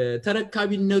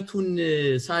ተረካቢነቱን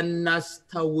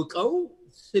ሳናስታውቀው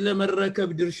ስለመረከብ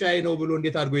ድርሻዬ ነው ብሎ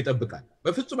እንዴት አድርጎ ይጠብቃል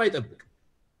በፍጹም አይጠብቅም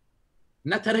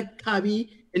እና ተረካቢ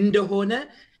እንደሆነ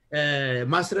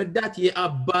ማስረዳት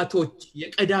የአባቶች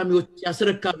የቀዳሚዎች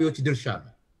ያስረካቢዎች ድርሻ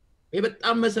ነው ይሄ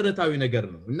በጣም መሰረታዊ ነገር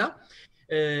ነው እና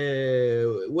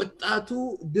ወጣቱ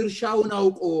ድርሻውን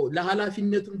አውቆ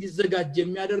ለኃላፊነቱ እንዲዘጋጅ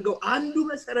የሚያደርገው አንዱ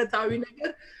መሰረታዊ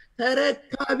ነገር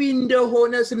ተረካቢ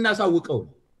እንደሆነ ስናሳውቀው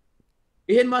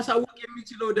ይሄን ማሳወቅ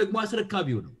የሚችለው ደግሞ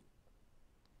አስረካቢው ነው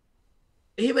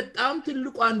ይሄ በጣም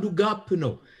ትልቁ አንዱ ጋፕ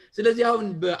ነው ስለዚህ አሁን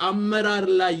በአመራር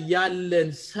ላይ ያለን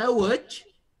ሰዎች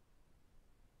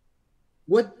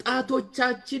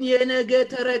ወጣቶቻችን የነገ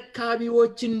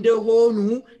ተረካቢዎች እንደሆኑ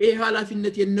ይሄ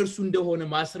ኃላፊነት የነርሱ እንደሆነ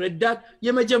ማስረዳት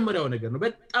የመጀመሪያው ነገር ነው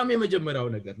በጣም የመጀመሪያው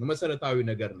ነገር ነው መሰረታዊ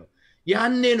ነገር ነው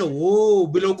ያኔ ነው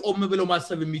ብለው ቆም ብለው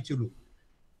ማሰብ የሚችሉ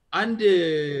አንድ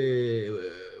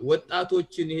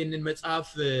ወጣቶችን ይሄንን መጽሐፍ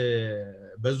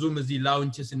በዙም እዚህ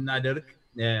ላውንች ስናደርግ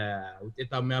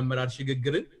ውጤታማ ያመራር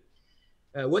ሽግግርን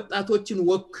ወጣቶችን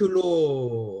ወክሎ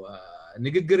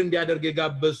ንግግር እንዲያደርግ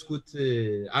የጋበዝኩት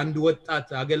አንድ ወጣት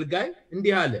አገልጋይ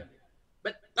እንዲህ አለ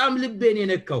በጣም ልቤን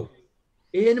የነካው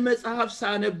ይሄን መጽሐፍ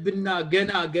ሳነብና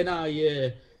ገና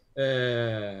የፌስ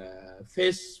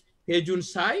ፔጁን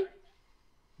ሳይ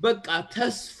በቃ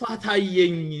ተስፋ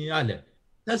ታየኝ አለ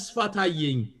ተስፋ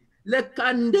ታየኝ ለካ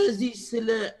እንደዚህ ስለ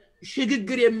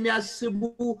ሽግግር የሚያስቡ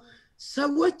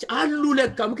ሰዎች አሉ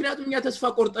ለካ ምክንያቱም እኛ ተስፋ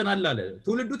ቆርጠናል አለ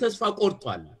ትውልዱ ተስፋ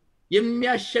ቆርጧል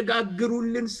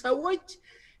የሚያሸጋግሩልን ሰዎች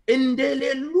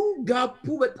እንደሌሉ ጋፑ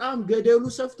በጣም ገደሉ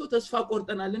ሰፍቶ ተስፋ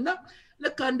ቆርጠናልና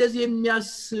ለካ እንደዚህ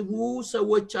የሚያስቡ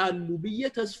ሰዎች አሉ ብዬ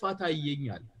ተስፋ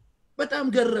ታየኛል በጣም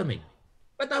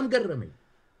ገረመኝ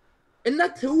እና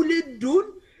ትውልዱን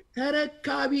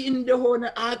ተረካቢ እንደሆነ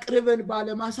አቅርበን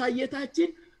ባለማሳየታችን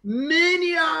ምን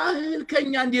ያህል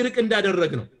ከኛ እንዲርቅ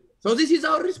እንዳደረግ ነው so this is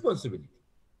our responsibility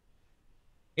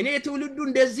እኔ ትውልዱ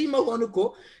እንደዚህ መሆን እኮ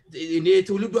እኔ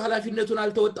ትውልዱ ኃላፊነቱን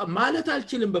አልተወጣ ማለት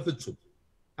አልችልም በፍጹም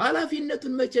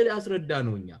ኃላፊነቱን መቼ ያስረዳ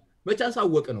ነውኛ መቼ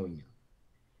አሳወቀ ነውኛ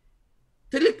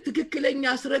ትክክለኛ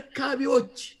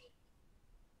አስረካቢዎች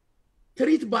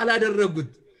ትሪት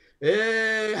ባላደረጉት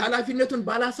ኃላፊነቱን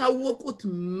ባላሳወቁት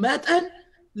መጠን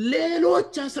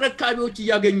ሌሎች አስረካቢዎች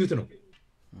ያገኙት ነው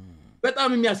በጣም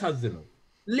የሚያሳዝነው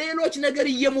ሌሎች ነገር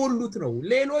እየሞሉት ነው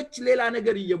ሌሎች ሌላ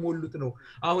ነገር እየሞሉት ነው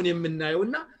አሁን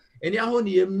የምናየውና እኔ አሁን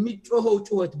የሚጮኸው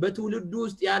ጩኸት በትውልዱ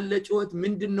ውስጥ ያለ ጩኸት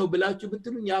ምንድነው ብላችሁ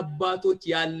ብትሉኝ ያባቶች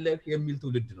ያለ የሚል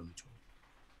ትውልድ ነው የሚጮኸው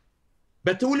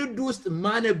በትውልዱ ውስጥ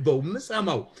ማነበው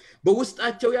ምሰማው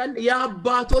በውስጣቸው ያለ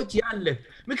ያባቶች ያለ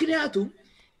ምክንያቱም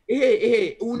ይሄ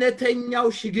እውነተኛው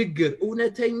ሽግግር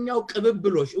እውነተኛው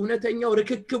ቅብብሎሽ እውነተኛው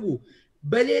ርክክቡ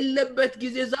በሌለበት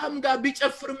ጊዜ ዛም ጋር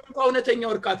ቢጨፍርም እንኳን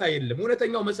እውነተኛው እርካታ የለም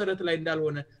እውነተኛው መሰረት ላይ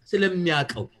እንዳልሆነ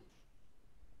ስለሚያቀው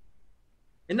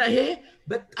እና ይሄ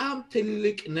በጣም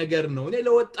ትልቅ ነገር ነው እኔ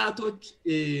ለወጣቶች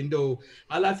እንደው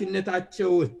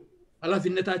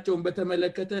ኃላፊነታቸውን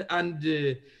በተመለከተ አንድ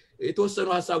የተወሰኑ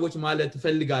ሐሳቦች ማለት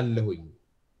ፈልጋለሁኝ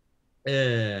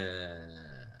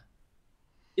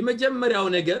የመጀመሪያው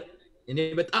ነገር እኔ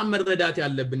በጣም መረዳት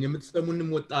ያለብን የምትሰሙንም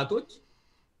ወጣቶች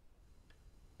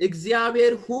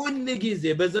እግዚአብሔር ሁሉ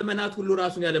ጊዜ በዘመናት ሁሉ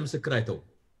ራሱን ያለ ምስክር አይተው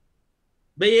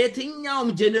በየትኛውም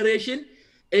ጄነሬሽን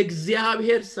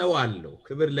እግዚአብሔር ሰው አለው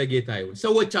ክብር ለጌታ ይሁን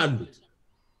ሰዎች አሉት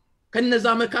ከነዛ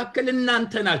መካከል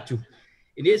እናንተ ናችሁ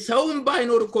እኔ ሰውም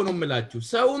ባይኖር እኮ ነው የምላችሁ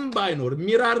ሰውም ባይኖር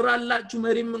ሚራራላችሁ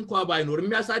መሪም እንኳን ባይኖር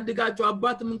የሚያሳድጋችሁ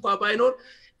አባትም እንኳን ባይኖር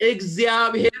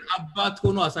እግዚአብሔር አባት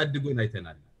ሆኖ አሳድጎን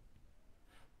አይተናል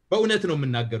በእውነት ነው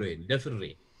የምናገረው ይሄን ደፍሬ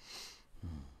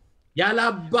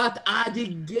ያላባት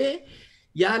አድጌ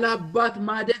ያላባት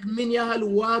ማደግ ምን ያህል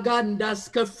ዋጋ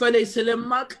እንዳስከፈለኝ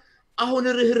ስለማቅ አሁን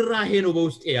ርህራሄ ነው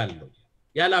በውስጤ ያለው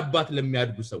ያላባት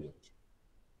ለሚያድጉ ሰዎች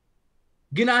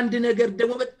ግን አንድ ነገር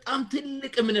ደግሞ በጣም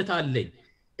ትልቅ እምነት አለኝ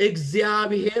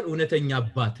እግዚአብሔር እውነተኛ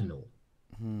አባት ነው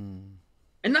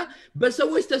እና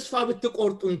በሰዎች ተስፋ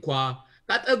ብትቆርጡ እንኳን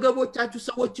ካጠገቦቻችሁ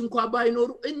ሰዎች እንኳን ባይኖሩ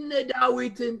እነ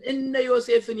ዳዊትን እነ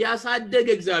ዮሴፍን ያሳደገ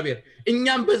እግዚአብሔር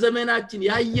እኛም በዘመናችን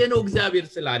ያየነው እግዚአብሔር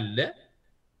ስላለ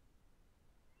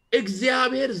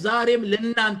እግዚአብሔር ዛሬም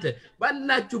ለእናንተ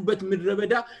ባላችሁበት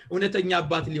ምድረበዳ እውነተኛ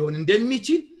አባት ሊሆን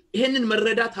እንደሚችል ይሄንን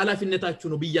መረዳት ኃላፊነታችሁ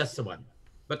ነው ብዬ አስባለሁ።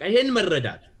 በቃ ይሄን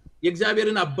መረዳት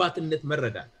የእግዚአብሔርን አባትነት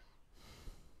መረዳት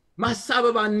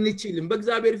ማሳበብ አንችልም።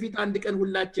 በእግዚአብሔር ፊት አንድ ቀን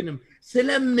ሁላችንም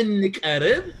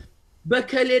ስለምንቀርብ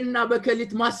በከሌና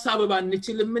በከሊት ማሳበብ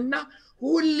አንችልምና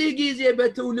ሁሉ ጊዜ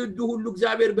በትውልዱ ሁሉ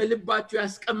እግዚአብሔር በልባቸው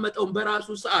ያስቀመጠውን በራሱ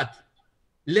ሰዓት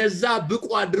ለዛ ብቁ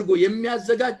አድርጎ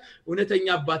የሚያዘጋጅ እውነተኛ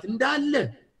አባት እንዳለ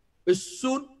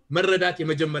እሱን መረዳት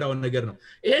የመጀመሪያው ነገር ነው።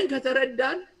 ይሄን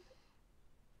ከተረዳን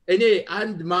እኔ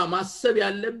አንድ ማሰብ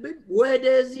ያለብን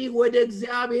ወደዚህ ወደ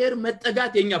እግዚአብሔር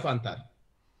መጠጋት የኛ ፋንታ ነው።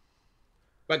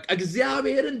 በቃ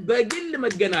እግዚአብሔርን በግል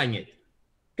መገናኘት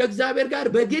ከእግዚአብሔር ጋር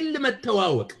በግል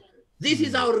መተዋወቅ this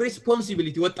is our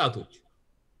responsibility ወጣቶች።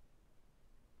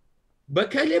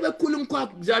 በከሌ በኩል እንኳን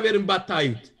እግዚአብሔርን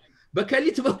ባታዩት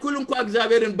በከሊት በኩል እንኳን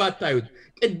እግዚአብሔርን ባታዩት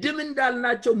ቅድም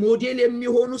እንዳልናቸው ሞዴል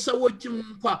የሚሆኑ ሰዎችም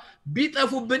እንኳን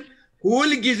ቢጠፉብን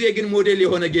ሁሉ ጊዜ ግን ሞዴል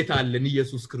የሆነ ጌታ አለን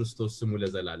ኢየሱስ ክርስቶስ ስሙ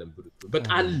ለዘላለም ብሩክ በቃ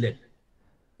አለን።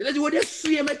 ስለዚህ ወደሱ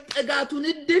የመጠጋቱን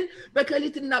እድል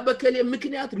በከሊትና በከሌ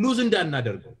ምክንያት ሉዝ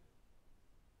እንዳናደርገው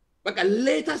በቃ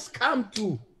let us come to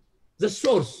the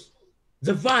source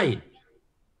the vine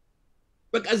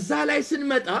በቃ እዛ ላይ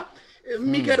ስንመጣ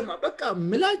የሚገርማ በቃ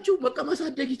ምላችሁ በቃ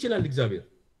ማሳደግ ይችላል እግዚአብሔር።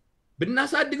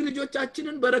 ብናሳድግ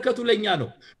ልጆቻችንን በረከቱ ለኛ ነው።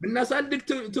 ብናሳድግ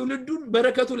ትውልዱን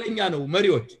በረከቱ ለኛ ነው።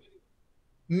 መሪዎች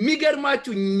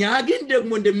የሚገርማችሁ እኛ ግን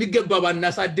ደግሞ እንደሚገባ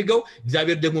ባናሳድገው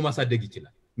እግዚአብሔር ደግሞ ማሳደግ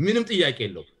ይችላል። ምንም ጥያቄ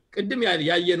የለው። ቅድም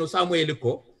ያየነው ሳሙኤል እኮ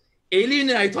ኤሊን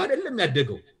አይቶ አይደለም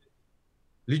ያደገው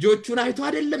ልጆቹን አይቶ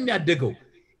አይደለም ያደገው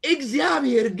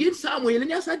እግዚአብሔር ግን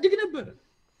ሳሙኤልን ያሳድግ ነበር።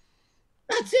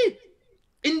 that's it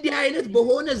እንዲህ አይነት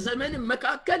በሆነ ዘመን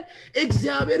መካከል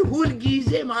እግዚአብሔር ሁሉ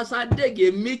ጊዜ ማሳደግ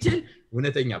የሚችል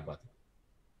እውነተኛ አባት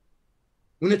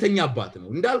ነው።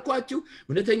 እንዳልኳችሁ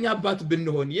እውነተኛ አባት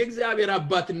ብንሆን የእግዚአብሔር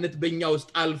አባትነት በእኛ ውስጥ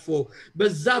አልፎ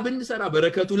በዛ ብንሰራ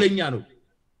በረከቱ ለኛ ነው።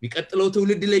 የሚቀጥለው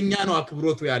ትውልድ ለኛ ነው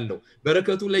አክብሮቱ ያለው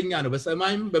በረከቱ ለኛ ነው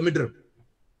በሰማይም በምድርም።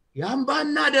 ያን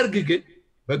ባናደርግ ግን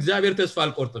በእግዚአብሔር ተስፋ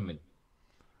አልቆርጥም።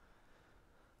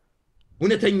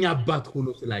 እውነተኛ አባት ሆኖ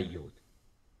ስላየሁት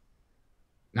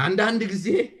አንዳንድ ጊዜ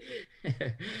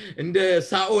እንደ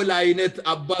ሳኦል አይነት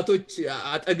አባቶች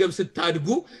አጠገብ ስታድጉ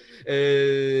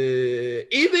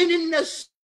ኢቭን እነሱ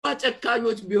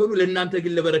ጨካኞች ቢሆኑ ለእናንተ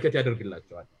ግን ለበረከት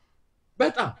ያደርግላቸዋል።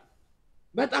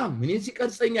 በጣም እኔ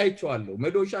ሲቀርጸኝ አይቼዋለሁ።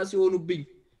 መዶሻ ሲሆኑብኝ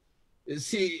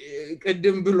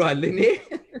ቅድም ብሏል። እኔ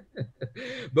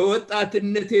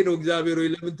በወጣትነቴ ነው እግዚአብሔር ሆይ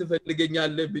ለምን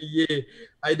ትፈልገኛለህ ብዬ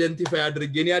አይደንቲፋይ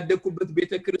አድርጌ እኔ ያደኩበት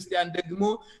ቤተክርስቲያን ደግሞ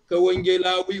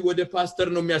ከወንጌላዊ ወደ ፓስተር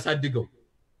ነው የሚያሳድገው።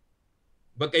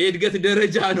 በቃ የእድገት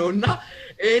ደረጃ ነውና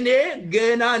እኔ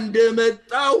ገና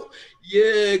እንደመጣው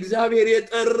የእግዚአብሔር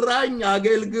የጠራኝ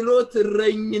አገልግሎት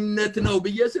እረኝነት ነው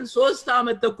ብዬ ስል 3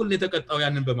 አመት ተኩል ነው የተቀጣው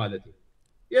ያንን በማለት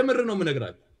የምር ነው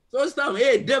ምነግራችሁ 3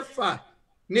 አመት ደፋር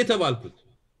ነው ተባልኩት።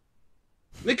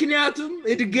 ምክንያቱም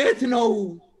እድገት ነው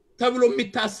ተብሎ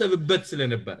የሚታሰብበት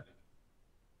ስለነበር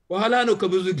በኋላ ነው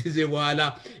ከብዙ ጊዜ በኋላ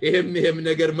ይሄም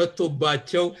ነገር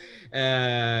መጥቶባቸው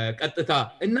ቀጥታ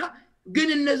እና ግን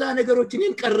እነዛ ነገሮች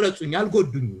እኔን ቀረጹኝ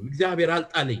አልጎዱኝም። እግዚአብሔር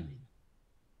አልጣለኝ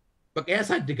በቃ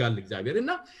ያሳድጋል እግዚአብሔር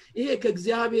እና ይሄ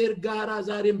ከእግዚአብሔር ጋራ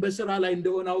ዛሬም በስራ ላይ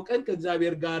እንደሆነ አውቀን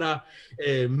ከእግዚአብሔር ጋራ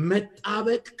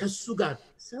መጣበቅ ከሱ ጋር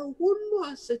ሰው ሁሉ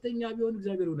ሐሰተኛ ቢሆን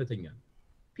እግዚአብሔር እውነተኛ ነው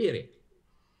ፒሪየድ።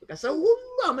 በቃ ሰው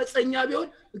ሁሉ አመፀኛ ቢሆን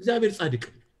እግዚአብሔር ጻድቅ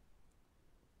ነው።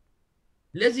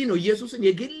 ለዚህ ነው ኢየሱስን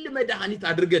የግል መድኃኒት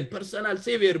አድርገን ፐርሰናል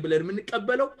ሴቪየር ብለን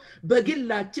የምንቀበለው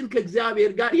በግላችን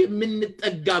ከእግዚአብሔር ጋር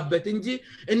የምንጠጋበት እንጂ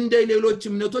እንደ ሌሎች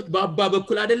እምነቶች በአባ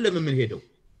በኩል አይደለም የምንሄደው።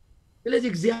 ስለዚህ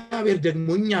እግዚአብሔር ደግሞ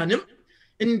እኛንም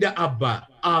እንደ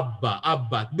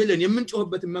አባት ብለን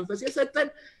የምንጮህበትን መንፈስ የሰጠን።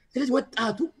 ስለዚህ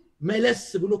ወጣቱ መለስ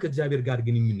ብሎ ከእግዚአብሔር ጋር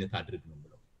ግንኙነት አድርግ ነው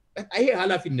ብለው ይሄ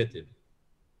ኃላፊነት ነው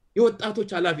የወጣቶች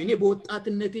ኃላፊ። እኔ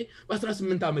በወጣትነቴ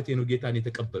በ18 ዓመቴ ነው ጌታን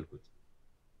የተቀበልኩት።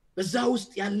 በዛ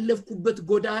ውስጥ ያለፍኩበት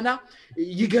ጎዳና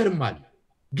ይገርማል።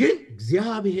 ግን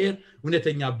እግዚአብሔር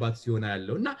እውነተኛ አባት ሲሆን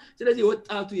ያለውና ስለዚህ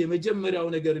ወጣቱ የመጀመሪያው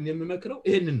ነገርን የምመክረው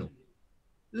ይሄንን ነው።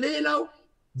 ሌላው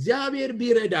እግዚአብሔር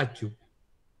ቢረዳችሁ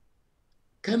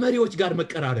ከመሪዎች ጋር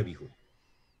መቀራረብ ይሁን።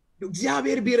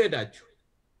 እግዚአብሔር ቢረዳችሁ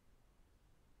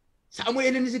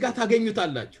ሳሙኤልን እዚህ ጋር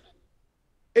ታገኙታላችሁ።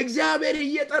 እግዚአብሔር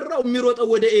እየጠራው የሚሮጠው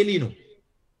ወደ ኤሊ ነው።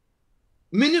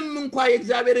 ምንም እንኳን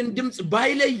የእግዚአብሔርን ድምጽ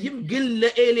ባይለይም ግን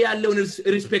ለኤሊ ያለውን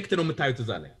ሪስፔክት ነው የምታዩት።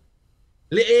 እዛ ላይ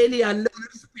ለኤሊ ያለውን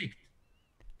ሪስፔክት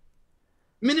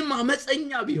ምንም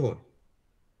አመፀኛ ቢሆን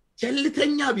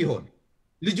ቸልተኛ ቢሆን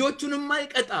ልጆቹን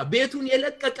የማይቀጣ ቤቱን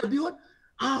የለቀቀ ቢሆን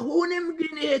አሁንም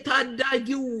ግን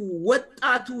ታዳጊው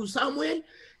ወጣቱ ሳሙኤል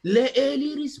ለኤሊ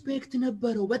ሪስፔክት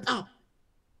ነበረው። በጣም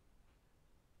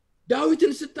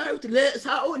ዳዊትን ስታዩት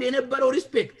ለሳኦል የነበረው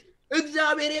ሪስፔክት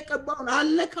እግዚአብሔር የቀባውን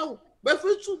አለካው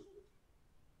በፍጹም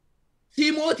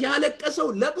ሲሞት ያለቀሰው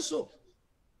ለቅሶ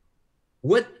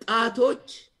ወጣቶች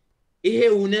ይሄ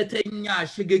እውነተኛ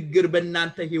ሽግግር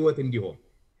በእናንተ ህይወት እንዲሆን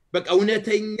በቃ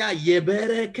እውነተኛ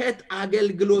የበረከት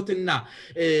አገልግሎትና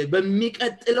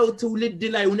በሚቀጥለው ትውልድ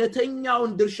ላይ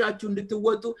እውነተኛውን ድርሻችሁ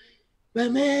እንድትወጡ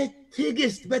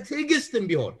በትዕግስትም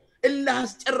ቢሆን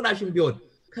እላስጨራሽም ቢሆን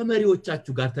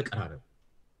ከመሪዎቻችሁ ጋር ተቀራረቡ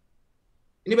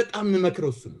እኔ በጣም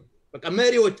መክረው እሱ ነው በቃ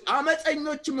መሪዎች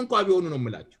አመፀኞችም እንኳን ቢሆኑ ነው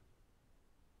የምላችሁ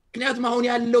ምክንያቱም አሁን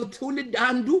ያለው ትውልድ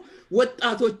አንዱ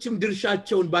ወጣቶችም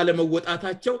ድርሻቸውን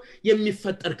ባለመወጣታቸው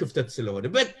የሚፈጠር ክፍተት ስለሆነ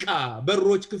በቃ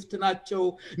በሮች ክፍት ናቸው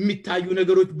የሚታዩ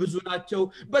ነገሮች ብዙ ናቸው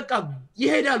በቃ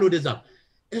ይሄዳል ወደዛ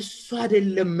እሱ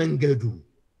አይደለም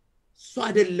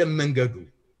መንገዱ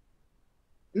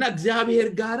እና እግዚአብሔር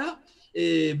ጋራ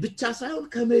ብቻ ሳይሆን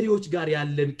ከመሪዎች ጋር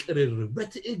ያለን ቅርርብ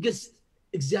በትዕግስት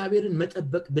እግዚአብሔርን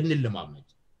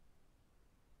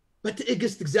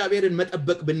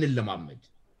መጠበቅ ብንለማመድ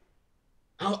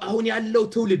አሁን ያለው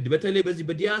ትውልድ በተለይ በዚህ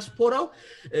በዲያስፖራው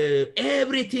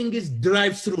everything is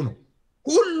drive through ነው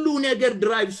ሁሉ ነገር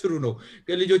drive through ነው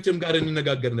ከልጆችም ጋር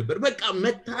እንነጋገር ነበር በቃ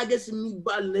መታገስ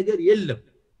የሚባል ነገር የለም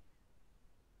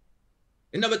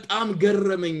እና በጣም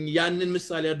ገረመኝ ያንን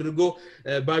ምሳሌ አድርጎ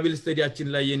ባይብል ስተዲያችን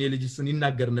ላይ የኔ ልጅ እሱን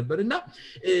ይናገር ነበርና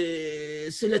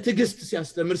ስለ ትዕግስት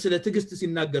ሲያስተምር ስለ ትዕግስት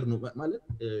ሲናገር ነው ማለት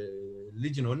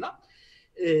ልጅ ነውና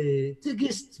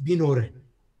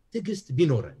ትዕግስት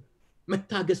ቢኖረን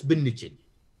መታገስ ብንችል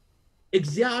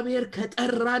እግዚአብሔር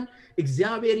ከጠራን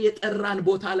እግዚአብሔር የጠራን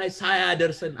ቦታ ላይ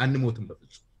ሳያደርሰን አንሞትም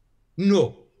በፍጹም ኖ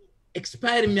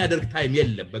ኤክስፓየር የሚያደርግ ታይም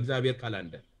የለም በእግዚአብሔር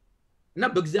ካላንደር እና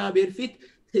በእግዚአብሔር ፊት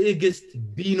ትዕግስት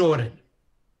ቢኖረን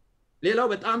ሌላው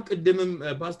በጣም ቅድምም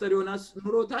ፓስተር ዮናስ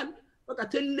ኑሮታል በቃ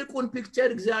ትልቁን ፒክቸር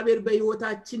እግዚአብሔር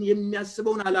በህይወታችን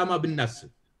የሚያስበውን ዓላማ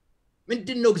ብናስብ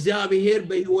ምንድነው እግዚአብሔር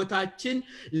በህይወታችን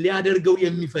ሊያደርገው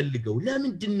የሚፈልገው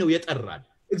ለምንድነው የጠራን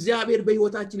እግዚአብሔር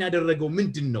በህይወታችን ያደረገው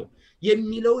ምንድነው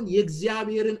የሚለውን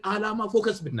የእግዚአብሔርን ዓላማ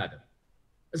ፎከስ ብናደርግ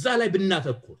እዛ ላይ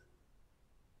ብናተኩር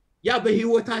ያ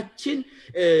በህይወታችን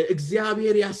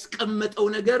እግዚአብሔር ያስቀመጠው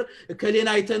ነገር ከሌን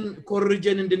አይተን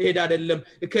ኮርጀን እንድንሄድ አይደለም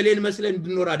ከሌን መስለን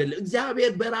እንድንኖር አይደለም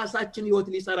እግዚአብሔር በራሳችን ህይወት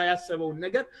ሊሰራ ያሰበው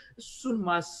ነገር እሱን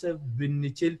ማሰብ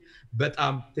ብንችል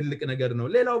በጣም ትልቅ ነገር ነው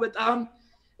ሌላው በጣም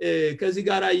ከዚህ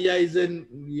ጋር አያይዘን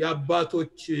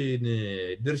ያባቶችን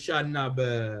ድርሻና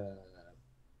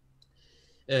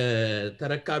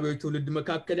ተረካቢው ትውልድ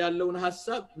መካከል ያለውን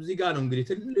ሐሳብ እዚህ ጋር ነው እንግዲህ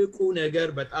ትልቁ ነገር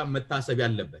በጣም መታሰብ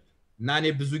ያለበት እና እኔ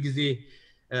ብዙ ጊዜ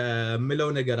ምለው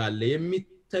ነገር አለ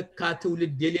የሚተካ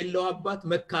ትውልድ የሌለው አባት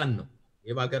መካን ነው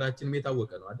የባገራችን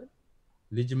የታወቀ ነው አይደል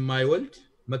ልጅ ማይወልድ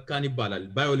መካን ይባላል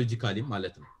ባዮሎጂካሊ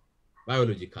ማለት ነው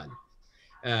ባዮሎጂካሊ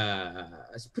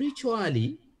ስፒሪቹዋሊ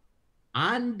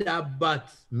አንድ አባት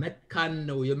መካን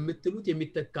ነው የምትሉት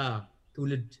የሚተካ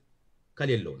ትውልድ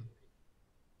ከሌለው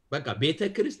በቃ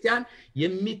ቤተክርስቲያን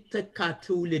የሚተካ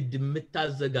ትውልድ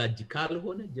የምታዘጋጅ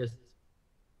ካልሆነ ጀስት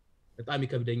በጣም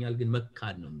ይከብደኛል ግን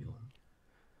መካን ነው የሚሆነው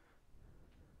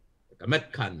በቃ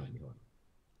መካን ነው የሚሆነው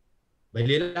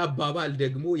በሌላ አባባል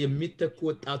ደግሞ የሚተኩ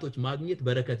ወጣቶች ማግኘት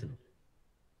በረከት ነው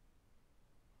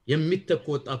የሚተኩ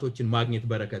ወጣቶችን ማግኘት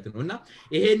በረከት ነውና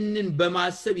ይሄንን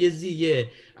በማሰብ የዚህ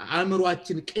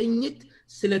የአእምሮአችን ቅኝት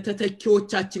ስለ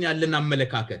ተተኪዎቻችን ያለን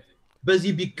አመለካከት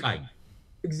በዚህ ቢቃኝ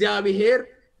እግዚአብሔር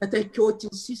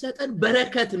ተተኪዎችን ሲሰጠን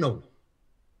በረከት ነው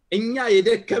እኛ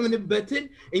የደከምንበትን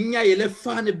እኛ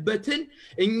የለፋንበትን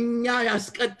እኛ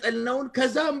ያስቀጠልነውን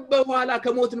ከዛም በኋላ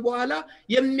ከሞትን በኋላ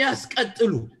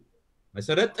የሚያስቀጥሉ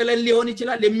መሰረት ጥለን ሊሆን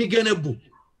ይችላል የሚገነቡ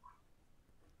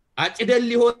አጭደል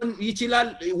ሊሆን ይችላል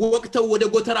ወቅተው ወደ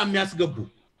ጎተራ የሚያስገቡ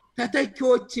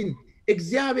ተተኪዎችን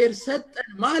እግዚአብሔር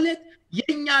ሰጠን ማለት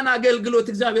የኛን አገልግሎት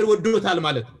እግዚአብሔር ወዶታል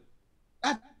ማለት ነው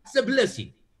that's a blessing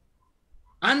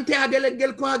አንተ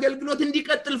ያገለገልከው አገልግሎት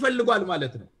እንዲቀጥል ፈልጓል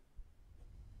ማለት ነው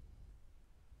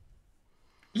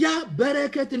ያ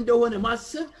በረከት እንደሆነ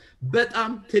ማሰብ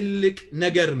በጣም ትልቅ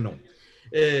ነገር ነው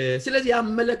ስለዚህ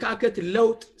አመለካከት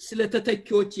ለውጥ ስለ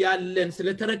ተተኪዎች ያለን ስለ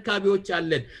ተረካቢዎች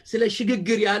ያለን ስለ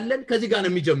ሽግግር ያለን ከዚህ ጋር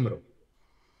ነው የሚጀምረው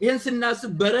ይሄን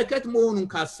ስናስብ በረከት መሆኑን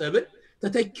ካሰብን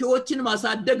ተተኪዎችን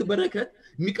ማሳደግ በረከት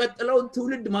የሚቀጥለውን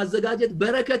ትውልድ ማዘጋጀት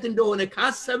በረከት እንደሆነ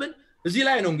ካሰብን እዚህ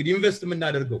ላይ ነው እንግዲህ ኢንቨስት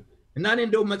የምናደርገው እና እኔ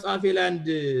እንደው መጽሐፌ ላይ አንድ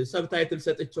ሰብታይትል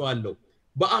ሰጥቼዋለሁ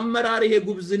በአመራር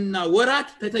የጉብዝና ወራት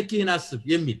ተተኪህን አስብ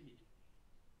የሚል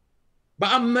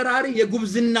በአመራር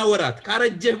የጉብዝና ወራት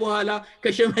ካረጀህ በኋላ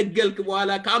ከሸመገልክ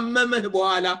በኋላ ካመመህ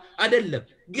በኋላ አይደለም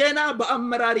ገና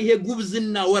በአመራር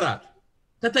የጉብዝና ወራት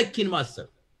ተተኪን ማሰብ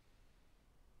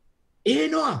ይሄ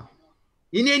ነው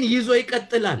እኔን ይዞ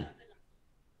ይቀጥላል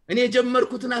እኔ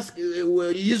የጀመርኩትን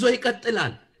ይዞ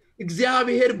ይቀጥላል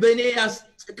እግዚአብሔር በእኔ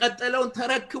ያስቀጠለውን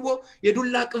ተረክቦ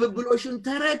የዱላ ቅብብሎሽን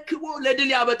ተረክቦ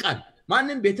ለድል ያበቃል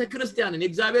ማንንም ቤተክርስቲያንን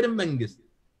የእግዚአብሔርን መንግስት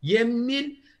የሚል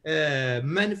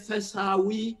መንፈሳዊ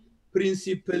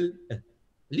ፕሪንሲፕል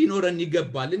ሊኖረን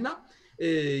ይገባልና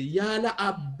ያለ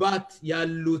አባት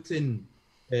ያሉትን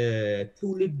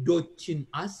ትውልዶችን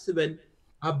አስበን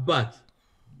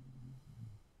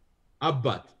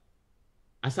አባት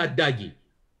አሳዳጊ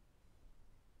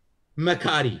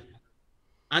መካሪ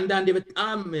አንዳንዴ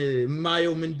በጣም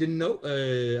ማየው ምንድነው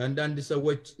አንዳንድ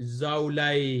ሰዎች ዛው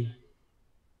ላይ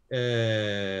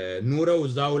ኑረው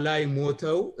ዛው ላይ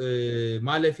ሞተው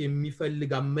ማለፍ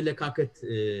የሚፈልግ አመለካከት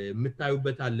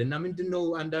ምታዩበታልና ምንድነው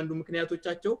አንዳንዱ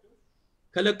ምክንያቶቻቸው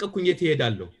ከለቀኩኝ የት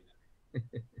ይሄዳለሁ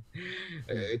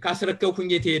ካስረከብኩኝ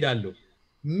የት ይሄዳለሁ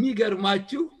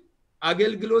የሚገርማችሁ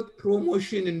አገልግሎት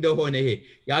ፕሮሞሽን እንደሆነ ይሄ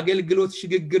የአገልግሎት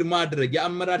ሽግግር ማድረግ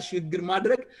የአመራር ሽግግር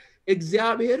ማድረግ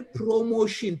እግዚአብሔር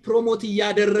ፕሮሞት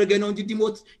ያደረገ ነው እንጂ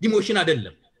ዲሞሽን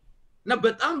አይደለም እና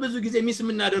በጣም ብዙ ጊዜ ሚስ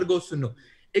የምናደርገው እሱ ነው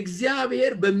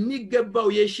እግዚአብሔር በሚገባው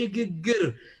የሽግግር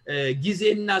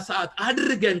ጊዜና ሰዓት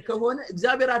አድርገን ከሆነ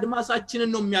እግዚአብሔር አድማሳችንን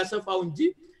ነው የሚያሰፋው እንጂ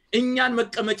እኛን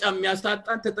መቀመጫ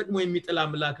የሚያሳጣን ተጠቅሞ የሚጥል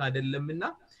አምላክ አይደለምና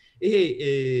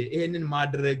ይሄንን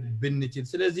ማድረግ ብንችል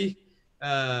ስለዚህ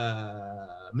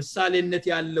ምሳሌነት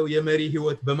ያለው የመሪ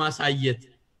ህይወት በማሳየት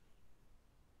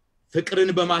ፍቅርን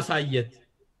በማሳየት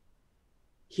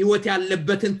ህይወት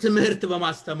ያለበትን ትምህርት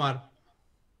በማስተማር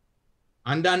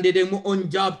አንዳንዴ ደግሞ ኦን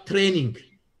ጆብ ትሬኒንግ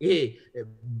ይሄ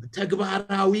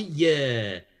ተግባራዊ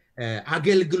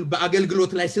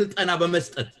በአገልግሎት ላይ ስልጠና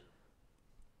በመስጠት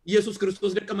ኢየሱስ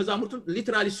ክርስቶስ ደቀ መዛሙርቱን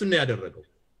ሊትራሊ እሱን ያደረገው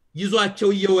ይዟቸው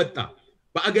እየወጣ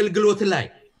በአገልግሎት ላይ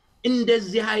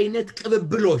እንደዚህ አይነት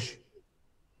ቅብብሎሽ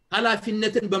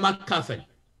ኃላፊነትን በማካፈል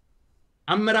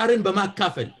አመራርን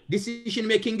በማካፈል ዲሲዥን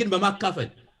ሜኪንግን በማካፈል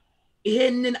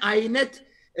ይሄንን አይነት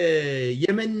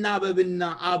የመናበብና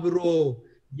አብሮ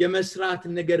የመስራት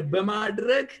ነገር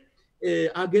በማድረግ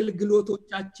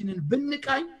አገልግሎቶቻችንን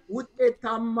ብንቃኝ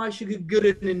ውጤታማ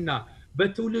ሽግግርንና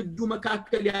በትውልዱ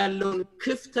መካከል ያለውን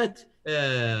ክፍተት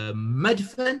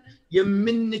መድፈን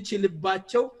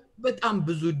የምንችልባቸው በጣም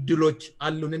ብዙ ድሎች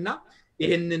አሉንና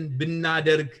ይሄንን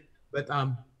ብናደርግ በጣም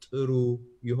ጥሩ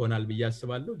ይሆናል ብዬ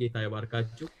አስባለሁ ጌታ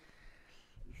ይባርካችሁ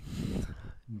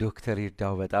ዶክተር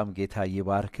ይርዳው በጣም ጌታ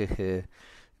ይባርክህ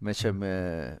መቼም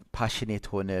ፓሽኔት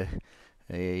ሆነ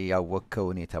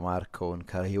ያወከውን የተማርከውን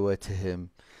ከህይወትህም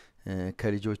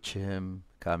ከልጆችህም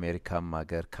ከአሜሪካም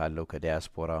ሀገር ካለው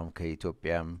ከዲያስፖራም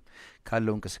ከኢትዮጵያም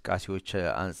ካለው እንቅስቃሴዎች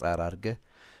አንፃር አድርገህ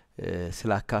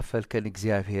ስላካፈልከን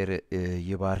እግዚአብሔር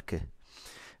ይባርክህ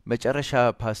መጨረሻ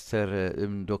ፓስተር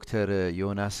ዶክተር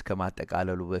ዮናስ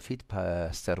ከማጠቃለሉ በፊት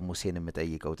ፓስተር ሙሴን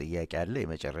የምጠይቀው ጥያቄ አለ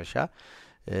የመጨረሻ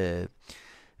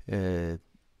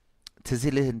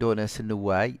ትዝልህ እንደሆነ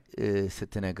ስንወያይ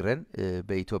ስትነግረን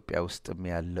በኢትዮጵያ ውስጥም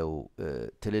ያለው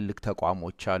ትልልቅ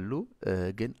ተቋሞች አሉ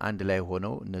ግን አንድ ላይ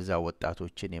ሆነው እነዛ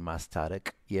ወጣቶችን የማስታረቅ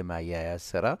የማያያዝ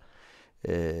ስራ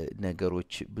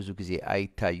ነገሮች ብዙ ጊዜ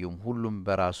አይታዩም ሁሉም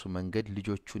በራሱ መንገድ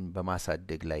ልጆቹን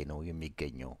በማሳደግ ላይ ነው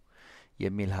የሚገኘው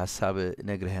የሚል ሐሳብ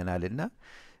ነግረህናልና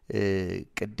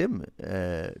ቅድም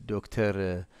ዶክተር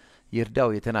ይርዳው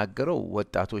የተናገረው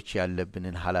ወጣቶች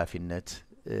ያለብንን ኃላፊነት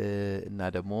እና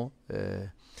ደግሞ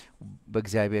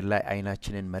በእግዚአብሔር ላይ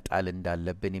አይናችንን መጣል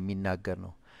እንዳለብን የሚናገር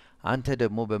ነው አንተ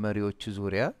ደግሞ በመሪዎች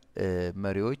ዙሪያ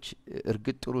መሪዎች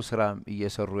እርግጥ ጥሩ ስራ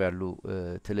እየሰሩ ያሉ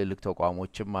ትልልቅ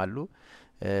ተቋሞችም አሉ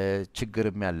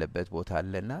ችግርም ያለበት ቦታ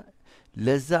አለና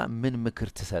ለዛ ምን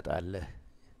ምክር ትሰጣለህ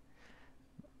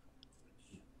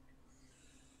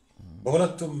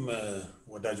በሁለቱም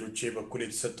ወዳጆቼ በኩል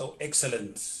የተሰጠው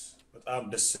ኤክሰለንት በጣም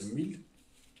ደስ የሚል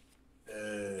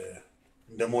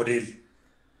እንደ ሞዴል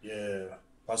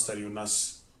የፓስተር ዮናስ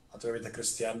አጥቢያ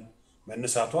ቤተክርስቲያን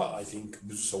መነሳቷ አይ ቲንክ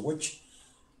ብዙ ሰዎች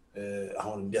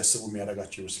አሁን እንዲያስቡ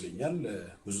የሚያደርጋቸው ይመስለኛል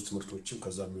ብዙ ትምህርቶችም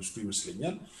ከዛ የሚወስዱ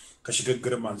ይመስለኛል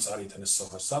ከሽግግርም አንፃር የተነሳው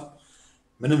ሐሳብ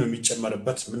ምንም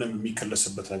የሚጨመርበት ምንም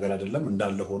የሚከለስበት ነገር አይደለም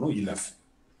እንዳለ ሆኖ ይለፍ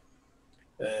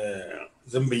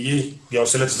ዝም ብዬ ያው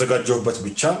ስለተዘጋጀሁበት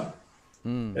ብቻ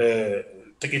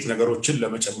ጥቂት ነገሮችን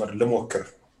ለመጨመር ልሞክር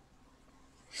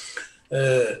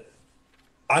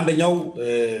አንደኛው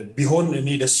ቢሆን እኔ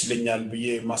ደስ ይለኛል ብዬ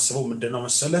ማስበው ምንድነው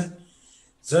መሰለ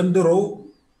ዘንድሮ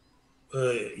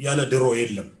ያለ ድሮ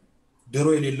የለም ድሮ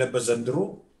የሌለበት ዘንድሮ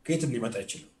ከየትም ሊመጣ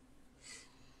ይችላል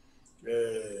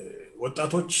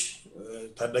ወጣቶች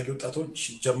ታዳጊ ወጣቶች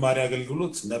ጀማሪ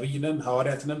አገልግሎት ነብይ ነን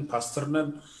ሐዋርያት ነን ፓስተር ነን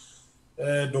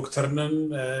ዶክተር ነን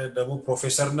ደግሞ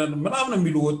ፕሮፌሰር ነን ምናምን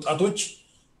የሚሉ ወጣቶች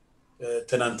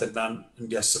ትናንትናን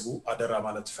እንዲያስቡ አደራ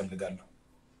ማለት ፈልጋለሁ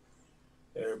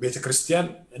ቤተክርስቲያን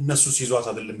እነሱ ሲዟት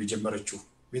አይደለም የጀመረችው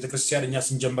ቤተክርስቲያን እኛ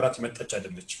ስንጀምራት የመጣች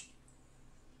አይደለች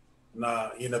እና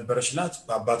የነበረች ናት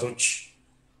በአባቶች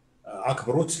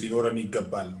አክብሮት ሊኖረን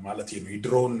ይገባል ማለት ነው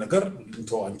የድሮውን ነገር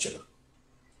እንተው አንችልም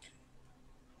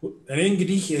እኔ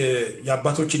እንግዲህ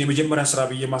የአባቶችን የመጀመሪያ ስራ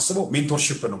ብዬ ማስበው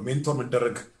ሜንቶርሺፕ ነው ሜንቶር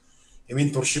መደረግ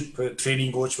የሜንቶርሺፕ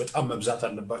ትሬኒንጎች በጣም መብዛት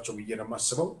አለባቸው ብዬ ነው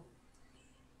ማስበው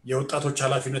የወጣቶች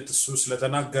ኃላፊነት እሱ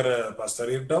ስለተናገረ ፓስተር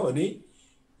ይርዳው እኔ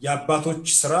የአባቶች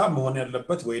ስራ መሆን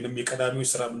ያለበት ወይንም የቀዳሚው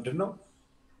ስራ ምንድነው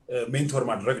ሜንቶር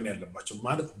ማድረግ ነው ያለባቸው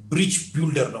ማለት ብሪጅ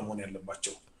ቢልደር ነው መሆን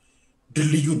ያለባቸው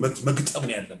ድልድዩን መግጠም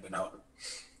ነው ያለብን አሁን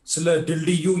ስለ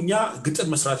ድልድዩኛ ግጥም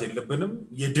መስራት የለብንም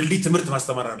የድልድይ ትምህርት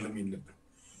ማስተማር አይደለም የለብን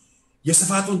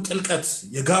የስፋቱን ጥልቀት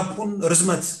የጋፑን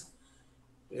ርዝመት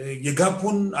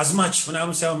የጋፑን አዝማች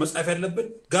ምናምን ሳይሆን መጻፍ ያለብን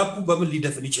ጋፑ በምን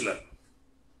ሊደፍን ይችላል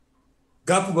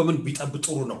ጋፑ በምን ቢጠብ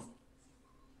ጥሩ ነው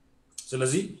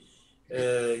ስለዚህ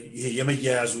ይሄ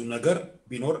የመያያዙ ነገር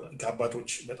ቢኖር ከአባቶች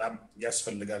በጣም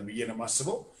ያስፈልጋል ብዬ ነው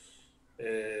ማስበው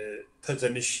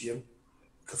ተተንሽ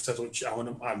ክፍተቶች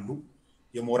አሁንም አሉ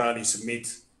የሞራል ስሜት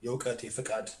የውቀት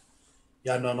የፍቃድ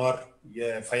ያኗኗር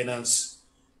የፋይናንስ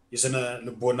የስነ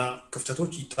ልቦና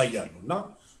ክፍተቶች ይታያሉና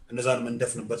እነዛን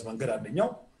መንደፍንበት መንገድ አንደኛው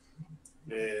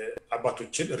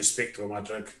አባቶችን ሪስፔክት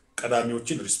በማድረግ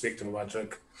ቀዳሚዎችን ሪስፔክት በማድረግ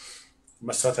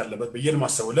መስራት ያለበት በየን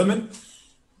ማሰበው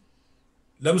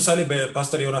ለምሳሌ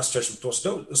በፓስተር ዮናስ ቸርች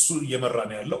ብትወስደው እሱ እየመራ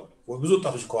ነው ያለው ብዙ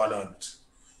ወጣቶች ከኋላ አሉት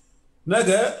ነገ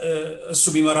እሱ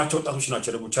ቢመራቸው ወጣቶች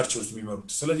ናቸው ደግሞ ቸርች ውስጥ የሚመሩት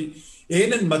ስለዚህ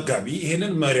ይሄንን መጋቢ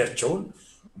ይሄንን መሪያቸውን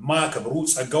ማከብሩ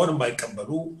ጸጋውን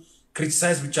የማይቀበሉ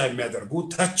ክሪቲሳይዝ ብቻ የሚያደርጉ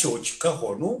ታቾች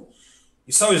ከሆኑ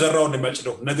ይሳው የዘራውን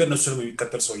የሚያጭደው ነገ እነሱንም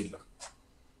የሚከተል ሰው የለም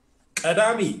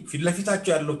ቀዳሚ ፊት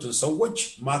ለፊታቸው ያሉትን ሰዎች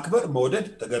ማክበር መውደድ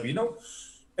ተገቢ ነው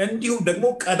እንዲሁም ደግሞ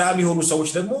ቀዳሚ የሆኑ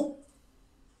ሰዎች ደግሞ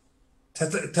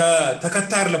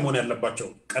ተከታር ለመሆን ያለባቸው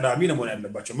ቀዳሚ ለመሆን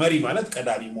ያለባቸው መሪ ማለት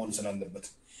ቀዳሚ መሆን ስላለበት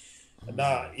እና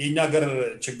የኛ ሀገር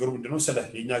ችግሩ ምንድነው ስለ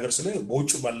የኛ ሀገር ስለ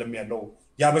በውጭ ባለም ያለው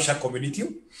ያበሻ ኮሚኒቲው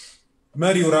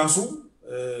መሪው ራሱ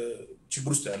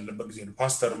ችግር ውስጥ ያለበት ጊዜ ነው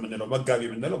ፓስተር ምንለው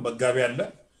መጋቢ አለ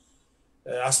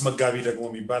አስመጋቢ ደግሞ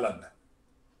የሚባል አለ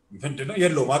ምንድነው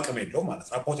የለው አቅም የለው ማለት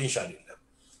ነው ፖቴንሻል የለም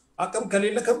አቅም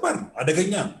ከሌለ ከባድ ነው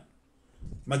አደገኛ ነው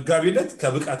መጋቢነት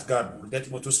ከብቃት ጋር ነው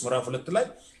ጢሞቴዎስ ምዕራፍ 2 ላይ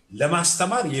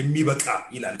ለማስተማር የሚበቃ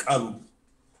ይላል ቃሉ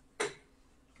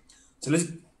ስለዚህ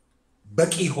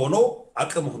በቂ ሆኖ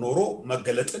አቅም ሆኖ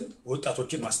መገለጥን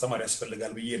ወጣቶችን ማስተማር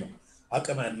ያስፈልጋል ብዬ ነው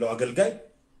አቅም ያለው አገልጋይ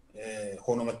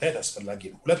ሆኖ መታየት አስፈላጊ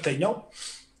ነው ሁለተኛው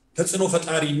ተጽኖ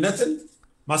ፈጣሪነትን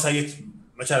ማሳየት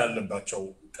መቻል አለባቸው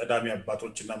ቀዳሚ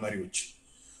አባቶችና መሪዎች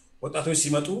ወጣቶች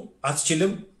ሲመጡ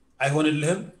አትችልም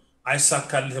አይሆንልህም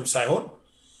አይሳካልህም ሳይሆን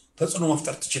ተጽኖ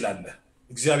መፍጠር ትችላለህ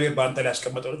እግዚአብሔር በአንተ ላይ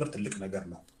ያስቀመጠው ነገር ትልቅ ነገር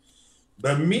ነው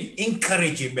በሚል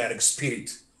ኢንካሬጅ የሚያደርግ ስፒሪት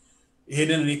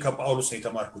ይሄንን እኔ ከጳውሎስ ነው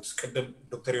የተማርኩት ቅድም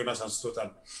ዶክተር ዮናስ አንስቶታል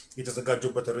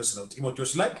የተዘጋጀበት ርዕስ ነው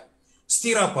ጢሞቴዎስ ላይ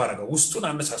ስቲራ አረጋው ውስጡን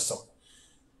አነሳሳው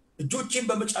እጆቼን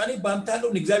በመጫኔ ባንተ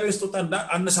ያለውን እግዚአብሔር ስጦታ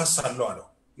አነሳሳለሁ አለው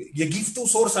የጊፍቱ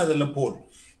ሶርስ አይደለም ፖል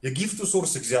የጊፍቱ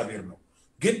ሶርስ እግዚአብሔር ነው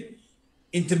ግን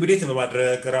ኢንቲሚዴት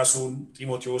በማድረግ ራሱን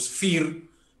ጢሞቴዎስ ፊር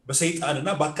በሰይጣንና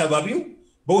በአካባቢው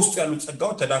በውስጡ ያሉ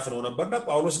ጸጋው ተዳፍነው ነበርና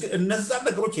ጳውሎስ ግን እነዛ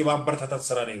ነገሮች የማበረታታት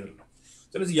ስራ ነው ይላል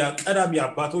ስለዚህ ያ ቀዳሚ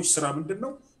አባቶች ስራ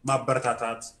ምንድነው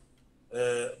ማበረታታት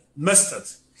መስጠት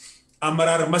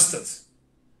አመራር መስጠት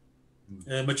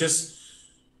መቼስ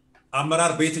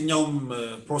አመራር በየትኛውም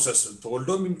ፕሮሰስ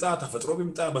ተወልዶ የሚምጣ ተፈጥሮ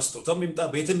የሚምጣ በስጦታም የሚምጣ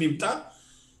ቤትም የሚምጣ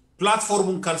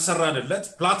ፕላትፎርሙን ካልሰራንለት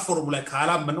ፕላትፎርሙ ላይ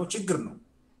ካላመነው ችግር ነው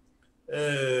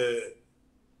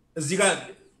እዚህ ጋር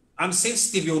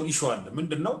አንሴንሲቲቭ የሆነ ኢሹ አለ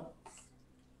ምንድነው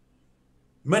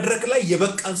መድረክ ላይ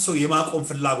የበቃን ሰው የማቆም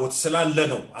ፍላጎት ስላለ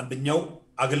ነው አንደኛው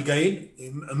አገልጋይን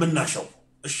ምናሻው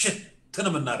እሺ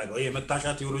ተነምናረጋው የመታሻ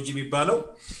ቴዎሎጂ የሚባለው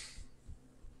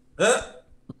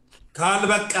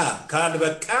ካልበቃ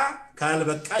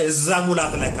የዛ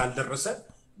ሙላት ላይ ካልደረሰ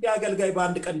ያገልጋይ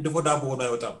በአንድ ቀን ድፎ ዳቦ ሆኖ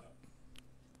አይወጣም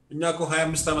እኛ እኮ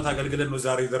 25 ዓመት አገልግለን ነው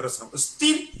ዛሬ ደረስነው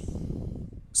ስቲል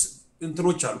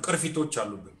እንትኖች አሉ ቅርፊቶች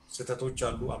አሉብን ስተቶች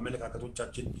አሉ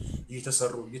አመለካከቶቻችን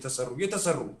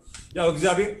እየተሰሩ ያው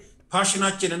እግዚአብሔር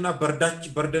ፓሽናችንና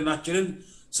በርደናችንን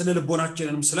ስነ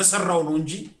ልቦናችንንም ስለሰራው ነው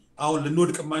እንጂ አሁን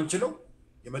ልንወድቅ ማንችለው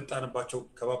የመጣንባቸው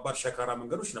ከባባድ ሸካራ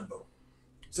መንገዶች ነበሩ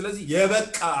ስለዚህ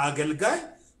የበቃ አገልጋይ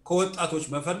ከወጣቶች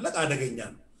መፈለግ አደገኛ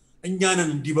ነው እኛንን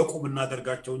እንዲበቁ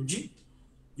እናደርጋቸው እንጂ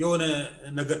የሆነ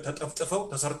ነገር ተጠፍጥፈው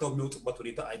ተሰርተው የሚወጡበት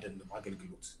ሁኔታ አይደለም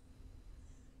አገልግሎት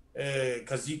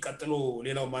ከዚህ ቀጥሎ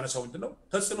ሌላው ማነሳው ምንድነው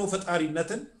ተጽኖ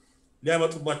ፈጣሪነትን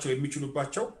ሊያመጡባቸው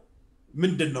የሚችሉባቸው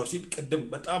ምንድነው ሲል ቀደም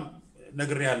በጣም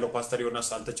ነግሬ ያለው ፓስተር ዮናስ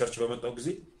አንተ ቸርች በመጣው ጊዜ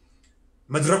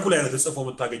መድረኩ ላይ ነው ተጽፎ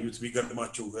የምታገኙት።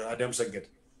 ቢገርማችሁ አዳም ሰገድ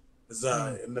እዛ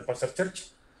እነ ፓስተር ቸርች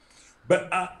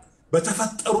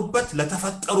በተፈጠሩበት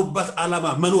ለተፈጠሩበት ዓላማ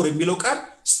መኖር የሚለው ቃል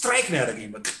ስትራይክ ነው ያደረገኝ።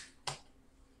 በቃ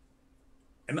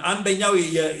አንደኛው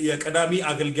የቀዳሚ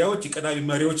አገልጋዮች የቀዳሚ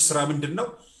መሪዎች ስራ ምንድነው?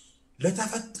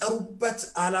 ለተፈጠሩበት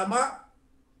ዓላማ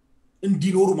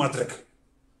እንዲኖሩ ማድረግ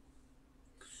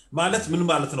ማለት ምን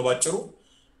ማለት ነው? ባጭሩ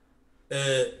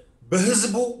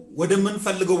በህዝቡ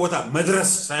ወደምንፈልገው ቦታ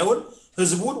መድረስ ሳይሆን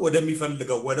ህዝቡን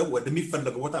ወደሚፈልገው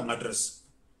ቦታ ማድረስ።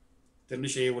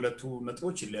 ትንሽ ሁለቱ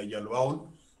ነጥቦች ይለያያሉ። አሁን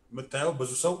የምታየው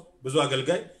ብዙ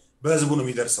አገልጋይ በህዝቡ ነው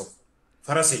የሚደርሰው።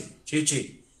 ፈረሴ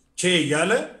ቼ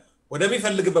ያለ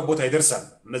ወደሚፈልግበት ቦታ ይደርሳል።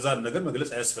 እነዛን ነገር መግለጽ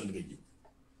አያስፈልገኝም።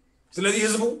 ስለዚህ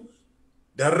ህዝቡ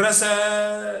ደረሰ፣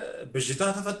 ብዥታ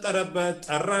ተፈጠረበት፣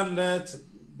 ጠራለት፣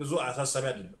 ብዙ አሳሳቢ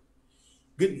አይደለም።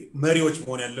 ግን መሪዎች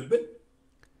መሆን ያለብን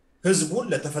ህዝቡን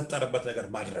ለተፈጠረበት ነገር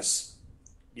ማድረስ።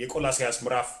 የቆላስይስ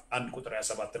ምዕራፍ 1 ቁጥር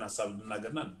 27ን ሐሳብ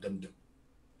እንናገርና እንደምድም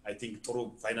አይ ቲንክ ጥሩ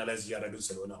ፋይናላይዝ ያደረግን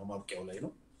ስለሆነ አሁን ማብቂያው ላይ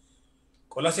ነው።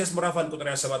 ቆላስይስ ምዕራፍ 1 ቁጥር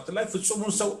 27 ላይ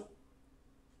ፍጹሙን ሰው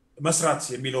መስራት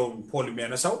የሚለውን ፖል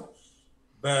የሚያነሳው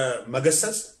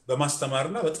በመገሰጽ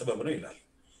በማስተማርና በጥበብ ነው ይላል።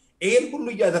 ይሄን ሁሉ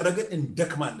እያደረግን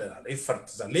እንደክማለን አለ። ኤፈርት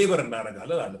ሌበር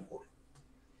እናደርጋለን አለ ፖል።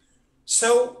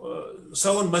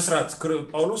 ሰውን መስራት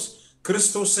ጳውሎስ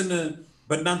ክርስቶስን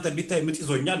በእናንተ እንዲታይ ምጥ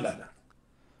ይዞኛል አለ።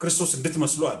 ክርስቶስ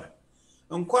እንድትመስሉ አለ።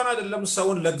 እንኳን አይደለም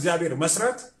ሰውን ለእግዚአብሔር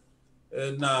መስራት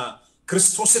እና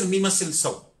ክርስቶስን የሚመስል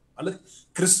ሰው ማለት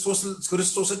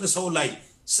ክርስቶስን ሰው ላይ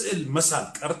ስዕል መሳል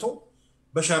ቀርቶ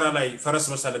በሸራ ላይ ፈረስ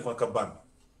መሳል እንኳን ከባድ ነው።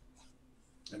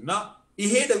 እና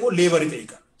ይሄ ደግሞ ሌበር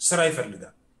ይጠይቃል፣ ስራ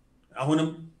ይፈልጋል። አሁንም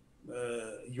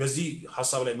በዚህ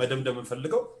ሐሳብ ላይ መደምደም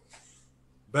እንፈልገው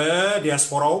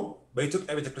በዲያስፖራው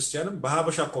በኢትዮጵያ ቤተክርስቲያንም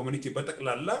በሀበሻ ኮሚኒቲ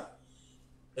በጠቅላላ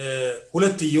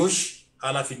ሁለትዮሽ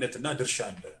ኃላፊነትና ድርሻ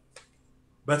አለ።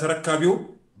 በተረካቢው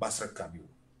ባስረካቢው።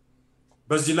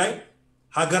 በዚህ ላይ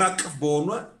ሀገር አቀፍ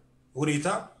በሆነ ሁኔታ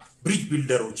ብሪጅ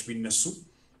ቢልደሮች ቢነሱ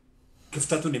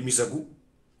ክፍተቱን የሚዘጉ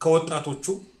ከወጣቶቹ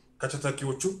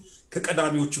ከተተኪዎቹ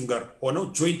ከቀዳሚዎቹም ጋር ሆነው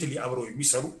ጆይንትሊ አብረው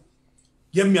የሚሰሩ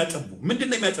የሚያጠቡ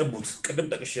ምንድነው የሚያጠቡት? ቅድም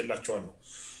ጠቅሼላችኋለሁ።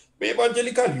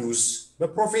 በኤቫንጀሊካል ዩዝ፣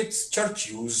 በፕሮፌት ቸርች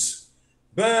ዩዝ፣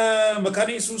 በመካነ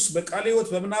ኢየሱስ በቃለ ሕይወት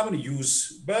በምናምን ዩዝ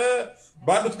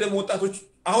ባሉት ደግሞ ወጣቶች።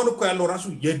 አሁን እኮ ያለው ራሱ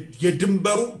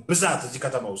የድንበሩ ብዛት እዚህ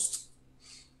ከተማ ውስጥ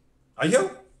አየው።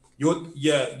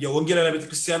 የወንጌላውያን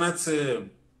ቤተክርስቲያናት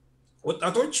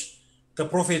ወጣቶች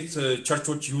ከፕሮፌት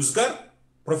ቸርቾች ዩዝ ጋር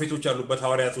ፕሮፌቶች ያሉበት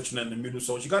ሐዋርያቶች ነን የሚሉ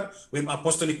ሰዎች ጋር ወይም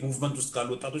አፖስቶሊክ ሙቭመንት ውስጥ ካሉ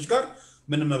ወጣቶች ጋር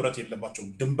ምንም መብረት የለባቸውም።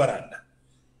 ድንበር አለ።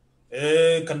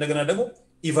 ከእንደገና ደግሞ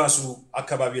ኢቫሱ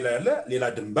አካባቢ ላይ ያለ ሌላ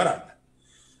ድንበር አለ።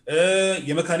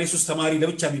 የመካነ ኢየሱስ ተማሪ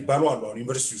ለብቻ የሚባሉ አሉ። አሁን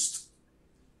ዩኒቨርሲቲ ውስጥ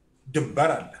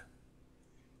ድንበር አለ።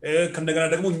 ከእንደገና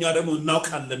ደግሞ እኛ ደግሞ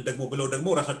እናውቃለን ደግሞ ብለው ደግሞ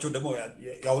ራሳቸው ደግሞ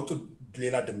ያወጡ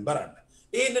ሌላ ድንበር አለ።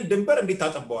 ይህንን ድንበር እንዴት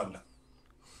ታጠበዋለህ?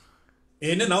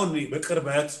 ይህንን አሁን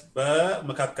በቅርበት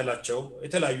በመካከላቸው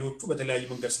የተለያዩዎቹ በተለያዩ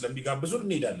መንገድ ስለሚጋብዙን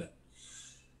እንሄዳለን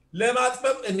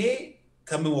ለማጥበብ። እኔ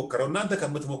ከምሞክረው እናንተ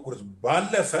ከምትሞክሩት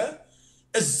ባለፈ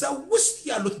እዛ ውስጥ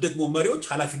ያሉት ደግሞ መሪዎች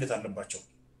ኃላፊነት አለባቸው።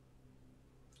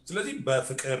 ስለዚህ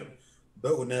በፍቅር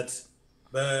በእውነት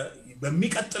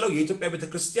በሚቀጥለው የኢትዮጵያ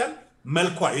ቤተክርስቲያን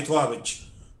መልኳ የተዋበች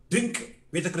ድንቅ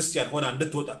ቤተክርስቲያን ሆና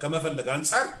እንድትወጣ ከመፈለግ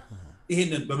አንፃር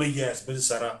ይሄንን በመያያዝ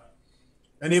ብንሰራ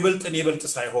እኔ በልጥ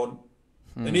ሳይሆን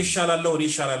እኔ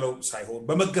ይሻላለው ሳይሆን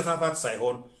በመገፋፋት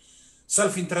ሳይሆን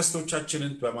ሰልፍ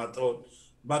ኢንተረስቶቻችንን በማጥሮን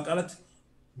ባቃለት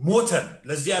ሞተን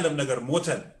ለዚህ ዓለም ነገር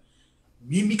ሞተን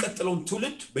የሚቀጥለውን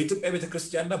ትውልድ በኢትዮጵያ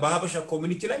ቤተክርስቲያንና በሀበሻ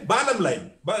ኮሚኒቲ ላይ በዓለም ላይ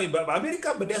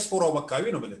በአሜሪካ በዲያስፖራው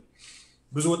አካባቢ ነው ማለት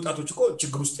ብዙ ወጣቶች እኮ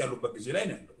ችግር ውስጥ ያሉበት ጊዜ ላይ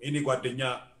ነው ያለው። እኔ ጓደኛ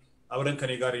አብረን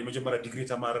ከኔ ጋር የመጀመሪያ ዲግሪ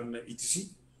ተማርን ኢቲሲ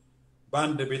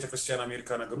በአንድ ቤተክርስቲያን አሜሪካ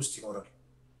ነገር ውስጥ ይኖራል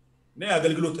እና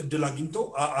የአገልግሎት እድል አግኝቶ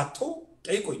አጥቶ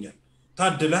ጠይቆኛል።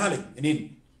 ታድለህ አለኝ። እኔን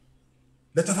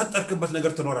ለተፈጠርክበት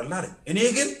ነገር ትኖራለህ አለኝ። እኔ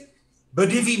ግን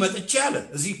በዲቪ መጥቼ አለ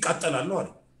እዚህ ይቃጠላለሁ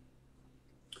አለኝ።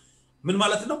 ምን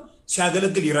ማለት ነው?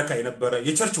 ሲያገለግል ይረካ የነበረ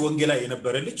የቸርች ወንጌላ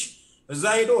የነበረ ልጅ እዛ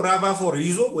ሄዶ ራቫፎር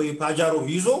ይዞ ወይ ፓጃሮ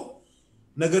ይዞ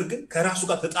ነገር ግን ከራሱ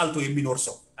ጋር ተጣልቶ የሚኖር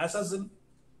ሰው አያሳዝንም?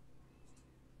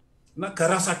 እና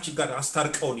ከራሳችን ጋር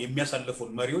አስታርቀውን የሚያሳልፉን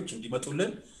መሪዎች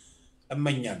እንዲመጡልን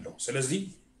እመኛለሁ። ስለዚህ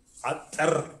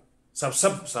አጠር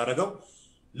ሰብሰብ ሳደርገው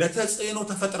ለተጽዕኖ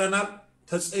ተፈጥረናል።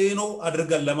 ተጽዕኖ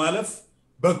አድርገን ለማለፍ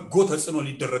በጎ ተጽዕኖ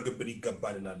ሊደረግብን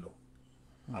ይገባል እላለሁ።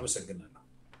 አመሰግናለሁ።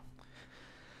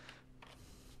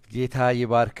 ጌታ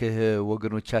ይባርክህ።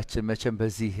 ወገኖቻችን መቼም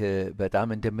በዚህ በጣም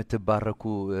እንደምትባረኩ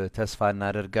ተስፋ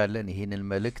እናደርጋለን። ይህንን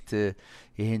መልእክት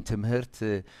ይህን ትምህርት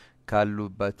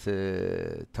ካሉበት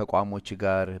ተቋሞች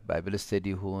ጋር ባይብል ስተዲ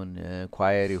ይሁን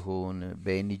ኳየር ይሁን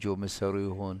በኤንጂኦ መሰሩ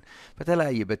ይሁን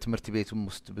በተለያየ በትምህርት ቤቱም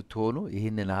ውስጥ ብትሆኑ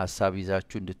ይህንን ሀሳብ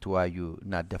ይዛችሁ እንድትዋዩ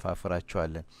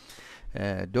እናደፋፍራችኋለን።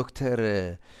 ዶክተር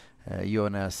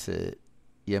ዮናስ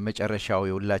የመጨረሻው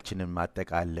የሁላችንን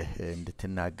ማጠቃለህ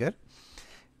እንድትናገር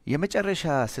የመጨረሻ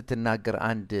ስትናገር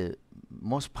አንድ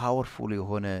ሞስት ፓወርፉል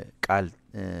የሆነ ቃል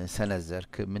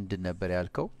ሰነዘርክ። ምንድን ነበር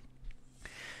ያልከው?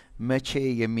 መቼ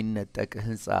የሚነጠቅ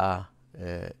ህንጻ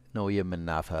ነው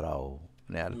የምናፈራው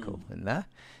ነው ያልከው። እና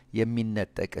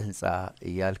የሚነጠቅ ህንጻ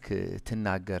ያልክ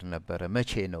ትናገር ነበረ።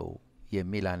 መቼ ነው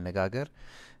የሚል አነጋገር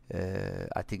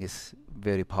I think is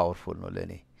very powerful ነው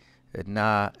ለኔ። እና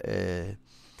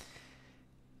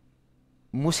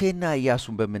ሙሴና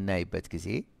ኢያሱን በምናይበት ጊዜ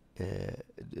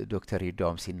ዶክተር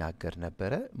ይዳውም ሲናገር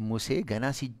ነበረ። ሙሴ ገና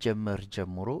ሲጀመር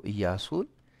ጀምሮ ኢያሱን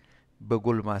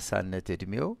በጎልማሳነት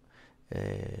እድሜው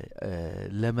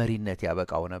ለመሪነት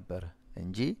ያበቃው ነበር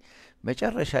እንጂ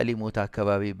መጨረሻ ሊሞት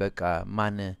አካባቢ በቃ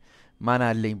ማን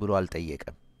አለኝ ብሎ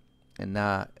አልጠየቀም። እና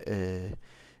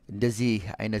እንደዚህ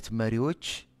አይነት መሪዎች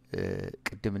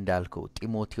ቅድም እንዳልከው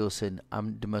ጢሞቴዎስን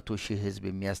 100,000 ህዝብ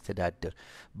የሚያስተዳድር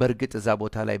በእርግጥ እዛ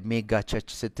ቦታ ላይ ሜጋ ቸርች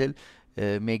ስትል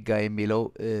ሜጋ የሚለው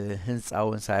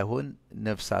ህንጻውን ሳይሆን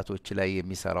ነፍሳቶች ላይ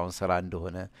የሚሰራውን ስራ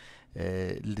እንደሆነ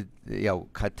ያው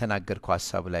ከተናገርከው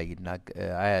ሐሳብ ላይ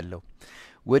አያለው።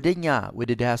 ወደኛ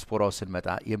ወደ ዲያስፖራው ስንመጣ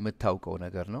የምታውቀው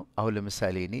ነገር ነው። አሁን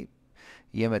ለምሳሌ እኔ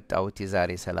የመጣሁት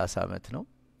የዛሬ 30 ዓመት ነው።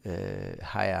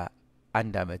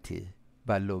 21 ዓመት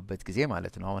ባለውበት ጊዜ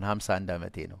ማለት ነው። አሁን 51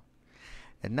 ዓመቴ ነው።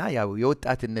 እና ያው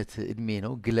የወጣትነት እድሜ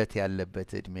ነው፣ ግለት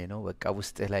ያለበት እድሜ ነው፣ በቃ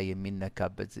ውስጥ ላይ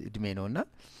የሚነካበት እድሜ ነውና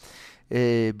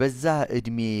በዛ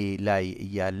እድሜ ላይ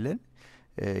እያለን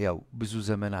ያው ብዙ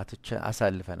ዘመናቶች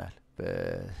አሳልፈናል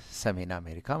በሰሜን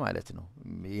አሜሪካ ማለት ነው።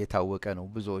 የታወቀ ነው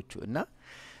ብዙዎቹ። እና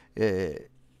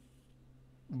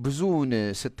ብዙውን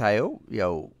ስታየው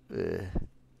ያው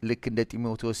ልክ እንደ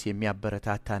ጢሞቴዎስ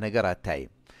የሚያበረታታ ነገር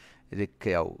አታይም። ልክ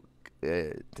ያው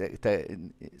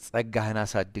ጸጋህን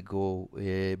አሳድጎ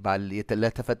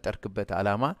ለተፈጠርክበት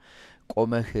ዓላማ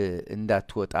ቆመህ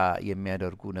እንዳትወጣ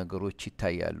የሚያደርጉ ነገሮች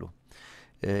ይታያሉ።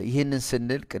 ይህንን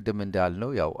ስንል ቅድም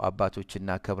እንዳልነው ያው አባቶች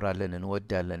እናከብራለን፣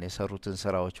 እንወዳለን። የሰሩትን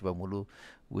ስራዎች በሙሉ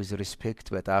with respect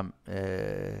በጣም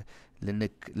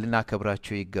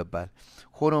ልናከብራቸው ይገባል።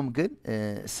 ሆኖም ግን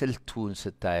ስልቱን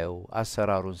ስታየው፣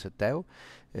 አሰራሩን ስታየው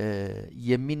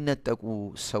የሚነጠቁ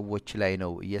ሰዎች ላይ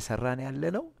ነው እየሰራን ያለ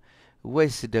ነው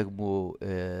ወይስ ደግሞ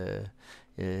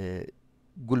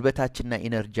ጉልበታችንና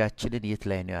ኢነርጂያችንን የት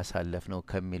ላይ ነው ያሳለፍነው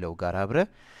ከሚለው ጋር አብረ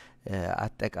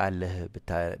አጠቃለህ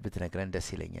ብትነግረን ደስ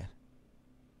ይለኛል።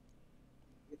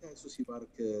 ጌታ ኢየሱስ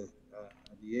ይባርክ።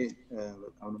 አዲዬ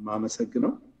በጣም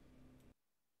ማመሰግነው።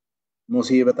 ሙሴ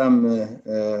በጣም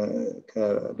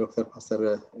ከዶክተር ፓስተር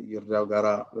ይርዳው ጋራ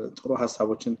ጥሩ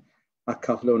ሐሳቦችን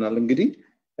አካፍለውናል። እንግዲህ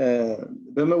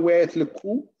በመወያየት ልኩ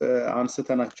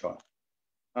አንስተናቸዋል።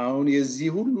 አሁን የዚህ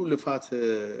ሁሉ ልፋት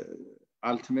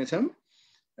አልቲሜተም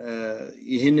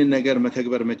ይህንን ነገር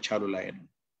መተግበር መቻሉ ላይ ነው።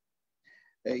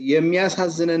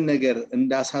 የሚያሳዝነን ነገር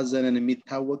እንዳሳዘነን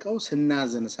የሚታወቀው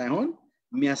ስናዘን ሳይሆን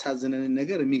የሚያሳዝነን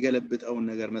ነገር የሚገለብጠውን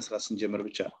ነገር መስራት ስንጀምር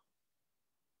ብቻ ነው።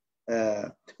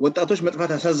 ወጣቶች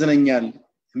መጥፋት ያሳዝነኛል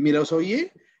የሚለው ሰውዬ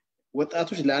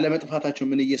ወጣቶች ላለመጥፋታቸው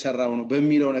ምን እየሰራው ነው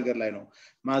በሚለው ነገር ላይ ነው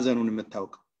ማዘኑን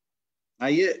የምታውቀው።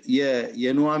 አየ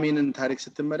የኑዋሚንን ታሪክ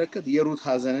ስትመለከት የሩት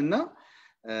ሐዘንና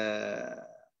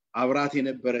አብራት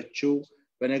የነበረችው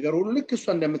በነገር ሁሉ ልክ እሷ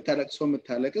እንደምታለቅሰው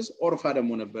የምታለቅስ ኦርፋ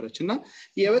ደግሞ ነበረችና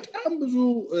የበጣም ብዙ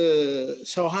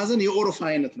ሰው ሐዘን የኦርፋ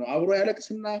አይነት ነው። አብሮ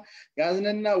ያለቅስና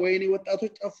ያዝነና ወይኔ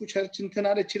ወጣቶች ጠፉ ቸርች እንትን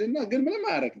አለችልና ግን ምንም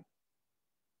አያረግም።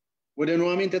 ወደ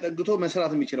ኑዋሚን ተጠግቶ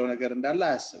መስራት የሚችለው ነገር እንዳለ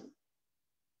አያስብም።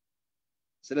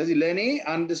 ስለዚህ ለኔ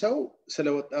አንድ ሰው ስለ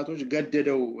ወጣቶች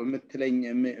ገደደው የምትለኝ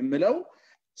የምለው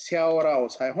ሲያወራው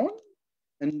ሳይሆን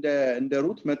እንደ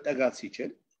ሩት መጠጋት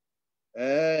ሲችል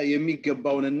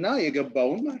የሚገባውንና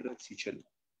የገባውን ማድረግ ሲችል።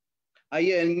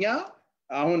 አየኛ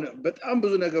አሁን በጣም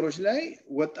ብዙ ነገሮች ላይ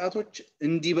ወጣቶች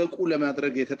እንዲበቁ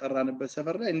ለማድረግ የተጠራንበት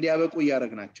ሰፈር ላይ እንዲያበቁ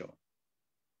ያረግናቸው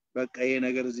በቃ ይሄ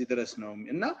ነገር እዚህ ድረስ ነው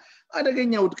እና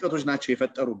አደገኛ ውድቀቶች ናቸው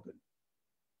የፈጠሩብን።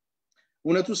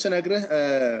 እውነቱ ስነግርህ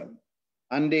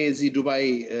አንዴ እዚህ ዱባይ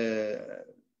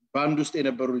ባንድ ውስጥ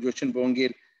የነበሩ ልጆችን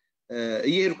በወንጌል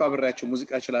እየሄድኩ አብሬያቸው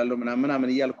ሙዚቃ እችላለሁ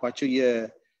ምናምን እያልኳቸው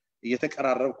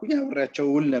እየተቀራረብኩኝ አብሬያቸው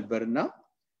ውል ነበርና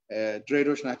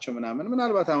ድሬዶች ናቸው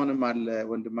ምናልባት አሁንም አለ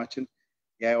ወንድማችን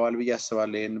ያየዋል ብዬ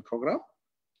አስባለሁ። ይሄን ፕሮግራም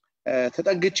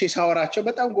ተጠግቼ ሳወራቸው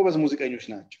በጣም ጎበዝ ሙዚቀኞች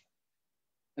ናቸው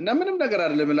እና ምንም ነገር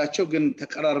አይደለም እላቸው፣ ግን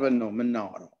ተቀራርበን ነው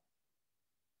ምናወራው።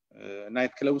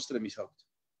 ናይት ክለብ ውስጥ ለሚሰሩት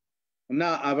እና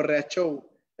አብሬያቸው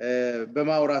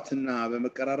በማውራትና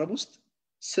በመቀራረብ ውስጥ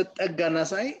ስጠጋና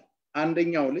ሳይ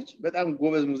አንደኛው ልጅ በጣም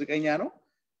ጎበዝ ሙዚቀኛ ነው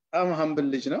በጣም ሀምብል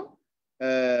ልጅ ነው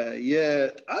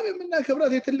የጣም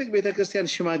የምናከብራት የትልቅ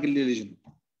ቤተክርስቲያን ሽማግሌ ልጅ ነው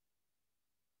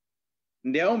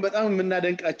እንዲያውም በጣም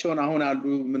የምናደንቃቸውን አሁን አሉ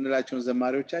የምንላቸውን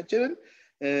ዘማሪዎቻችንን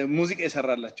ሙዚቃ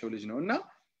የሰራላቸው ልጅ ነውና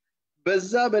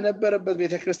በዛ በነበረበት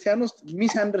ቤተክርስቲያን ውስጥ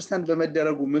ሚስ አንደርስታንድ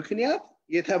በመደረጉ ምክንያት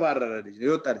የተባረረ ልጅ ነው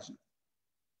የወጣ ልጅ ነው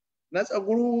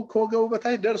ነጸጉሩ ከወገቡ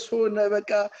በታች ደርሶ በቃ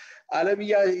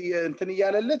ዓለምያ እንትን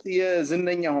ያለለት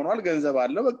የዝነኛ ሆኗል ገንዘብ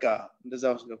አለው በቃ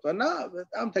እንደዛ ውስጥ ገብቷልና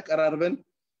በጣም ተቀራርበን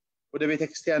ወደ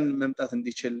ቤተክርስቲያን መምጣት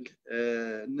እንዲችል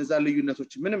እነዛ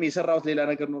ልዩነቶች ምንም የሰራውት ሌላ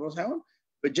ነገር ኖሮ ሳይሆን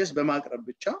በጀስ በማቅረብ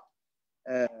ብቻ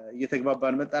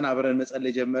እየተግባባን መጣን አብረን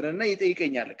መጸለይ ጀመረና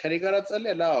ይጠይቀኛል ከኔ ጋር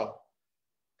ተጸለይ ላው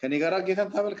ከኔ ጋር ጌታን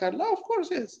ታመልካለህ ኦፍ ኮርስ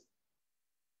yes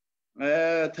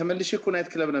ተመልሼ እኮ ናይት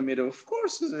ክለብ ነው የሚሄደው ኦፍ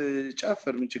ኮርስ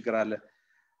ጨፍር ምን ችግር አለ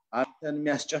አንተን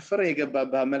የሚያስጨፍር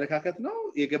የገባህ አመለካከት ነው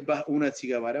የገባህ እውነት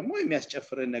ሲገባ ደግሞ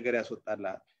የሚያስጨፍርን ነገር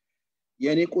ያስወጣልሃል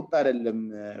የኔ ቁጣ አይደለም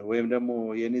ወይም ደግሞ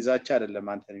የኔ ዛቻ አይደለም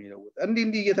አንተን የሚለውጥ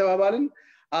እንዲህ እየተባባልን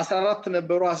 14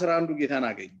 ነበሩ 11ዱ ጌታን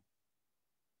አገኙ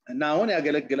እና አሁን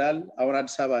ያገለግላል አሁን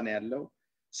አዲስ አበባ ነው ያለው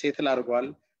ሴትል አድርጓል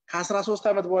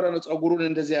ከ13 አመት በኋላ ነው ጸጉሩን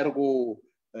እንደዚህ አድርጎ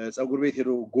ጸጉር ቤት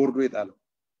ሄዶ ጎርዶ ይጣለው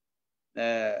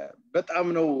በጣም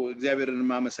ነው እግዚአብሔርን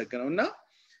ማመሰግነውና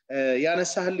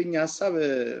ያነሳህልኝ ሐሳብ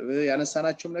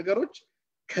ያነሳናቸው ነገሮች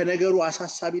ከነገሩ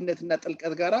አሳሳቢነትና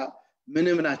ጥልቀት ጋራ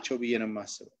ምንም ናቸው ብዬ ነው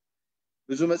የማስበው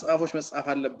ብዙ መጽሐፎች መጽሐፍ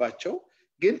አለባቸው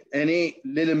ግን እኔ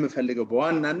ልልም ፈልገው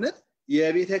በዋናነት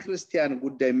የቤተ ክርስቲያን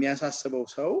ጉዳይ የሚያሳስበው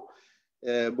ሰው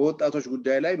በወጣቶች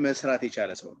ጉዳይ ላይ መስራት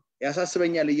የቻለ ሰው ነው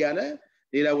ያሳስበኛል ይያለ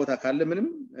ሌላ ቦታ ካለ ምንም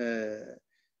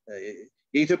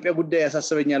የኢትዮጵያ ጉዳይ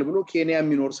ያሳስበኛል ብሎ ኬንያ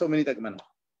የሚኖር ሰው ምን ይጠቅመናል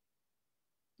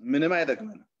ምንም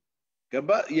አይጠቅመንም ገባ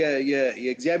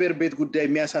የእግዚአብሔር ቤት ጉዳይ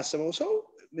የሚያሳስበው ሰው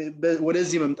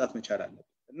ወደዚህ መምጣት መቻል አለበት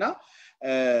እና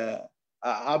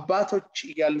አባቶች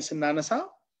ይያልን ስናነሳ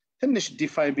ትንሽ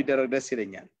ዲፋይን ቢደረግ ደስ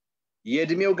ይለኛል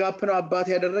የእድሜው ጋፕ ነው አባት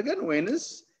ያደረገን ወይንስ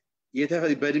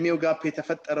በእድሜው ጋፕ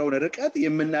የተፈጠረውን ርቀት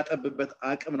የምናጠብበት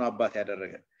አቅም ነው አባት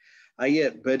ያደረገን አየ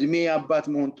በእድሜ አባት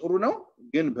መሆን ጥሩ ነው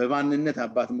ግን በማንነት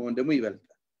አባት መሆን ደግሞ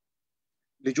ይበልጣል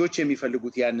ልጆች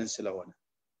የሚፈልጉት ያንን ስለሆነ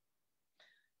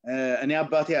እኔ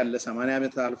አባቴ ያለ 80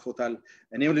 አመት አልፎታል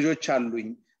እኔም ልጆች አሉኝ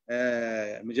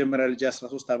መጀመሪያ ልጅ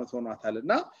 13 አመት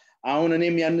ሆኗታልና አሁን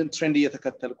እኔም ያንን ትሬንድ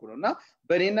እየተከተልኩ ነውና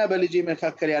በእኔና በልጄ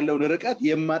መካከል ያለውን ርቀት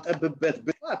የማጠብበት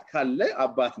ብቃት ካለ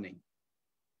አባት ነኝ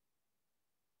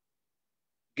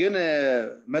ግን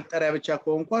መጠሪያ ብቻ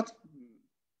ቆንቋት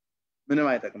ምንም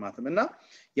አይጠቅማትምና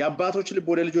የአባቶች ልብ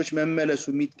ወደ ልጆች መመለሱ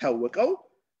የሚታወቀው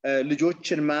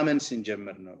ልጆችን ማመን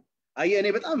ስንጀምር ነው አየኔ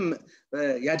በጣም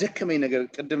ያደከመኝ ነገር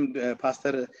ቅድም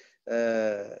ፓስተር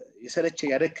የሰለቸ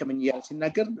ያደከመኝ ይያል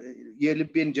ሲናገር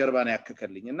የልቤን ጀርባ ነው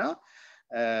ያከከልኝና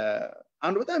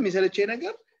አንዱ በጣም የሰለቸኝ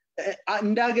ነገር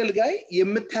እንዳገልጋይ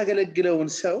የምታገለግለውን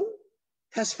ሰው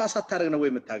ተስፋ ሳታረግ ነው ወይ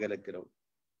የምታገለግለው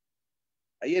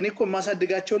አየኔ እኮ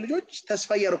ማሳድጋቸው ልጆች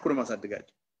ተስፋ ያረኩ ነው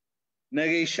ማሳድጋቸው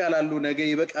ነገ ይሻላሉ ነገ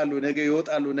ይበቃሉ ነገ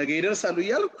ይወጣሉ ነገ ይደርሳሉ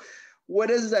ይያልኩ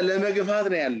ወደዛ ለመግፋት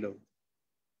ነው ያለው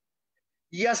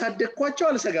ያሳደግኳቸው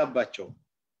አልሰጋባቸው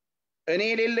እኔ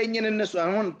የሌለኝን እነሱ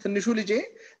አሁን ትንሹ ልጄ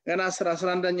ገና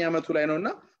 11ኛ አመቱ ላይ ነውና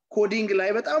ኮዲንግ ላይ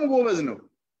በጣም ጎበዝ ነው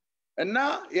እና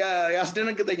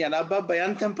ያስደነግጠኛል አባባ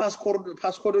ያንተን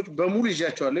ፓስኮዶች በሙሉ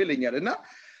ይዣቸዋለሁ ይለኛልና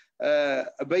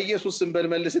በኢየሱስ ስም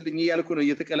በልመልስልኝ ይያልኩ ነው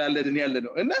እየተቀላለድን ያለ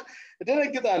ነው እና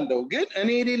ደረግጣለሁ ግን እኔ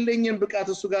የሌለኝን ብቃት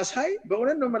እሱ ጋር ሳይ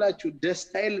በእውነት ነው መላችሁ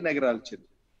ደስታይል ነግራልችል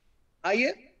አየ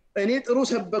እኔ ጥሩ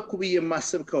ሰበኩ ብዬ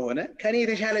ማስብ ከሆነ ከኔ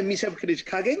የተሻለ የሚሰብክ ልጅ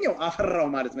ካገኘው አፈራው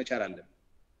ማለት መቻል አለ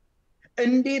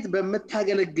እንዴት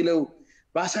በመታገለግለው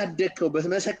ባሳደከው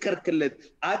በመሰከርክለት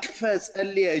አቅፈ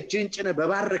ጸልየ እጅንጭነ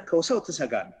በባረከው ሰው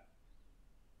ተሰጋል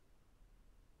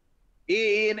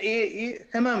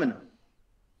ህመም ነው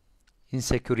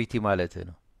ኢንሴኩሪቲ ማለት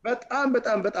ነው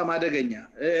በጣም አደገኛ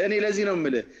እኔ ለዚህ ነው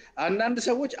የምልህ አንዳንድ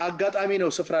ሰዎች አጋጣሚ ነው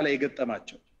ስፍራ ላይ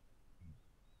የገጠማቸው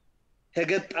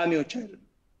ተገጣሚዎች አይደለም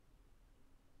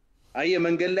አየ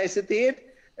መንገድ ላይ ስትሄድ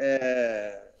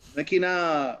መኪና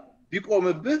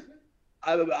ቢቆምብህ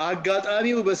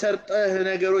አጋጣሚው በሰርጠህ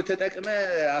ነገሮች ተጠቅመ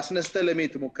አስነስተ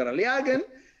ለመሄድ ትሞክራለህ ያ ግን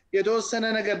የተወሰነ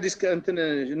ነገር ዲስካንትን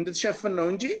እንድትሸፍን ነው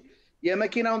እንጂ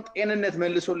የመኪናውን ጤንነት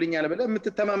መልሶልኛል ብለ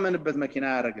የምትተማመንበት መኪና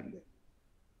ያረግልህ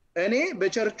እኔ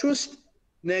በቸርች ውስጥ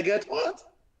ነገጧት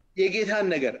የጌታን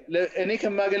ነገር እኔ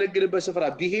ከማገለግልበት ስፍራ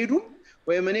ቢሄዱም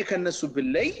ወይም እኔ ከነሱ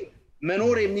ብለይ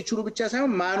መኖር የሚችሉ ብቻ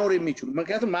ሳይሆን ማኖር የሚችሉ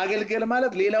ምክንያቱም ማገልገል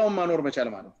ማለት ሌላውን ማኖር መቻል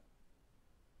ማለት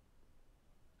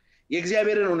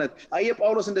የእግዚአብሔርን እውነት አየ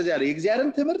ጳውሎስ እንደዚህ ያለ የእግዚአብሔርን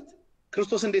ትምህርት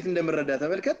ክርስቶስ እንዴት እንደምረዳ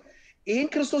ተመልከት ይሄን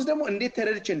ክርስቶስ ደግሞ እንዴት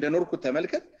ተረድቼ እንደኖርኩት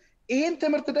ተመልከት ይሄን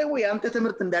ትምህርት ደግሞ ያንተ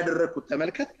ትምህርት እንዳደረኩት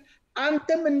ተመልከት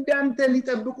አንተም እንዳንተ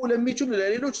ሊጠብቁ ለሚችሉ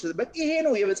ለሌሎች በቃ ይሄ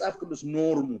ነው የመጽሐፍ ቅዱስ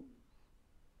ኖርሙ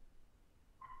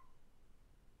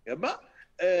ገባ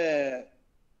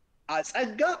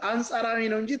ጸጋ አንጻራዊ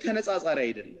ነው እንጂ ተነጻጻሪ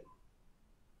አይደለም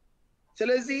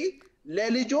ስለዚህ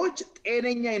ለልጆች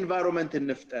ጤነኛ ኤንቫይሮንመንት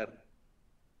እንፍጠር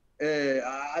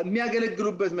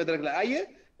የሚያገለግሉበት መድረክ ላይ አየ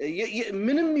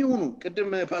ምንም ይሁኑ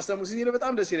ቅድም ፓስተር ሙሲ ሲል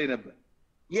በጣም ደስ ይለኝ ነበር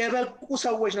የበቁ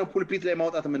ሰዎች ነው ፑልፒት ላይ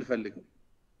ማውጣት የምንፈልገው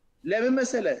ለምን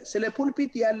መሰለ ስለ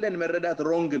ፑልፒት ያለን መረዳት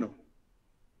ሮንግ ነው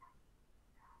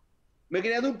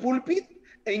ምክንያቱም ፑልፒት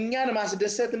እኛን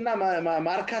ማስደሰትና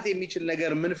ማርካት የሚችል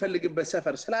ነገር የምንፈልግበት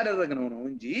ሰፈር ስላደረግነው ነው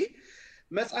እንጂ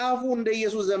መጽሐፉ እንደ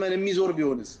ኢየሱስ ዘመን የሚዞር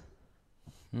ቢሆንስ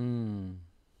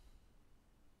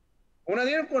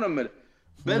እውነቴን እኮ ነው የምልህ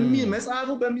መጽሐፉ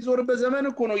በሚዞርበት ዘመን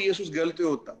እኮ ነው ኢየሱስ ገልጦ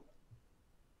የወጣው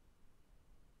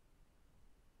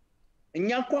እኛ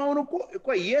እኮ አሁን እኮ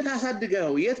የት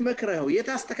አሳድገው የት መክረው የት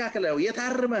አስተካክለው የት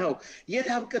አርመው የት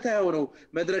አብቅተው ነው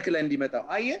መድረክ ላይ እንዲመጣው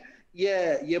አየ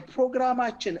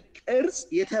የፕሮግራማችን ቅርጽ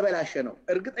የተበላሸ ነው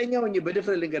እርግጠኛው ነኝ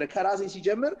በድፍረት ልንገር ከራሴ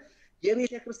ሲጀምር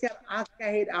የቤተ ክርስቲያን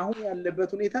አካሄድ አሁን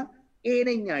ያለበት ሁኔታ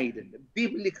ጤነኛ አይደለም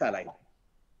ቢብሊካል አይደለም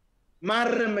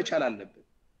ማረም መቻል አለበት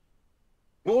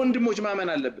በወንድሞች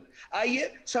ማመን አለበት አየ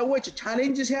ሰዎች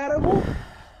ቻሌንጅ ሲያረጉ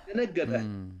ደነገጠ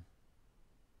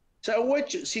ሰዎች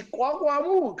ሲቋቋሙ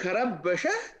ከረበሸ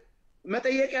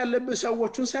መጠየቅ ያለበት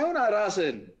ሰዎችን ሳይሆን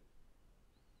ራስን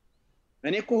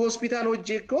እኔ እኮ ሆስፒታል ሆጄ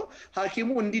እኮ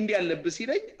ሐኪሙ እንዲህ ያለበት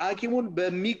ሲለኝ ሐኪሙን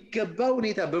በሚገባ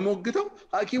ሁኔታ በመግተው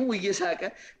ሐኪሙ እየሳቀ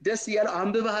ደስ ያለው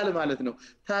አንብበሃል ማለት ነው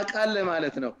ታቃለ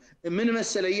ማለት ነው ምን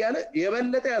መሰለ ይያለ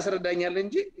የበለጠ ያስረዳኛል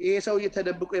እንጂ ይሄ ሰው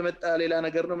እየተደብቆ የመጣ ሌላ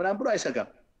ነገር ነው ምናምን ብሎ አይሰጋም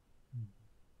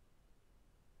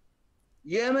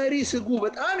የመሪ ስጉ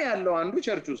በጣም ያለው አንዱ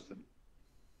ቸርች ውስጥ ነው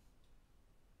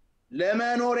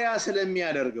ለመኖሪያ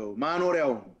ስለሚያደርገው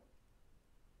ማኖሪያው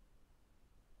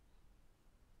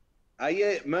አየ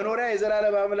መኖሪያ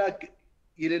የዘላለም አምላክ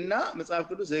ይልና መጽሐፍ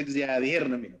ቅዱስ እግዚአብሔር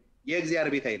ነው የሚለው የእግዚአብሔር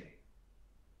ቤት አይደለም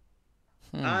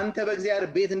አንተ በእግዚአብሔር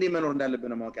ቤት እንዴ መኖር እንዳለበት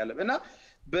ነው ማወቅ ያለበት እና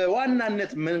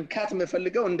በዋናነት መንካት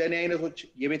መፈልገው እንደኔ አይነቶች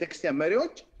የቤተክርስቲያን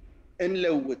መሪዎች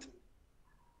እንለውጥ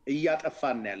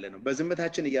እያጠፋን ያለ ነው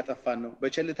በዝምታችን እያጠፋን ነው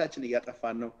በቸልታችን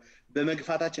እያጠፋን ነው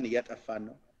በመግፋታችን እያጠፋን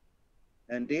ነው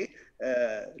እንዴ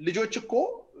ልጆች እኮ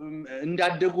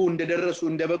እንዳደጉ እንደደረሱ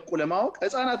እንደበቁ ለማወቅ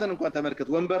ህፃናትን እንኳን ተመልከት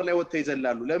ወንበር ላይ ወጥተው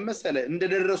ይዘላሉ ለምሳሌ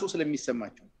እንደደረሱ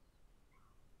ስለሚሰማቸው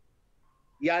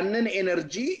ያንን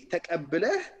ኤነርጂ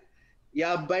ተቀብለህ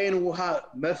ያባይን ውሃ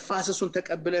መፋሰሱን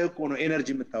ተቀብለህ እኮ ነው ኤነርጂ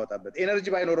የምታወጣበት ኤነርጂ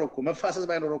ባይኖረው እኮ መፋሰስ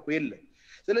ባይኖረው እኮ የለም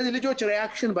ስለዚህ ልጆች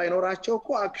ሪአክሽን ባይኖራቸው እኮ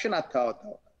አክሽን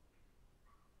አታወጣው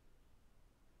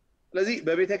ስለዚህ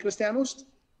በቤተ ክርስቲያን ውስጥ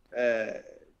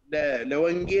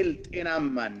ለወንጌል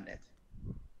ጤናማነት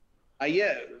አየ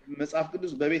መጽሐፍ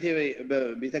ቅዱስ በቤተ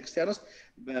ክርስቲያን ውስጥ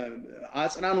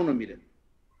አጽናኑ ነው የሚለን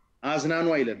አዝናኑ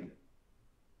አይለንም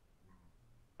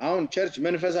አሁን ቸርች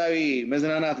መንፈሳዊ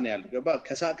መዝናናት ነው ያለው ገባ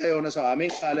ከሳቀ የሆነ ሰው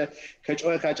አሜን ካለ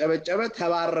ከጮኸ ካጨበጨበ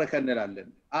ተባረከ እንላለን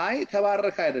አይ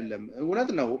ተባረከ አይደለም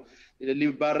እውነት ነው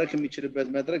ሊባረክ የሚችልበት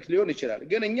መድረክ ሊሆን ይችላል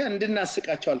ግን እኛ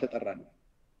እንድናስቃቸው አልተጠራንም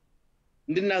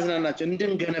እንድናዝናናቸው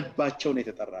እንድንገነባቸው ነው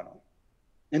የተጠራነው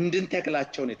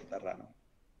እንድንተክላቸው ነው የተጠራነው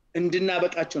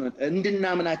እንድናበቃቸው ነው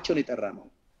እንድናምናቸው ነው የተጠራነው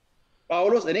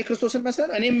ጳውሎስ እኔ ክርስቶስን መሰል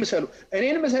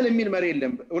እኔን መሰል የሚል መሪ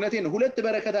የለም እውነቴን ሁለት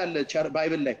በረከት አለ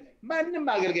ባይብል ላይ ማንንም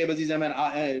አገልጋይ በዚህ ዘመን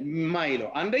ማይለው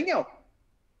አንደኛው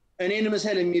እኔን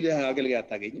መሰል የሚል አገልጋይ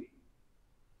አታገኝም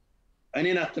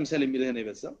እኔን አትምሰል የሚልህ ነው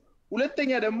ይበዛው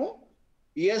ሁለተኛ ደግሞ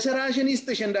የሥራሽን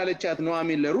ይስጥሽ እንዳለቻት ነው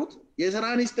አሜን ለሩት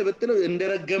የሥራን ይስጥ ብትለው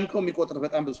እንደረገምከው የሚቆጥር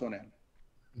በጣም ብዙ ነው ያለው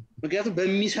ምክንያቱም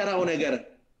በሚሰራው ነገር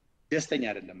ደስተኛ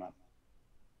አይደለም ማለት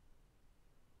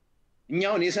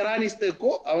እኛውን የሥራን ይስጥ እኮ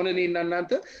አሁን እኔና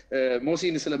እናንተ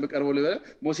ሞሲን ስለምቀርበው ለበለ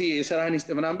ሞሲ የሥራን ይስጥ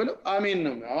ምናምን ብለው አሜን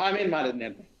ነው አሜን ማለት ነው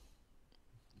ያለው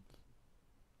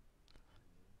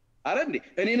አረንዲ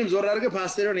እኔንም ዞር አድርገ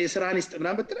ፓስተርን የሥራን ይስጥ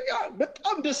ምናምን ብትለው ያ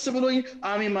በጣም ደስ ብሎኝ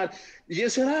አሜን ማለት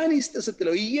የሥራን ይስጥ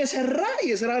ስትለው እየሰራ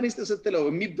የሥራን ይስጥ ስትለው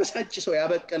የሚበሳጭ ሰው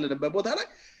ያበቀልንበት ቦታ ላይ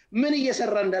ምን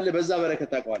እየሰራ እንዳለ በዛ በረከት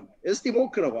ታውቀዋል እስቲ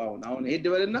ሞክረው አሁን ሄድ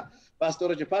በልና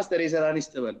ፓስተሮች ፓስተር የሥራን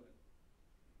ይስጥ በል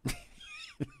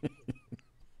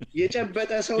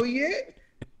የጨበጠ ሰውዬ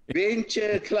ቤንች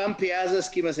ክላምፕ ያዘ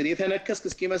እስኪመስል የተነከስክ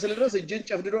እስኪመስል ድረስ እጅን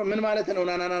ጨፍድዶ ምን ማለት ነው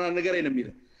ናናና ነገር አይደለም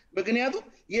የሚለው ምክንያቱም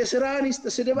የሥራን ይስጥ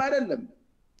ስድብ አይደለም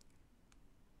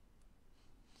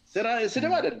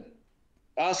ስድብ አይደለም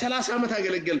 30 ዓመት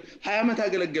አገለገል 20 ዓመት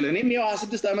አገለገል እኔም ያው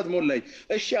 16 ዓመት ሞላኝ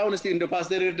እሺ አሁን እስቲ እንደ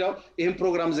ፓስተር ይርዳው ይሄን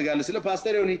ፕሮግራም ዝጋለ ስለ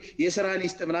ፓስተር ይሁን የሥራን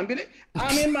ይስጥ ምናምን ቢለ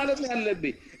አሜን ማለት ነው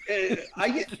ያለብኝ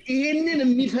ይሄንን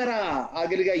የሚፈራ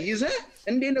አገልጋይ ይዘ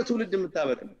እንዴት ነው ትውልድ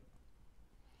የምታበቅነው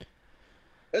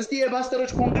እስቲ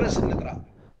የፓስተሮች ኮንግረስ እንጥራ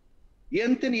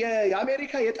የእንትን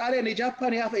የአሜሪካ የጣሊያን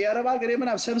የጃፓን የአረብ ሀገር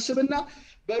ምናምን ሰብስብና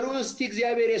በሉ እስቲ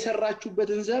እግዚአብሔር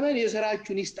የሰራችሁበትን ዘመን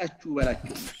የሥራችሁን ይስጣችሁ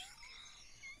በላችሁ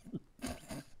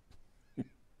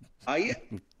አይ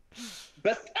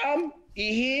በጣም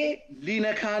ይሄ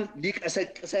ሊነካን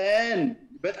ሊቀሰቅሰን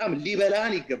በጣም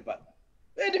ሊበላን ይገባል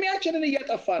እድሜያችንን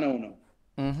እያጠፋ ነው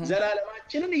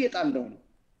ዘላለማችንን እየጣልነው ነው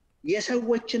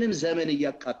የሰዎችንን ዘመን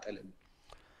እያቃጠልን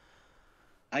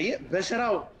አይ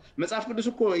በስራው መጽሐፍ ቅዱስ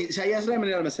እኮ ኢሳይያስ ላይ ምን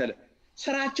ይላል መሰለ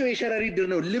ስራቸው የሸረሪት ድር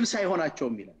ነው ልብስ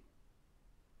አይሆናቸውም ይላል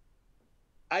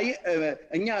አይ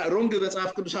እኛ ሮንግ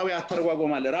መጽሐፍ ቅዱሳዊ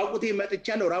አተርጓጎም አለ ራቁቴን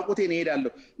መጥቻለሁ ራቁቴን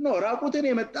እሄዳለሁ ኖ ራቁቴን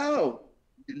የመጣው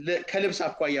ከልብስ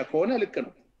አኳያ ከሆነ ልክ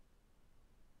ነው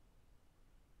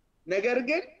ነገር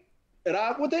ግን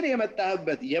ራቁቴን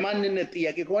የመጣህበት የማንነት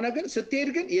ጥያቄ ከሆነ ግን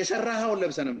ስትሄድ ግን የሰራሃውን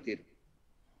ለብሰህ ነው የምትሄደው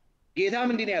ጌታ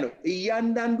ምንድን ነው ያለው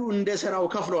እያንዳንዱ እንደ ስራው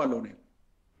ከፍለዋለሁ ነው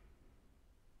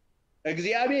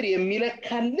እግዚአብሔር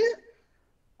የሚለካል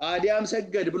አዲያም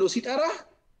ሰገድ ብሎ ሲጠራ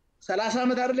 30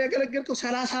 ዓመት አይደል ያገለገልከው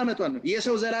 30 ዓመቷን ነው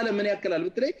የሰው ዘላለም ምን ያክላል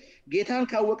ብትለይ ጌታን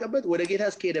ካወቀበት ወደ ጌታ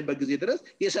እስከሄደበት ጊዜ ድረስ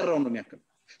የሰራው ነው የሚያክለው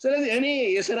ስለዚህ እኔ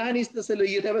የሥራህን ይስጥስል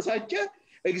እየተበሳጨ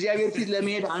እግዚአብሔር ፊት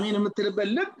ለመሄድ አሜን የምትልበት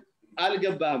ልብ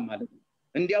አልገባህም ማለት ነው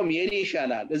እንዲያውም የኔ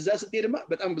ይሻላል እዛ ስትሄድማ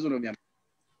በጣም ብዙ ነው የሚያምር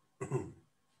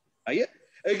አየ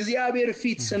እግዚአብሔር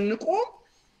ፊት ስንቆም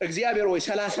እግዚአብሔር ወይ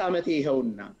 30 ዓመት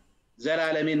ይሄውና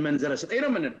ዘላለሜን መንዘረ ሰጠኝ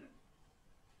ነው ምን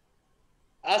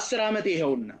 10 ዓመት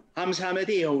ይሄውና 50 ዓመት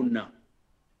ይሄውና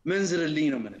መንዝርልኝ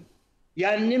ነው ምን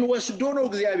ያንን ወስዶ ነው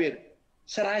እግዚአብሔር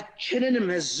ስራችንን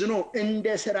መዝኖ እንደ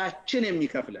ስራችን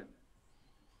የሚከፍለን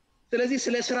ስለዚህ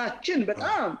ስለ ስራችን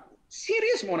በጣም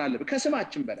ሲሪየስ መሆን አለበት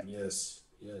ከስማችን በላይ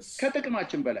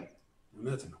ከጥቅማችን በላይ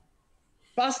እውነት ነው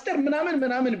ፓስተር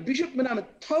ምናምን ቢሾፕ ምናምን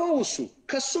ተውሱ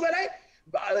ከሱ በላይ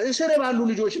እስር ባሉ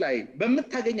ልጆች ላይ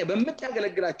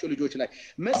በምታገለግላቸው ልጆች ላይ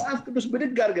መጽሐፍ ቅዱስ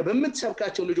ብድግ አድርገህ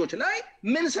በምትሰብካቸው ልጆች ላይ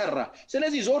ምን ሰራ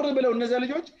ስለዚህ ዞር ብለው እነዛ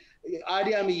ልጆች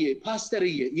አዲያምዬ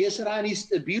ፓስተርዬ የሥራን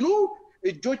ይስጥ ቢሉ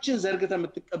እጆችን ዘርግተህ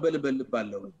የምትቀበልበት ልብ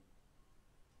አለው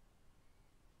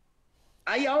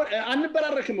አያው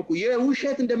አንበራረክም እኮ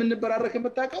የውሸት እንደምንበራረክ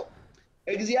የምታውቀው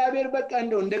እግዚአብሔር በቃ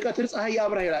እንደው እንደ ቀትር ፀሐይ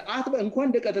ያብራ ይላል አትበ እንኳን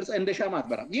እንደ ቀትር ፀሐይ እንደ ሻማ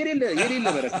አትበራ የሌለ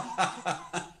በረከት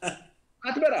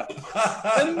አትበራ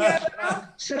የሚያበራ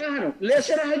ስራ ነው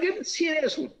ለስራህ ግን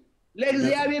ሲሪየስ ሁን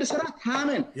ለእግዚአብሔር ስራ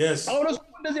ታመን ጳውሎስ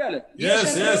እንደዚህ አለ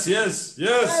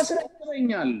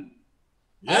ያስረክበኛል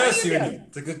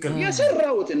ትክክል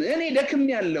የሰራውትን እኔ ደክም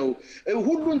ያለው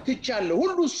ሁሉን ትቻለሁ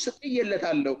ሁሉ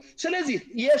ስጥየለታለሁ ስለዚህ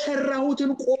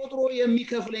የሰራሁትን ቆጥሮ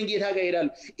የሚከፍለኝ ጌታ ጋር ይላል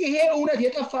ይሄ እውነት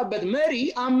የጠፋበት መሪ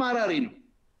አማራሪ ነው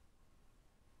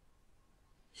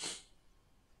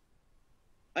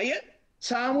አየ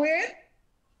ሳሙኤል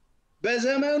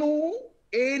በዘመኑ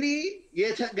ኤሊ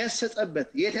የተገሰጸበት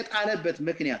የተጣለበት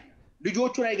ምክንያት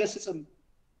ልጆቹን አይገስጽም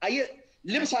አየ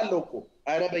ልብስ አለው እኮ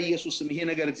አረ በኢየሱስም ይሄ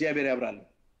ነገር እግዚአብሔር ያብራል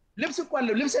ልብስ እኮ አለ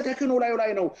ልብስ ተክኖ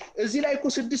ላይ ነው እዚህ ላይ እኮ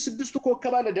ስድስቱ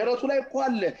ኮከብ አለ ደረቱ ላይ እኮ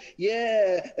አለ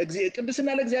የቅድስና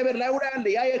ለእግዚአብሔር ላይ አለ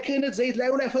ያ የክህነት ዘይት ላይ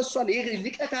ፈሷል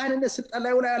ሊቀ ካህንነት ስልጣን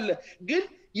ላይ አለ ግን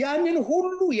ያንን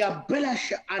ሁሉ ያበላሸ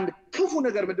አንድ ክፉ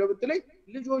ነገር ምንድነው ብትለይ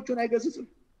ልጆቹን አይገስጽም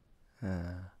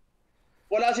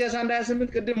ቆላስይስ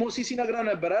 1:28 ቅድም ሞሲስ ይነግራው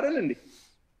ነበር አይደል እንዴ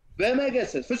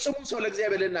በመገሰጽ ፍጹም ሰው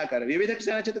ለእግዚአብሔር ልናቀርብ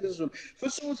የቤተክርስቲያናችን ተገሰጹ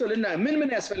ፍጹም ሰው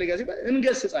ምን ያስፈልጋል ሲባል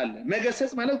እንገስጻለን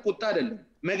መገሰጽ ማለት ቁጣ አይደለም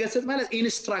መገሰጽ ማለት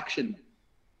ኢንስትራክሽን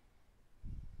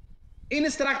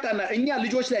ኢንስትራክታና እኛ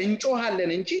ልጆች ላይ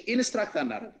እንጮሃለን እንጂ ኢንስትራክት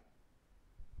አናረግ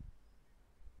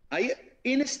አይ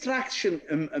ኢንስትራክሽን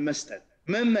መስጠት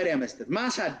መመሪያ መስጠት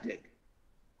ማሳደግ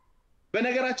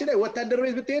በነገራችን ላይ ወታደር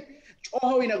ቤት ብትሄድ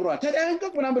ጮኸው ይነግሯል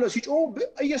ተጠንቀቅ ምናምን ብለው ሲጮሁ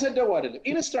እየሰደቡ አይደለም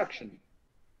ኢንስትራክሽን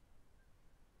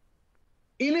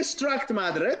ኢንስትራክት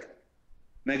ማድረግ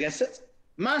መገሰጽ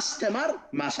ማስተማር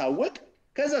ማሳወቅ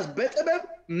ከዛስ በጥበብ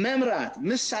መምራት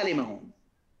ምሳሌ መሆን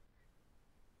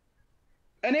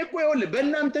እኔ እኮ ይወል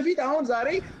በእናንተ ፊት አሁን ዛሬ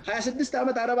 26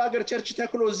 ዓመት አረብ ሀገር ቸርች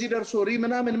ተክሎ እዚህ ደርሶ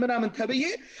ምናምን ተብዬ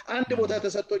አንድ ቦታ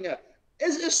ተሰጥቶኛል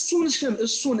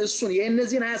እሱን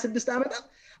የእነዚህን 26 ዓመታት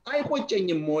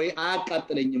አይቆጨኝም ወይ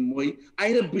አያቃጥለኝም ወይ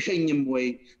አይረብሸኝም ወይ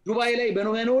ዱባይ ላይ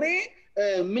በኖሬ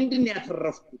ምንድን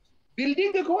ያተረፍኩት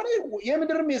ቢልዲንግ ከሆነ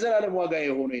የምድርም የዘላለም ዋጋ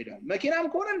የሆነ ይላል መኪናም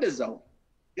ከሆነ እንደዛው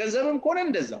ገንዘብም ከሆነ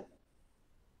እንደዛው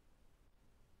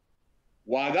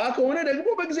ዋጋ ከሆነ ደግሞ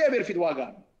በእግዚአብሔር ፊት ዋጋ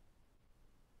ነው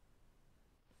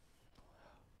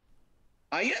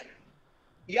አየህ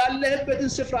ያለህበትን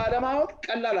ስፍራ ለማወቅ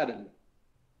ቀላል አይደለም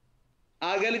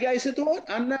አገልጋይ ስትሆን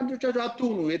አንዳንዶቻችሁ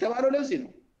አትሁኑ የተባለው ለዚህ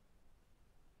ነው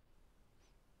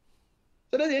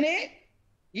ስለዚህ እኔ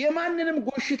የማንንም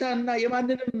ጎሽታና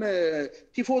የማንንም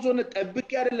ቲፎዞነት ጠብቄ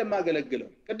አይደለም ማገለግለው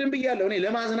ቅድም ብያለሁ እኔ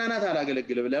ለማዝናናት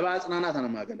አላገለግልም ለማጽናናት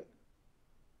ነው ማገለግለው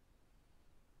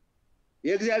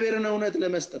የእግዚአብሔርን እውነት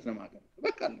ለመስጠት ነው ማገለግለው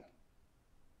በቃ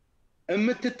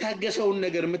የምትታገሰውን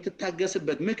ነገር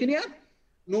የምትታገስበት ምክንያት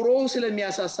ኑሮ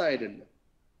ስለሚያሳሳ አይደለም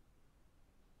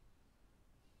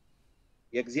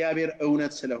የእግዚአብሔር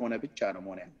እውነት ስለሆነ ብቻ ነው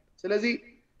ሆነ ስለዚህ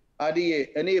አዲዬ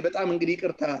እኔ በጣም እንግዲህ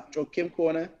ይቅርታ ጮኬም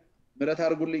ከሆነ ምረት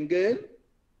አርጉልኝ ግን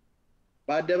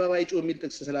በአደባባይ ጮህ የሚል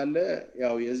ጥቅስ ስላለ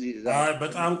ያው የዚህ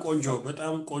በጣም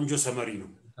ቆንጆ ሰመሪ ነው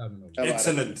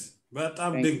ኤክሰለንት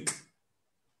በጣም ድንቅ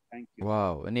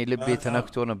ዋው እኔ ልቤ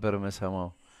ተነክቶ ነበር መሰማው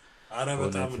አረ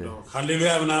በጣም ነው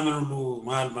ሃሌሉያ ምናምን ሁሉ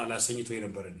መሃል አሰኝቶ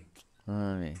ነበር እኔ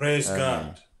አሜን ፕሬዝ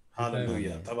ጋድ ሃሌሉያ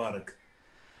ተባረክ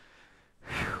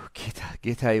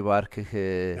ጌታ ይባርክህ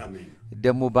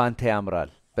ደሞ ባንተ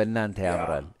ያምራል በእናንተ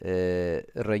ያምራል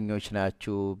እረኞች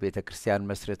ናችሁ ቤተክርስቲያን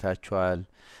መስርታችኋል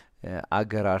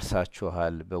አገር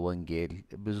አርሳችኋል በወንጌል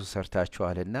ብዙ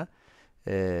ሰርታችኋልና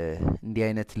እንዲህ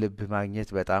አይነት ልብ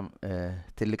ማግኘት በጣም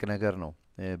ትልቅ ነገር ነው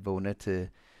በእውነት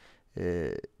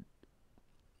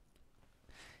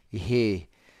ይሄ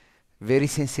very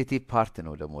sensitive part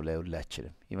ነው ደሞ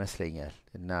ለሁላችንም ይመስለኛል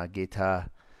እና ጌታ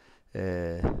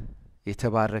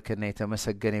የተባረከና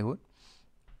የተመሰገነ ይሁን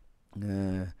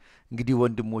እንግዲህ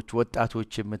ወንድሞች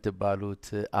ወጣቶች የምትባሉት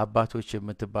አባቶች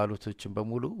የምትባሉቶችን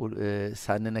በሙሉ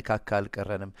ሳንነካካ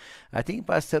አልቀረንም አይ ቲንክ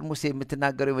ፓስተር ሙሴ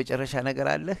የምትናገረው የመጨረሻ ነገር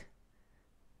አለ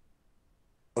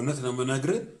እውነት ነው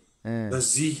መናገር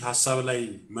በዚህ ሐሳብ ላይ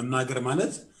መናገር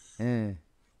ማለት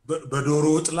በዶሮ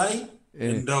ወጥ ላይ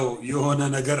እንደው የሆነ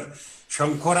ነገር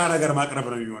ሸንኮራ ነገር ማቅረብ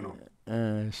ነው የሚሆነው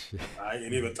እሺ አይ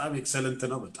እኔ በጣም ኤክሰለንት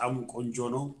ነው በጣም ቆንጆ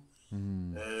ነው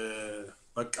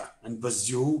በቃ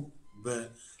በዚሁ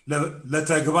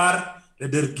ለተግባር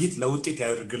ለድርጊት ለውጤት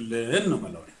ያደርግልን ነው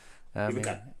ማለት አሜን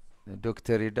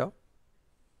ዶክተር ይዳው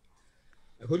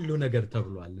ሁሉ ነገር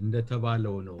ተብሏል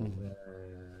እንደተባለው ነው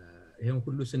ይሄን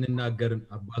ሁሉ ስንናገር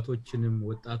አባቶችንም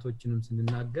ወጣቶችንም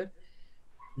ስንናገር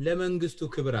ለመንግስቱ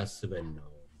ክብር አስበን ነው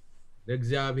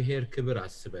ለእግዚአብሔር ክብር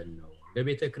አስበን ነው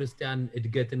ለቤተ ክርስቲያን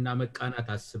እድገትና መቃናት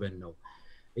አስበን ነው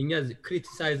እኛ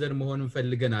ክሪቲሳይዘር መሆንን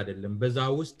ፈልገን አይደለም በዛ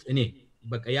ውስጥ እኔ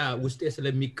በቃ ያ ውስጤ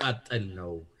ስለሚቃጠል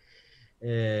ነው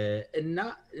እና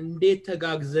እንዴት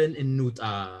ተጋግዘን እንውጣ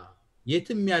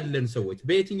የትም ያለን ሰዎች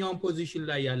በየትኛው ፖዚሽን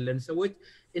ላይ ያለን ሰዎች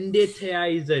እንዴት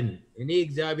ተያይዘን እኔ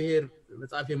እግዚአብሔር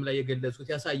መጻፈም ላይ የገለጹት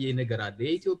ያሳየኝ ነገር አለ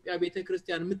የኢትዮጵያ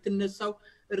ቤተክርስቲያን የምትነሳው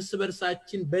እርስ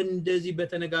በርሳችን በእንደዚህ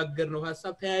በተነጋገርነው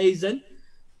ሐሳብ ተያይዘን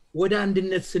ወደ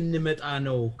አንድነት ስንመጣ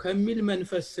ነው ከሚል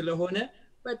መንፈስ ስለሆነ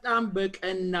በጣም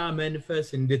በቀና መንፈስ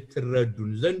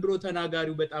እንድትረዱን ዘንድሮ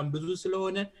ተናጋሪው በጣም ብዙ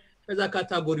ስለሆነ ከዛ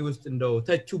ካታጎሪ ውስጥ እንደው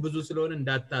ተቹ ብዙ ስለሆነ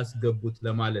እንዳታስገቡት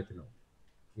ለማለት ነው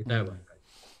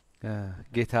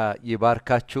ጌታ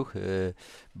ይባርካችሁ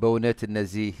በእውነት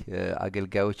እነዚህ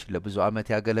አገልጋዮች ለብዙ አመት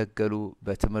ያገለገሉ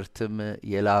በትምህርትም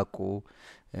የላቁ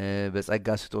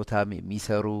በጸጋ ስጦታም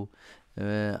የሚሰሩ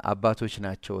አባቶች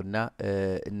ናቸውና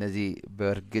እነዚህ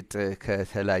በእርግጥ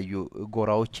ከተለያዩ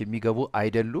ጎራዎች የሚገቡ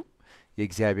አይደሉም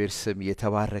የእግዚአብሔር ስም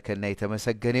የተባረከና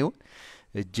የተመሰገነ ይሁን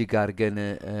እጅግ አርገን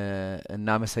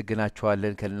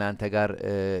እናመሰግናችኋለን ከእናንተ ጋር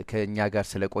ከኛ ጋር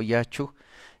ስለቆያችሁ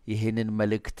ይሄንን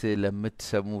መልእክት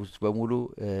ለምትሰሙት በሙሉ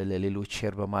ለሌሎች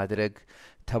ሼር በማድረግ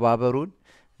ተባበሩን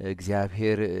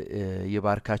እግዚአብሔር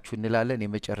ይባርካችሁ እንላለን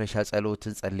የመጨረሻ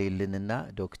ጸሎትን ጸልይልንና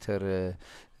ዶክተር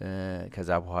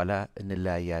ከዛ በኋላ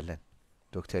እንለያያለን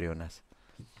ዶክተር ዮናስ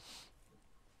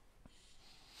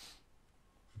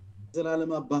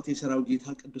ዘላለም አባቴ ሰራው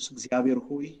ጌታ ቅዱስ እግዚአብሔር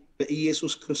ሆይ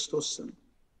በኢየሱስ ክርስቶስ ስም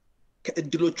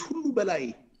ከእድሎች ሁሉ በላይ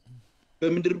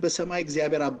በምድር በሰማይ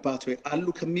እግዚአብሔር አባት ሆይ አሉ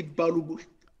ከሚባሉ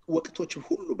ወቅቶች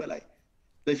ሁሉ በላይ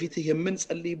በፊት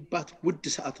የምንጸልይባት ውድ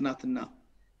ሰዓት ናትና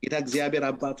ጌታ እግዚአብሔር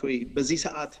አባት ሆይ በዚህ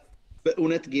ሰዓት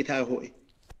በእውነት ጌታ ሆይ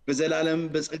በዘላለም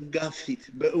በጸጋ ፊት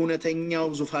በእውነተኛው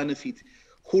ዙፋን ፊት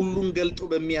ሁሉን ገልጦ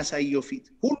በሚያሳየው ፊት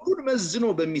ሁሉን መዝኖ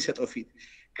በሚሰጠው ፊት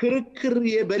ክርክር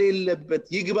በሌለበት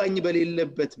ይግባኝ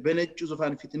በሌለበት በነጭ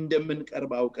ዙፋን ፊት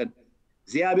እንደምንቀርብ አውቀን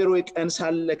እግዚአብሔር ሆይ ቀን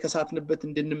ሳለ ከሳትንበት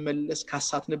እንድንመለስ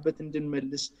ካሳትንበት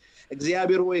እንድንመለስ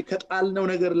እግዚአብሔር ሆይ ከጣልነው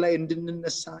ነገር ላይ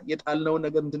እንድንነሳ የጣልነው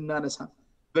ነገር እንድናነሳ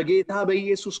በጌታ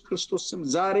በኢየሱስ ክርስቶስ ስም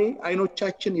ዛሬ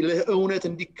አይኖቻችን ለእውነት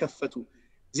እንዲከፈቱ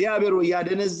እግዚአብሔር ሆይ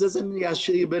ያደነዘዘን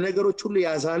በነገሮች ሁሉ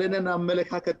ያዛለንን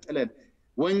አመለካከት ጥለን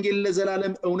ወንጌል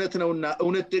ለዘላለም እውነት ነውና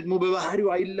እውነት ደግሞ በባህሪው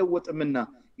አይለወጥምና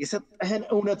የሰጠህን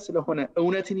እውነት ስለሆነ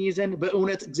እውነትን ይዘን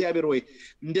በእውነት እግዚአብሔር ሆይ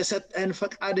እንደሰጠህን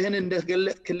ፈቃድህን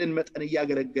እንደገለጥክልን መጠን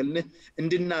ያገለገልን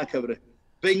እንድናከብርህ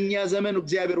በእኛ ዘመን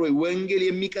እግዚአብሔር ሆይ ወንጌል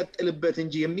የሚቀጥልበት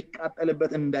እንጂ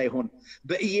የሚቃጠልበት እንዳይሆን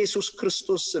በኢየሱስ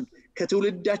ክርስቶስ ስም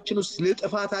ከትውልዳችን ውስጥ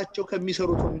ለጥፋታቸው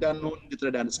ከሚሰሩት እንዳንሆን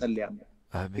እንድትረዳን ጸልያለሁ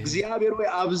እግዚአብሔር ሆይ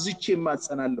አብዝቼ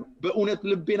ማጸናለሁ በእውነት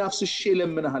ልቤን አፍስሼ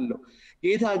ለምንሃለሁ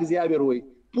ጌታ እግዚአብሔር ሆይ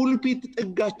ፑልፒት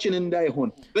ጥጋችን እንዳይሆን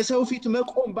በሰው ፊት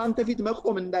መቆም ባንተ ፊት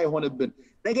መቆም እንዳይሆንብን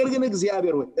ነገር ግን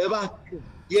እግዚአብሔር ሆይ እባክህ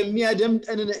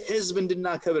የሚያደምጠንን ህዝብ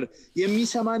እንድናከብር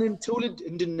የሚሰማንን ትውልድ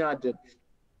እንድናደር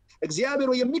እግዚአብሔር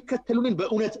ሆይ የሚከተሉንን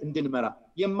በእውነት እንድንመራ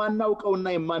የማናውቀውና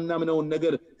የማናምነውን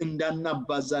ነገር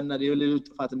እንዳናባዛና ለሌሎች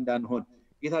ጥፋት እንዳንሆን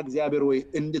ጌታ እግዚአብሔር ሆይ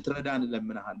እንድትረዳን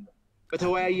ለምንሃለሁ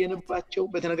በተወያየንባቸው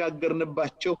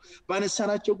በተነጋገርንባቸው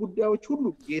ባነሳናቸው ጉዳዮች ሁሉ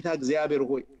ጌታ እግዚአብሔር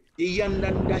ሆይ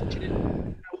የእያንዳንዳችንን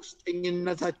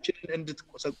ውስጠኝነታችንን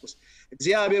እንድትቆሰቁስ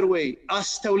እግዚአብሔር ሆይ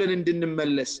አስተውለን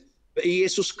እንድንመለስ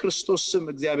በኢየሱስ ክርስቶስ ስም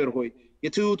እግዚአብሔር ሆይ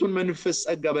የትሁቱን መንፈስ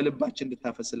ጸጋ በልባችን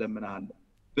እንድታፈስ ለምንሃለሁ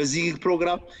በዚህ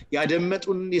ፕሮግራም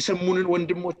ያደመጡን የሰሙንን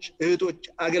ወንድሞች እህቶች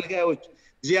አገልጋዮች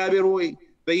እግዚአብሔር ሆይ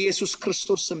በኢየሱስ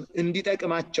ክርስቶስ ስም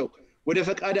እንዲጠቅማቸው ወደ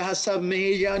ፈቃደ ሐሳብ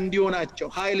መሄጃ እንዲሆናቸው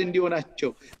ኃይል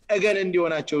እንዲሆናቸው እገን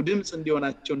እንዲሆናቸው ድምጽ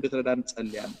እንዲሆናቸው እንድትረዳን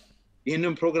ጸልያለሁ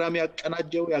ይህንን ፕሮግራም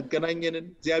ያቀናጀው ያገናኘንን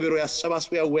እግዚአብሔር ሆይ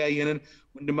አሰባስቦ ያወያየንን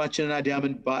ወንድማችንን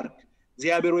አዲያምን ባርክ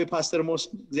እግዚአብሔር ሆይ ፓስተር ሞስ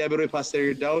እግዚአብሔር ሆይ ፓስተር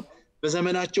ይርዳውን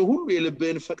በዘመናቸው ሁሉ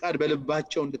የልብህን ፈቃድ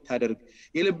በልባቸው እንድታደርግ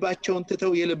የልባቸውን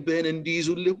ትተው የልብህን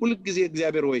እንዲይዙልህ ሁሉ ጊዜ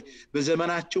እግዚአብሔር ሆይ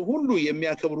በዘመናቸው ሁሉ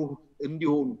የሚያከብሩ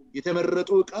እንዲሆኑ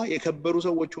የተመረጡ ዕቃ የከበሩ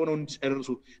ሰዎች ሆነው እንዲጨርሱ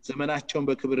ዘመናቸውን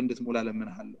በክብር እንድትሞላ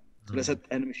ለምንሃለሁ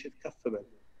ስለሰጠን ምሽት ከፍ በል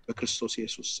በክርስቶስ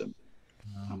ኢየሱስ ስም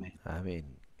አሜን አሜን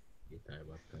ጌታ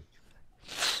ይባርካችሁ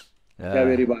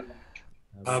እግዚአብሔር ይባርክ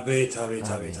አቤት አቤት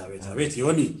አቤት አቤት አቤት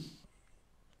ዮኒ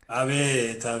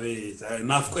አቤት አቤት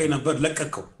ናፍቆኝ ነበር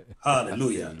ለቀቀው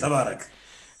ሃሌሉያ ተባረክ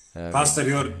ፓስተር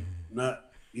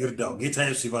ይርዳው ጌታ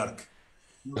ኢየሱስ ይባርክ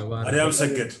አዲያም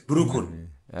ሰገድ ብሩኩን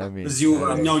አሜን እዚሁ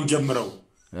እኛውን ጀምረው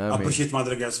አፕሪሺየት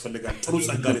ማድረግ ያስፈልጋል ጥሩ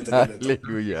ጸጋ ለተገለጠ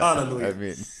ሃሌሉያ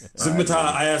አሜን ዝምታ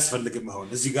አያስፈልግም አሁን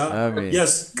እዚህ ጋር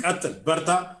yes ቀጥል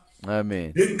በርታ አሜን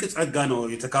ድንቅ ጸጋ ነው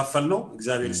የተካፈልነው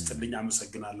እግዚአብሔር ይስጥልኝ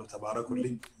አመሰግናለሁ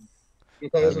ተባረኩልኝ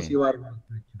ጌታ ኢየሱስ ይባርክ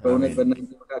በእውነት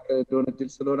በእናንተ መካከል እንደሆነ ድል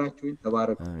ስለሆናችሁ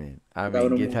ተባረኩ አሜን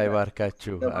አሜን ጌታ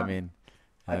ይባርካችሁ አሜን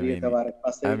አሜን ተባረክ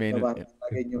ፓስተር አሜን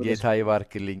ጌታ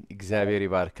ይባርክልኝ እግዚአብሔር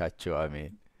ይባርካችሁ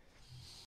አሜን